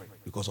suffering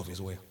because of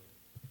his will.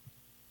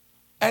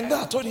 And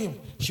God told him,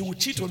 she will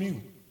cheat on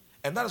you.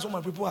 And that is what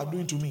my people are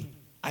doing to me.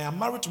 I am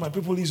married to my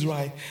people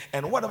Israel,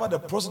 and whatever the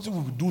prostitute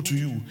will do to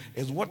you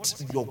is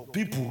what your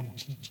people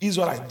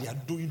Israel they are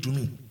doing to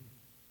me.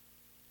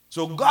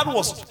 So God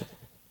was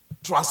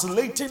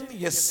translating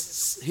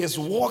his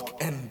work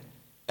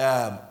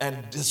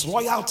and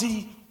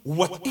disloyalty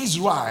with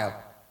Israel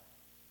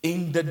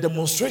in the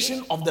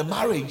demonstration of the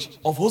marriage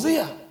of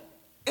Hosea.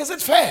 Is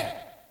it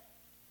fair?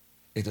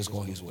 It is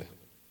called his will.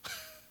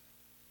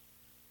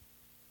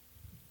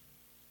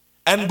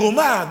 And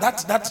Gomer,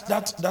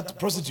 that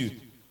prostitute,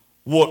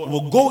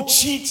 will go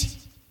cheat.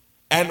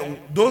 And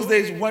those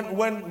days when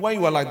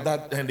you are like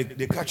that and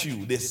they catch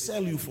you, they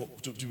sell you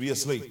to be a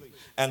slave.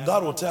 And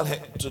God will tell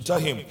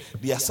him,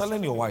 they are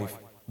selling your wife,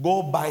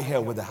 go buy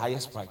her with the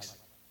highest price.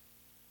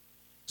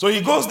 So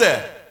he goes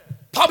there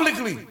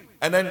publicly,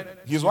 and then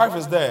his wife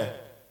is there,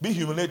 be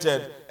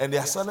humiliated, and they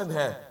are selling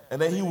her,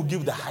 and then he will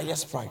give the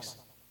highest price.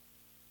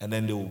 And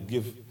then they will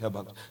give her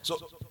back.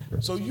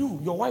 So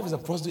your wife is a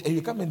prostitute, and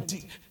you come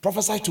and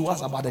prophesy to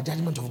us about the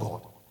judgment of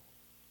God.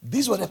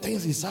 These were the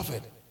things he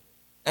suffered.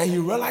 And he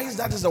realized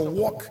that is the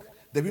walk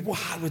the people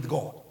had with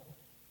God.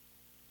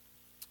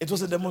 It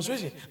was a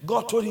demonstration.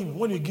 God told him,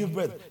 when you give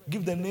birth,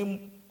 give the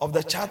name of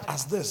the child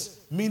as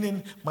this,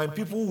 meaning my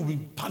people will be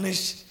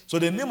punished. So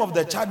the name of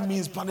the child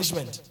means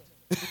punishment.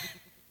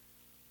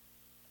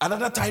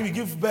 Another time you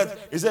give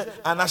birth, he said,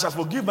 and I shall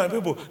forgive my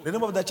people. The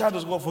name of the child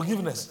was called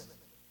forgiveness.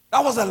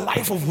 That was the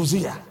life of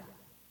Hosea.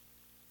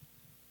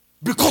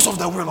 Because of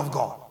the will of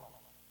God.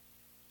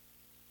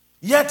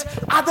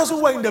 Yet others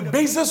who were in the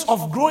basis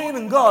of growing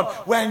in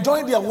God were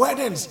enjoying their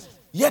weddings.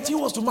 Yet he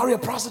was to marry a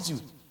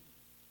prostitute.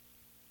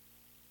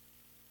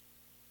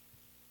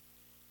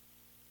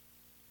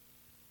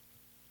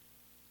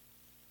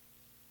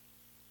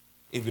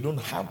 If you don't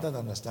have that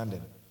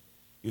understanding,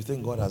 you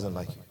think God doesn't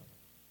like you.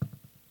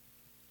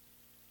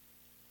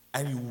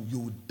 And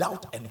you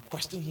doubt and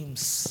question him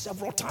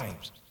several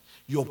times.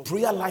 Your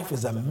prayer life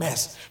is a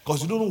mess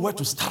because you don't know where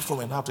to start from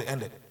and how to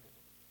end it.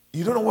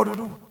 You don't know what to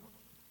do.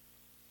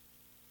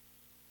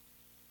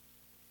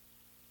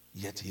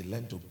 Yet he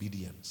learned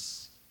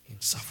obedience in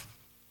suffering.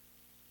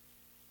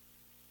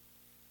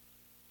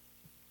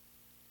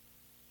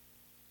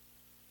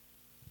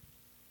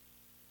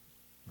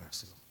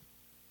 Mercy, Lord.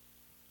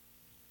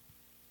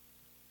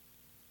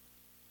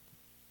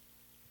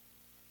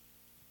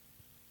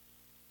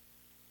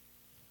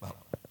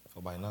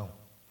 For by now,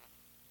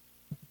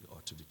 you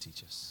ought to be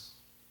teachers.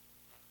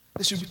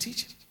 They should be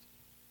teaching.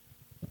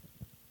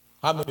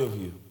 How many of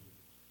you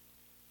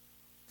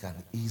can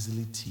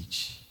easily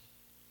teach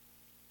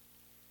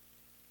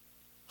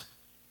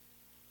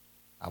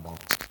about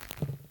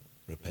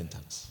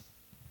repentance?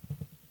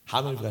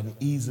 How many of you can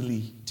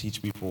easily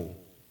teach people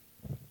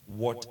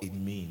what it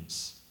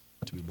means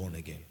to be born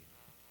again?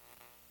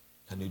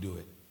 Can you do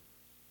it?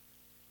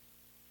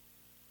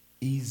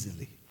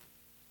 Easily.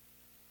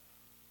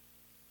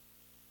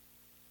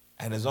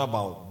 And it's not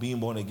about being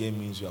born again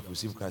means you have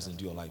received Christ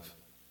into your life.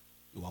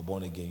 You are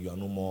born again. You are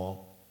no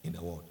more in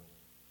the world.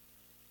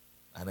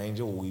 An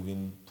angel will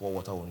even pour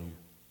water on you.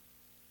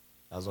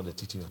 That's not the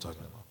teaching you're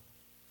talking about.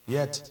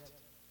 Yet,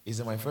 it's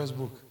in my first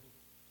book,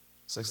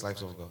 6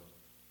 Lives of God.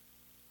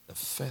 The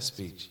first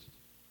page,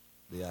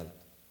 there are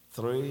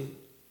 3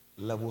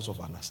 levels of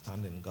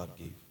understanding God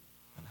gave.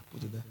 And I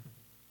put it there.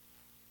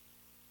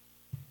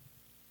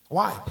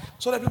 Why?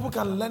 So that people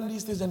can learn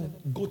these things and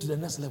go to the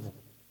next level.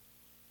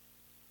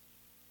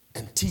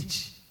 And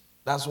teach.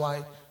 That's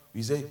why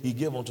we say he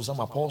gave unto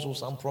some apostles,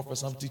 some prophets,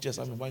 some teachers,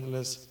 some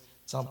evangelists,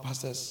 some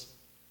pastors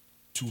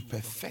to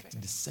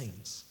perfect the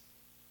saints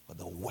for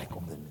the work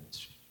of the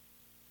ministry,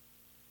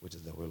 which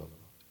is the will of God.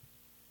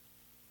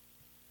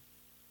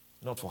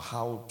 Not for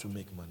how to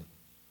make money.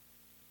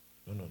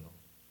 No.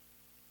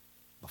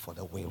 But for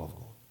the will of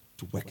God,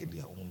 to work in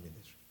their own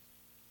ministry.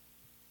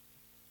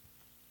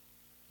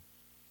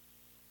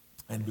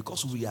 And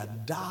because we are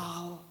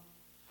dull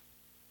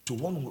to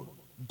want to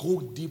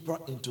go deeper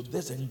into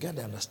this and get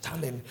the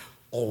understanding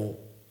or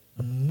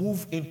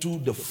move into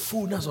the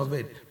fullness of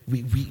it,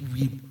 we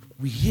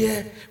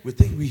hear, we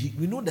think,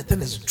 we know the thing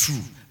is true,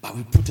 but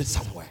we put it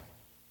somewhere.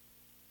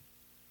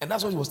 And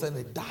that's what he was saying,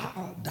 the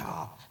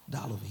dull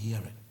of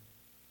hearing.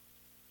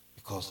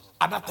 Because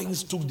other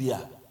things took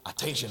their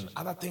attention,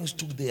 other things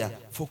took their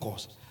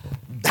focus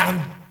than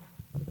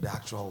the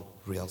actual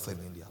real thing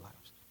in their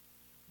lives.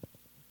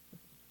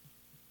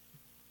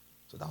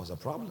 So that was a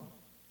problem.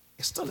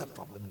 It's still a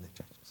problem in the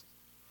churches.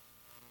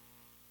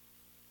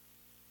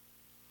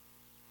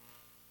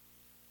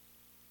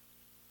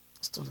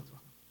 Still a problem.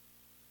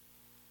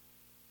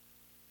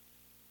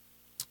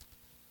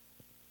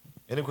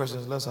 Any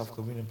questions? Let's have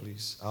communion,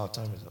 please. Our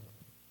time is up.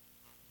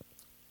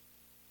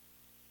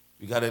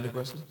 You got any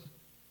questions?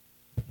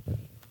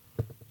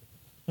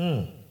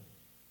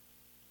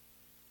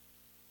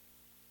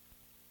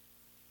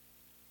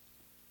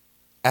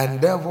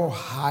 Endeavor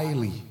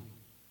highly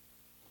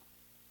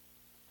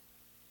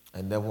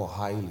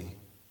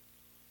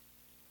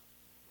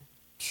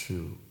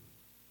to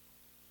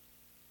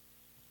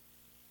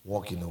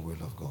walk in the will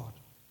of God.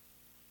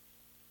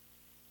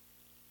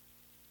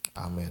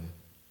 Amen.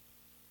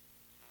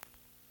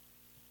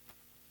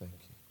 Thank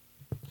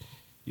you.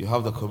 You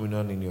have the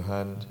communion in your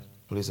hand.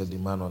 Place a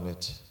demand on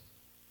it.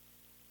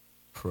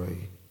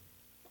 Pray.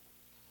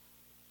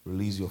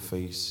 Release your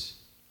faith.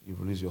 You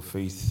release your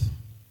faith.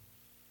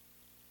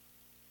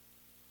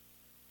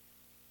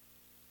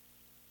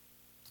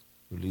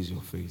 Release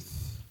your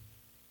faith.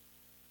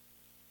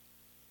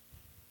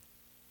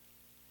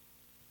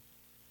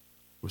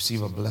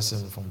 Receive a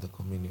blessing from the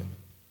communion.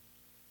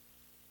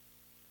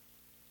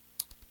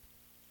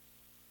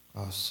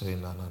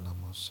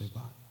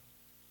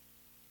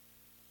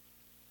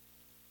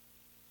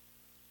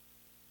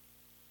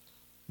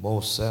 Mo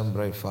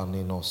sembre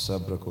fanino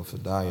sebre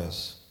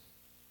confidaias.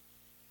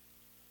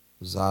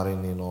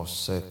 Zarinino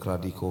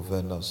secradico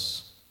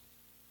venas.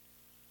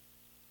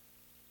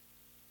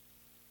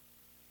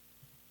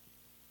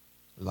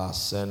 La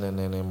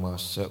senene ma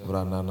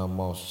sebranana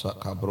mo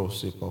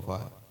sakabrosi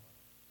povai.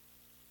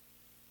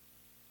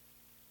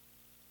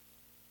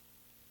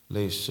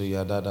 Le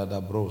suya da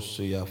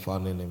brosi ya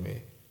fanine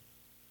me.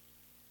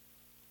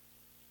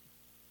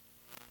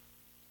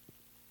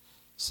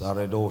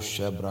 Saredo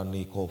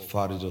shebraniko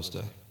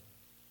faridoste.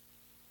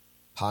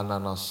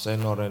 Hanana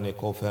senorene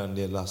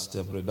kofende las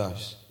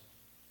tebredash.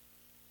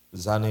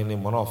 Zanini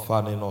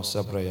monofani no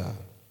sebreya.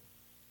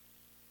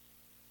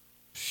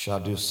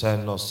 Shadu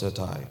sen no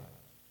setai.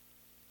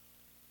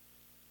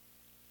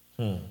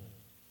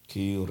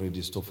 Ki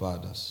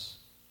redistofadas.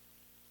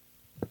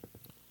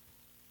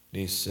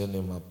 Ni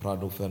senema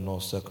prado feno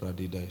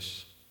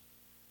secradidesh.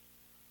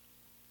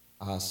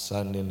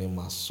 Asanine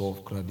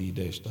masov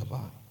cradidesh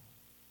dabai.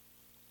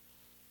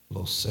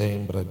 Lo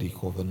sembra di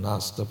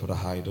covenasta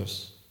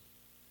prahaidos.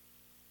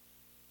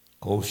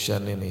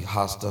 Koshanini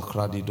hasta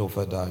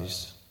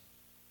cradidofedais.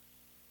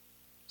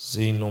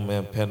 Zinum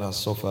pena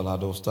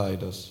sofalados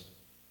taidos.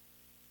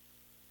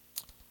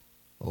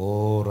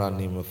 Ora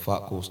nime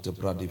facus de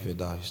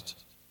pradivedaist.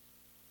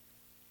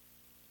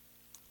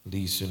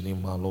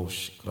 Lisinima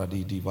los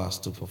cradidi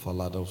vastu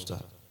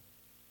faladosta.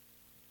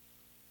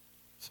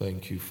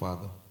 Thank you,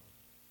 Father.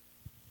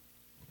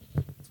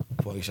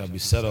 For it shall be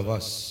said of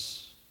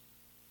us,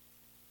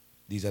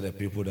 these are the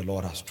people the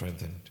Lord has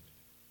strengthened.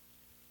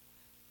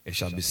 It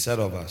shall be said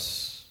of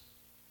us,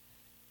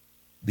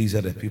 these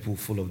are the people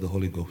full of the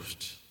Holy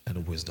Ghost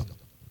and wisdom.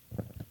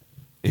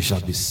 It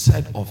shall be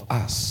said of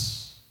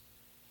us,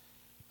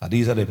 That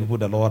these are the people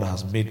the Lord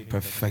has made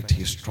perfect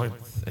His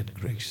strength and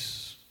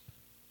grace.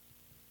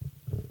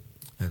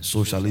 And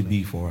so shall it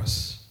be for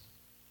us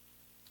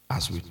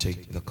as we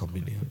take the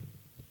communion.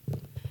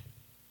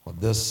 For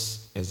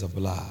this is the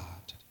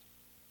blood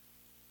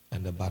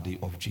and the body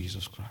of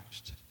Jesus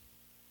Christ.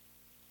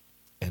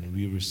 And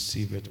we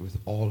receive it with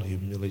all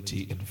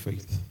humility and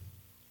faith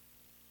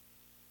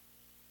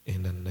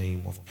in the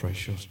name of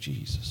precious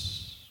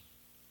Jesus.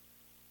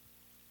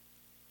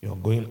 You're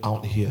going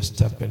out here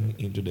stepping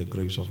into the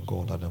grace of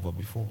God like never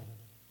before.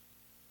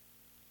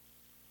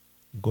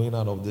 Going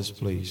out of this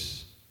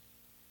place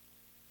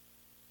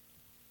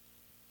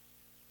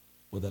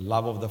with the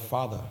love of the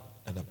Father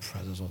and the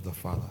presence of the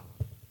Father.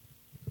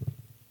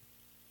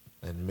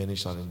 And many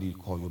shall indeed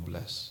call you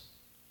blessed.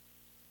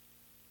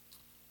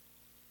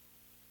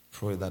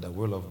 Pray that the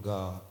will of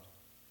God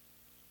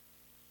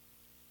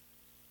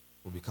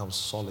will become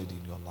solid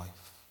in your life.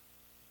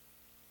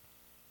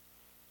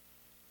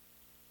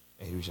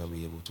 And you shall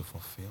be able to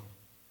fulfill.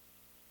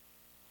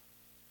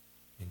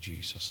 In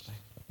Jesus' name.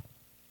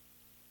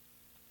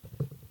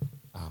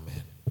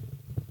 Amen.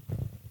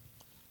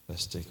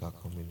 Let's take our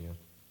communion.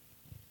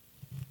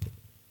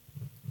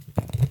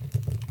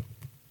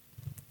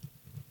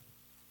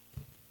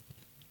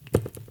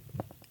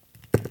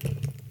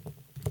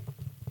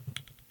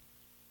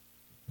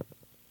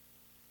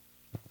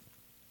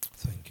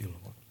 Thank you,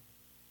 Lord.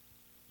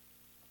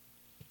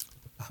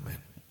 Amen.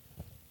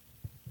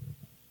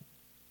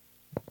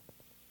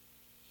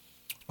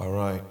 All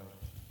right.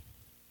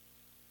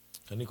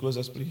 Can you close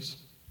us, please?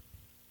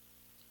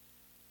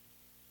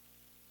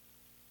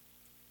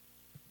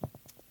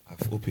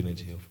 I've opened it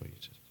here for you.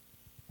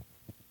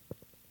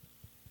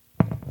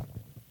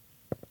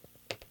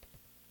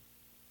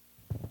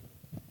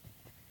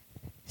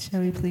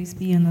 Shall we please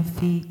be on our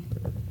feet?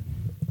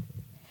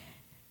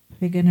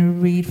 We're going to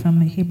read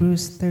from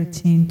Hebrews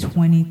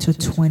 13:20 to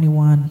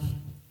 21.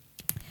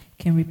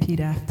 Can repeat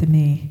after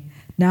me.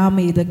 Now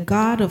may the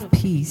God of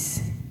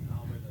peace,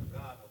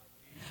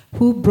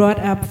 who brought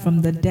up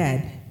from the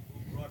dead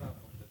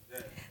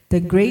the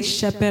great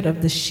shepherd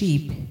of the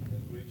sheep,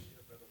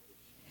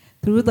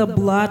 through the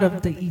blood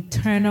of the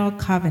eternal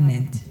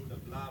covenant,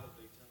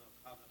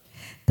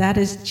 that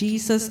is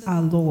Jesus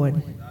our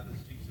Lord,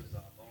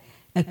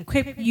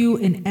 equip you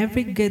in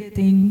every good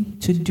thing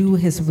to do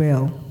His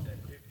will,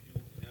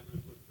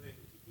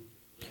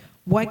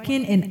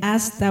 working in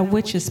us that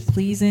which is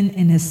pleasing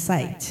in His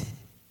sight,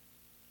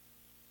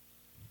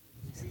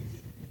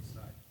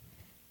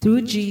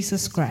 through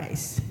Jesus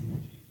Christ,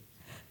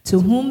 to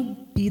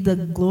whom be the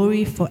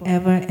glory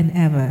forever and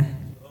ever.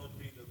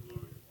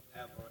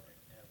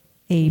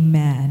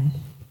 Amen.